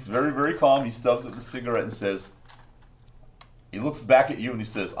 he's very, very calm. He stubs at the cigarette and says, He looks back at you and he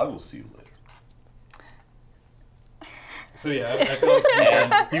says, "I will see you later." So yeah, I feel like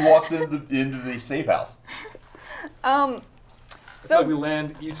And he walks into the safe house. I feel So like we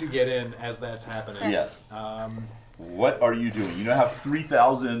land. You two get in as that's happening. Yes. What are you doing? You now have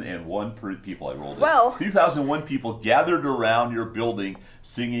 3,001 people. I rolled it. Well- 3,001 people gathered around your building,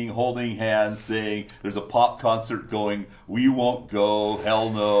 singing, holding hands, saying, "There's a pop concert going. We won't go.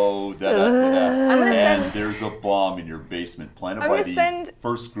 Hell no." Da, da, da, da. I'm gonna And send. there's a bomb in your basement planted I'm by gonna the send-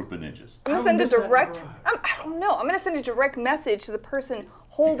 first group of ninjas. I'm gonna How send a does that direct. arrive? I don't know. I'm gonna send a direct message to the person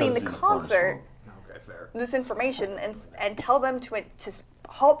holding Because the it's in the furnace concert. room. Okay, fair. This information and tell them to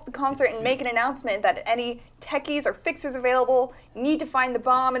halt the concert and make an announcement that any techies or fixers available need to find the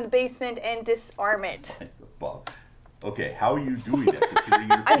bomb in the basement and disarm it. Bomb. Okay, how are you doing that? Considering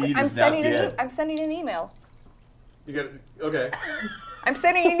your feed I'm is now sending dead. I'm sending an email. You got okay. I'm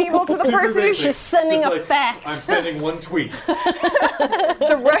sending an email to the Super person who's basic. She's sending Just a like, fax. I'm sending one tweet.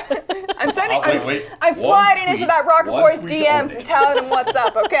 direct. I'm sending. Oh, wait. I'm One sliding into tweet. that Rocker One Boys tweet to DMs own it. and telling them what's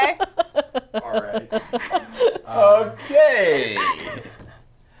up. Okay. All right. Okay.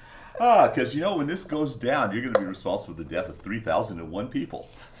 Because when this goes down, you're going to be responsible for the death of 3,001 people.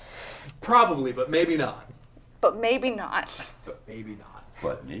 Probably, but maybe not. But maybe not. But maybe not.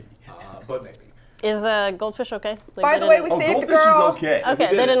 But maybe. But maybe. Is Goldfish okay? Like, By they the way, didn't- we saved the Goldfish girl. is okay. Okay,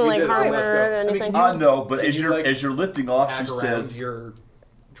 did they it, didn't we like did it. harm Let's her go. or I mean, anything. can No, but Can as you, you're like, as you're lifting off, she Hack around says, your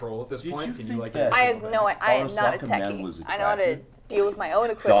troll at this Did point. you Can think you like? that- I am no. I am not a Arasaka man techie. was I know how to attractive? deal with my own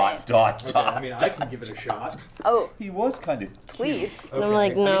equipment. dot. Okay, I mean, I can give it a shot. Oh, He was kind of please. And I'm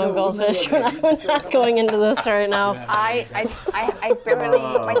like, Okay. I mean, no, no, Goldfish, no, we're not going into this right now. I barely.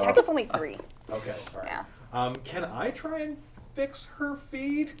 My tech is only 3. Okay. All right. Yeah. Can I try and fix her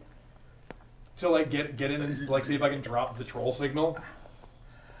feed? To like get in and like see if I can drop the troll signal.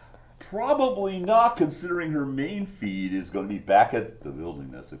 Probably not, considering her main feed is going to be back at the building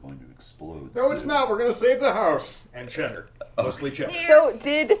that's going to explode. No, it's soon. not. We're gonna save the house and cheddar. Mostly cheddar. So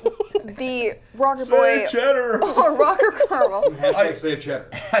did the Rocker Boy Save cheddar. or Rocker Caramel? Hashtag save cheddar.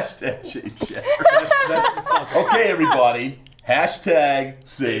 Hashtag save cheddar. That's the sponsor. Okay, everybody. Hashtag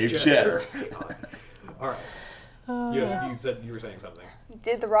save cheddar. All right. You said you were saying something.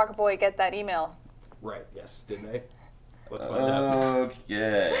 Did the Rocker Boy get that email? Right. Yes. Did they? Let's find out.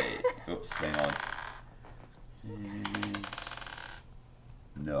 Okay. Oops, hang on.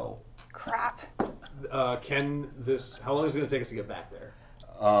 No. Crap. Can this? How long is it gonna take us to get back there?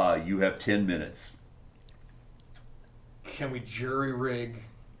 You have 10 minutes. Can we jury rig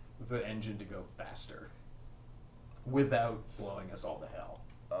the engine to go faster without blowing us all to hell?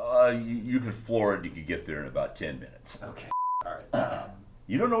 You could floor it. You could get there in about 10 minutes. Okay. All right.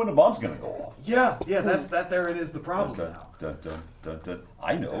 You don't know when the bomb's going to go off. Yeah. That's that. There it is. The problem Dun, now. dun, dun, dun, dun.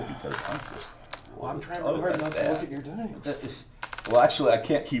 I know because I'm just. Well, I'm trying really hard not to look at your dice. Well, actually, I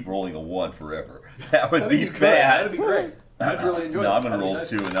can't keep rolling a 1 forever. That would I mean, be you could. bad. That'd be great. I'd really enjoy it. No, I'm going to That'd be roll nice.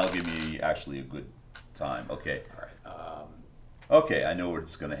 2, and that'll give me actually a good time. Okay. All right. Okay, I know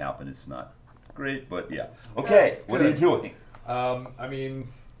what's going to happen. It's not great, but yeah. Okay, what are you Good. doing? I mean,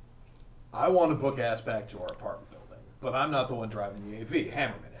 I want to book ass back to our apartment building, but I'm not the one driving the AV.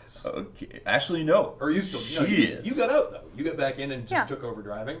 Hammerman is. Okay, actually, no. Or you still? No, She you, is. You got out though. You got back in and just Yeah. took over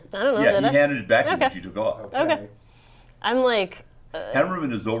driving. I don't know. Yeah, did he I? handed it back to you, Okay. but you took off. Okay. I'm like,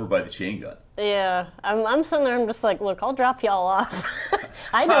 Hammerman is over by the chain gun. yeah. I'm sitting there. I'm just like, look, I'll drop y'all off.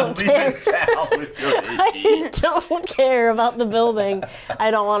 I don't Leave care. it down with your I don't care about the building. I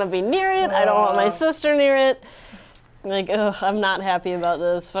don't want to be near it. I don't want my sister near it. Like, ugh, I'm not happy about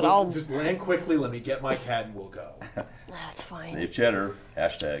this, but I'll. Just land quickly. Let me get my cat and we'll go. That's fine. Save cheddar.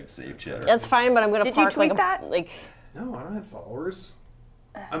 Hashtag save cheddar. That's fine, but I'm gonna Did you park tweet like that? like. No, I don't have followers.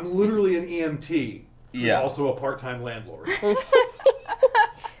 I'm literally an EMT. Who's Yeah. Also a part-time landlord.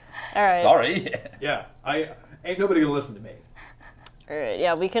 All right. Sorry. Yeah. Ain't nobody gonna listen to me. All right.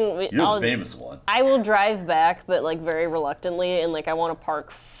 Yeah, we can. You're I'll, the famous one. I will drive back, but like very reluctantly, and like I want to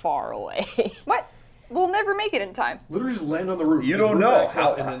park far away. What? We'll never make it in time. Literally just land on the roof. You There's don't roof know. access,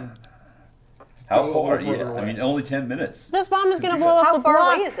 How- and then How Go far? further Yeah, away. I mean, only 10 minutes. This bomb is gonna blow up How the far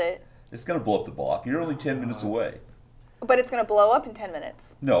block. away is it? It's going to blow up the block. You're only 10 minutes away. But it's gonna blow up in 10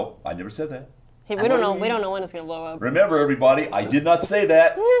 minutes. No, I never said that. Hey, we don't know. We don't know when it's gonna blow up. Remember, everybody, I did not say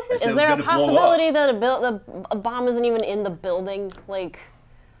that. I said Is it was there a gonna blow up. possibility that a bomb isn't even in the building? Like,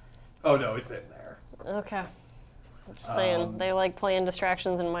 oh no, it's in there. okay. I'm just saying they like playing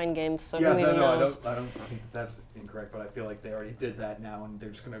distractions and mind games. So Yeah, who even no, knows? I don't think that's incorrect, but I feel like they already did that now, and they're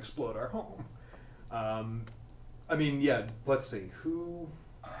just going to explode our home. I mean, yeah. Let's see. Who,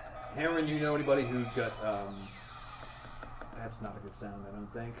 Cameron? You know anybody who got? That's not a good sound. I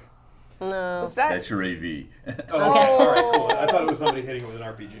don't think. No. Was that? That's your AV. Oh, okay. All right, cool. I thought it was somebody hitting it with an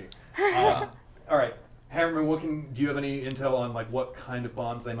RPG. All right, Hammerman, do you have any intel on like what kind of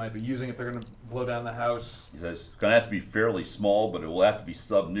bombs they might be using if they're going to blow down the house? He says, it's going to have to be fairly small, but it will have to be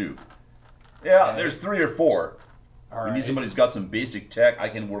sub-nuke. Yeah, Okay. there's 3 or 4. All We right. need somebody who's got some basic tech. I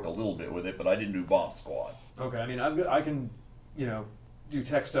can work a little bit with it, but I didn't do bomb squad. Okay, I mean, I can, do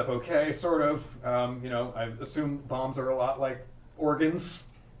tech stuff okay, sort of. I assume bombs are a lot like organs.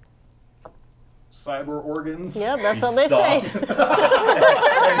 Cyber organs. Yeah, that's He what they say. stops.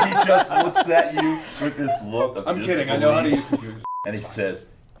 And he just looks at you with this look of I'm kidding, I know how to use computers. And he says,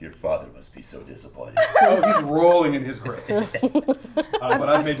 your father must be so disappointed. Oh, he's rolling in his grave. But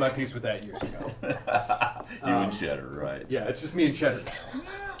I made my peace with that years ago. You and Cheddar, right? Yeah, it's just me and Cheddar.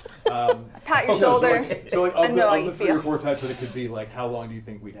 Pat your shoulder. So like I of know how the you 3 or feel. 4 types that it could be, like how long do you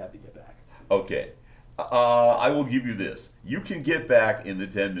think we'd have to get back? Okay. I will give you this. You can get back in the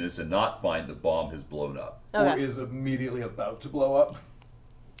 10 minutes and not find the bomb has blown up. Or Okay. is immediately about to blow up?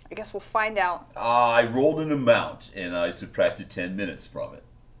 I guess we'll find out. I rolled an amount and I subtracted 10 minutes from it.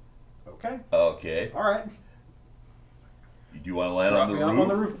 Okay. Okay. All right. Do you want to land Drop on the me roof? off on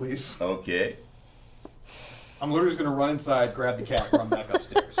the roof, please. Okay. I'm literally just gonna run inside, grab the cat, run back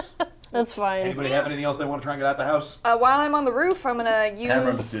upstairs. That's fine. Anybody have anything else they want to try and get out the house? While I'm on the roof, I'm gonna use.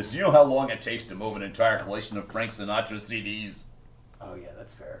 Hammer says, you know how long it takes to move an entire collection of Frank Sinatra CDs? Oh yeah,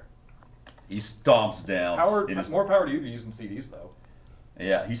 that's fair. He stomps down. in his- More power to you for using CDs though.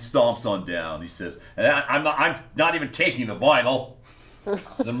 Yeah, he stomps on down. He says, and I'm not even taking the vinyl.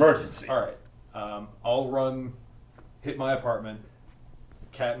 It's an emergency. All right. I'll hit my apartment,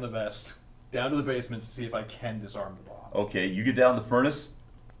 cat in the vest, down to the basement to see if I can disarm the bomb. Okay, you get down the furnace.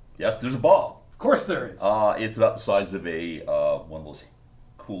 Yes, there's a bomb. Of course there is. It's about the size of a one of those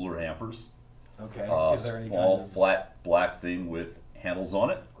cooler hampers. Okay. Is there any small, kind of flat, black thing with handles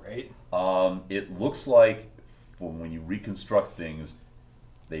on it? great? It looks like when you reconstruct things,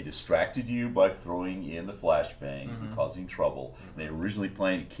 they distracted you by throwing in the flashbangs and causing trouble. They were originally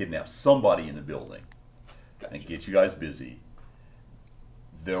planning to kidnap somebody in the building and get you guys busy.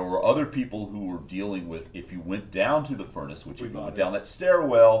 There were other people who were dealing with, if you went down to the furnace, which if you went down that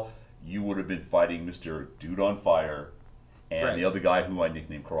stairwell, you would have been fighting Mr. Dude on Fire and Right. the other guy who I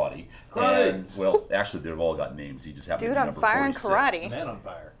nicknamed Karate. Karate! And, well, actually, they've all got names. He just happened Dude to be on number Fire and 46. Karate. Man on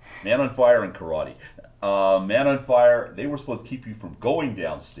fire. Man on Fire and Karate. Man on Fire, they were supposed to keep you from going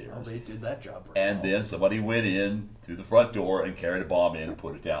downstairs. Oh, they did that job right. And then somebody went in through the front door and carried a bomb in and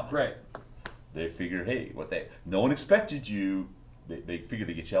put it down there. Right. They figured, hey, no one expected you. They figured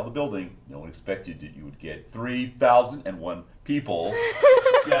they'd get you out of the building. No one expected that you would get 3,001 people.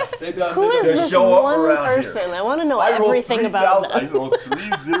 Yeah, they done. Who is Just this show up one around here. person? I want to know I rolled everything about 3,000 I them. rolled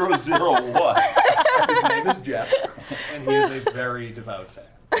 3001. His name is Jeff, and he is a very devout fan.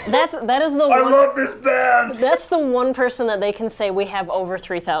 That is the I one. love this band. That's the one person that they can say we have over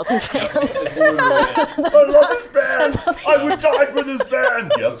 3,000 fans. I love this band. I would die for this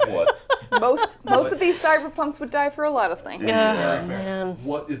band. Guess what? Most of these cyberpunks would die for a lot of things. Yeah, man.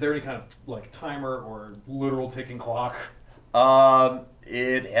 What is there any kind of like timer or literal ticking clock?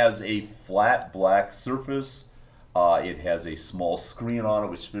 It has a flat black surface. It has a small screen on it,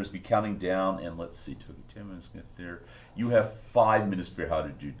 which appears to be counting down. And let's see, took me 10 minutes to get there. You have 5 minutes for how to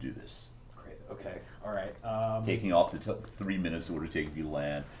do this. Great. Okay. All right. Taking off the 3 minutes it would have taken you to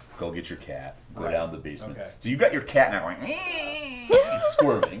land. Go get your cat. Go Right. down to the basement. Okay. So you got your cat now going, it's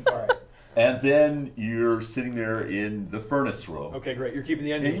squirming. All right. And then you're sitting there in the furnace room. Okay. Great. You're keeping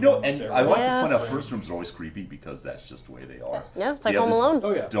the And engines. you know, running and there. I like to point out Yes. first rooms are always creepy because that's just the way they are. Yeah, it's So like you have Home this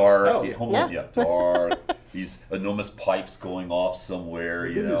Alone. Oh yeah. Dark, Oh, yeah, yeah. Home Alone, Yeah. yeah, dark. These enormous pipes going off somewhere, The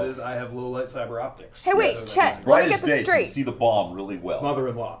you good know. news is I have low light cyber optics. Hey, wait, So that's Chet. easy. Bright Let me as get day, this so you straight. see the bomb really well.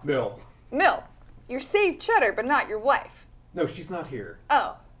 Mother-in-law, Bill. Mill, you're saved Cheddar, but not your wife. No, she's not here.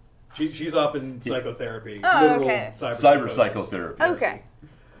 Oh, She's off in psychotherapy. Oh, literal okay. Cyber psychosis. psychotherapy. okay.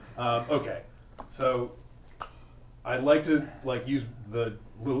 Okay, so I'd like to use the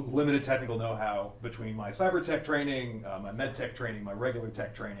limited technical know-how between my cyber tech training, my med tech training, my regular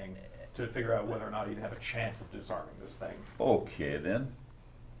tech training, to figure out whether or not you'd have a chance of disarming this thing. Okay, then.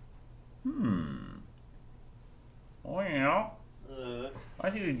 Well, I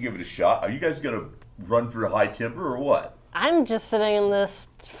think we can give it a shot. Are you guys going to run through a high temper or what? I'm just sitting in this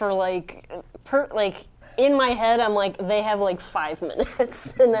for in my head, I'm like, they have like 5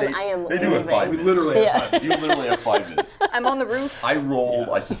 minutes, and then I am They do have leaving. 5 We minutes. literally Yeah. have 5 You literally have 5 minutes. I'm on the roof. I rolled,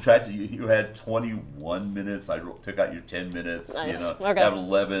 I subtracted, you had 21 minutes, took out your 10 minutes, Nice. you know, Okay. have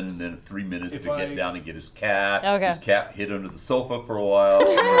 11, and then 3 minutes If to I- get down and get his cat. Okay. His cat hid under the sofa for a while.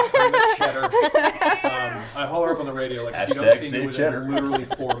 Cheddar. I holler up on the radio, like, if you don't Hashtag see me save within cheddar. literally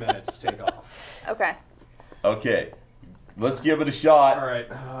 4 minutes, take off. Okay. Okay, let's give it a shot. All right,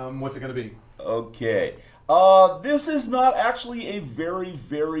 what's it going to be? Okay. This is not actually a very,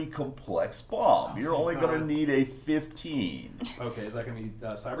 very complex bomb. You're only going to need a 15. Okay, is that going to be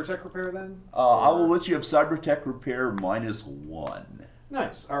Cybertech repair then? I will let you have Cybertech repair -1.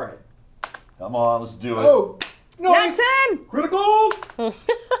 Nice, all right. Come on, let's do it. Oh, nice! 10! Critical!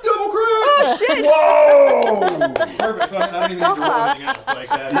 Double crit! Oh, shit! Whoa! Perfect, so I don't even need to roll Class. anything else like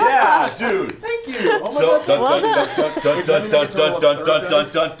that. Yeah, dude. Thank you! Oh my So, God.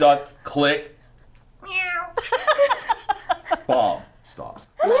 dun. Click. Bomb stops.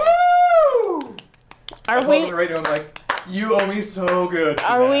 Woo! I Are called on the we radio, I'm like, you owe me so good. for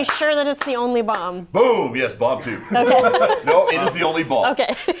are we that." sure that it's the only bomb? Boom. Yes, bomb 2. Okay. No, it is the only bomb.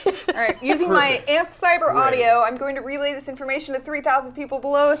 Okay. All right, using my amped cyber audio, I'm going to relay this information to 3,000 people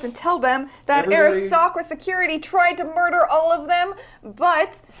below us and tell them that Everybody- Arasakra Security tried to murder all of them,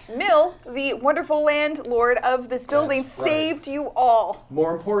 but Mill, the wonderful landlord of this building, right. saved you all.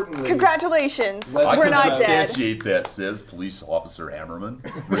 More importantly, Congratulations. Let's- I We're can not dead. substantiate that, says Police Officer Hammerman,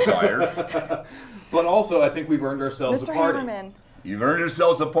 retired. but also I think we've earned ourselves Mr. a party. Hammerman. You've earned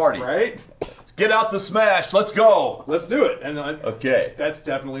yourselves a party. Right? Get out the smash. Let's go. Let's do it. And Okay. that's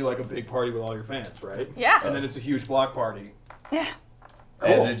definitely like a big party with all your fans, right? Yeah. And then it's a huge block party. Yeah. Cool.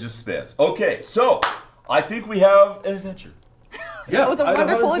 And it just spins. Okay, so I think we have an adventure. Yeah, That was a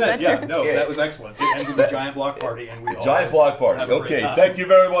wonderful 100%. Yeah, adventure. no, that was excellent. It ended with a giant block party, and we all Giant block party. have a great Okay, time. thank you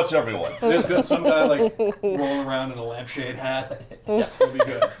very much, everyone. There's got some guy like rolling around in a lampshade hat. Yeah, it'll be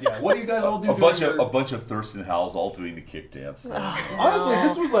good. Yeah, what do you guys all do? A during bunch of Thurston Howells all doing the kick dance. thing. Honestly,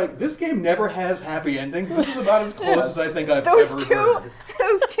 this was like this game never has happy ending. This is about as close as I think I've Those ever two heard.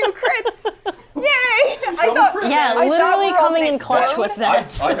 crits. Yay! I Double thought, crit. Yeah, I thought literally we were all coming in next clutch round. with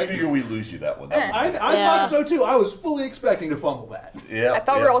that. I figure we lose you that one. That was I Yeah. thought so too. I was fully expecting to fumble that. yeah, I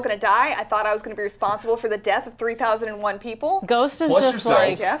thought we were all going to die. I thought I was going to be responsible for the death of 3,001 people. Ghost is Plus just yourselves.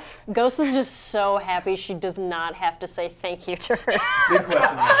 like Jeff. Ghost is just so happy she does not have to say thank you to her Big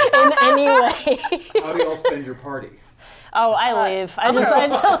question. Though. in any way. How do you all spend your party? Oh, I leave.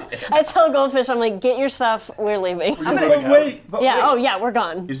 I tell Goldfish, I'm like, get your stuff. We're leaving. But wait, Yeah. Oh, yeah. We're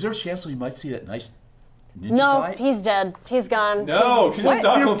gone. Is there a chance we might see that nice ninja No, guy? he's dead. He's gone. No, she's He's,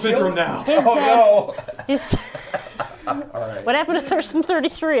 Stockholm Syndrome now. he's Oh dead. no! He's All right. What happened to Thurston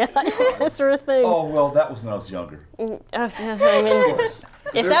 33? I thought that sort of thing. Oh well, that was when I was younger. Yeah, I mean,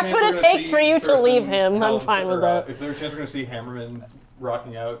 if that's what it takes for you to leave him, I'm fine with that. Is there a chance we're gonna see Hammerman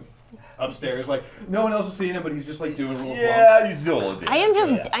rocking out upstairs? Like no one else is seeing him, but he's just like doing a little Yeah, he's doing a little I am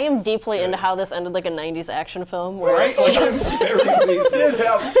just, dance. I am deeply into how this ended like a 90s action film. Where Right? it's Like, just, very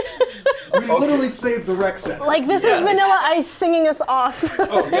sweet. We literally saved the rec center. like, this is Vanilla Ice singing us off.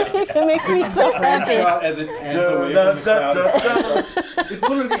 Oh, yeah. It makes me so Frame happy. shot as it pans away from the crowd. It's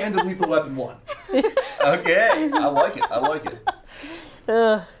literally the end of Lethal Weapon 1. Okay, I like it. I like it.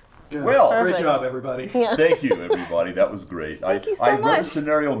 Ugh. Well, Great Perfect. job, everybody. thank you, everybody. That was great. Thank you so I've run much. this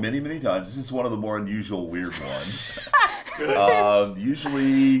scenario many times. This is one of the more unusual, weird ones.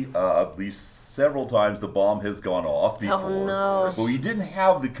 Usually, at least several times, the bomb has gone off before. Oh, no. But we didn't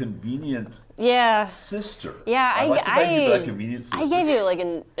have the convenient Yeah. sister. Yeah, I'd like to thank you for that convenient sister. I gave you like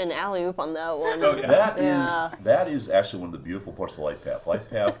an alley-oop on that one. Oh, yeah. That is actually one of the beautiful parts of Life Path. Life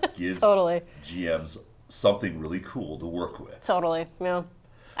Path gives Totally. GMs something really cool to work with. Totally, yeah.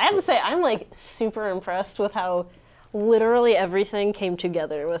 I have to say, I'm like super impressed with how literally everything came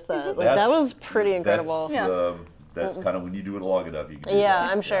together with that. Like, that was pretty incredible. That's kind of when you do it long enough, you can do Yeah,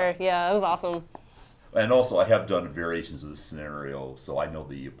 that. I'm sure. Yeah, it was awesome. And also, I have done variations of this scenario, so I know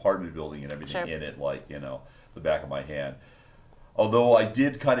the apartment building and everything Sure. in it, like, the back of my hand. Although I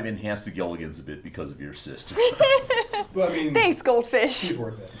did kind of enhance the Gilligans a bit because of your sister. Well, I mean, Thanks, Goldfish. she's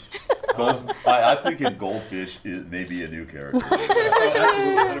worth it. I think in Goldfish it may be a new character.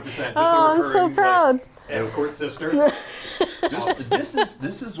 Oh, absolutely, 100%. Just the I'm so recurring, proud. Like, escort sister.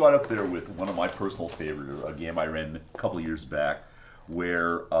 This is right up there with one of my personal favorites, a game I ran a couple of years back,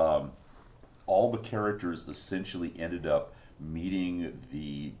 where all the characters essentially ended up meeting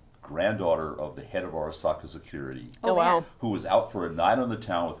the granddaughter of the head of Arasaka Security, Oh, wow. who was out for a night on the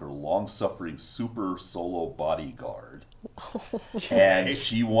town with her long-suffering super solo bodyguard. And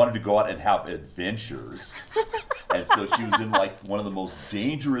she wanted to go out and have adventures. And so she was in like one of the most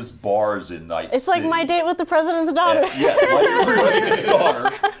dangerous bars in Night It's like City. My Date with the President's Daughter. Yes, my president's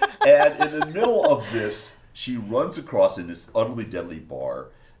daughter. And in the middle of this, she runs across in this utterly deadly bar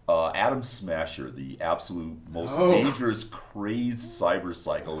Adam Smasher, the absolute most dangerous, crazed cyber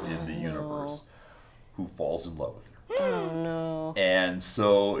psycho in the universe, who falls in love with her. Oh, no. And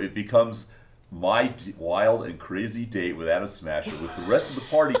so it becomes my wild and crazy date with Adam Smasher, with the rest of the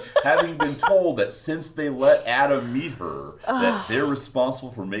party having been told that since they let Adam meet her, that they're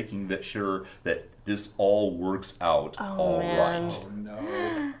responsible for making sure that this all works out all man. right. Oh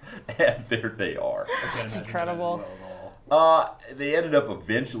no. And there they are. That's incredible. They ended up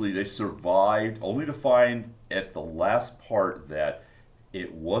eventually, they survived, only to find at the last part that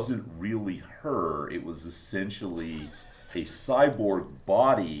it wasn't really her. It was essentially a cyborg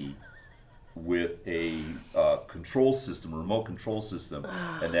body with a control system, a remote control system,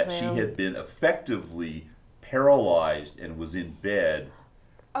 and that she had been effectively paralyzed and was in bed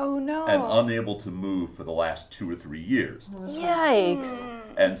Oh no. and unable to move for the last 2 or 3 years. Yikes.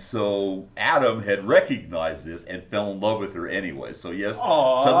 And so Adam had recognized this and fell in love with her anyway. So yes,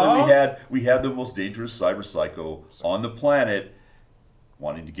 suddenly we had the most dangerous cyber psycho on the planet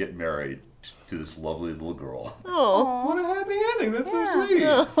wanting to get married to this lovely little girl. Oh. What a happy ending. That's so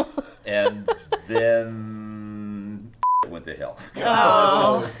sweet. And then it went to hell.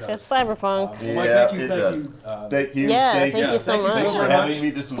 Oh, it's Cyberpunk. Well, Mike, Yeah, thank you. it does. Thank you. Thank you. Yeah, thank thank you so Thank you much. so Thanks for much. having me.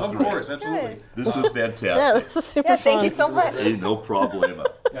 This was Of great. course, absolutely. This was fantastic. Yeah, this is super Yeah, fun. thank you so much. Hey, no problema.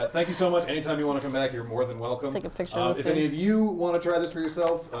 Yeah, thank you so much. Anytime you want to come back, you're more than welcome. Take a picture of this If thing. any of you want to try this for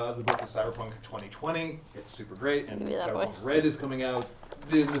yourself, the book is Cyberpunk 2020. It's super great, and Give me that Cyberpunk boy. Red is coming out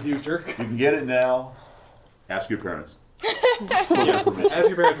in the future. You can get it now. Ask your parents. Yeah, as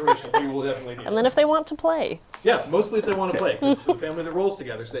your parents' permission, we will definitely need And then it. if they want to play. Yeah, mostly if they want to play, because the family that rolls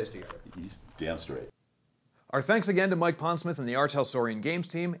together stays together. Damn straight. Our thanks again to Mike Pondsmith and the Artel Saurian Games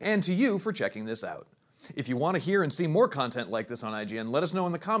team, and to you for checking this out. If you want to hear and see more content like this on IGN, let us know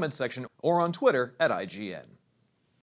in the comments section or on Twitter @IGN.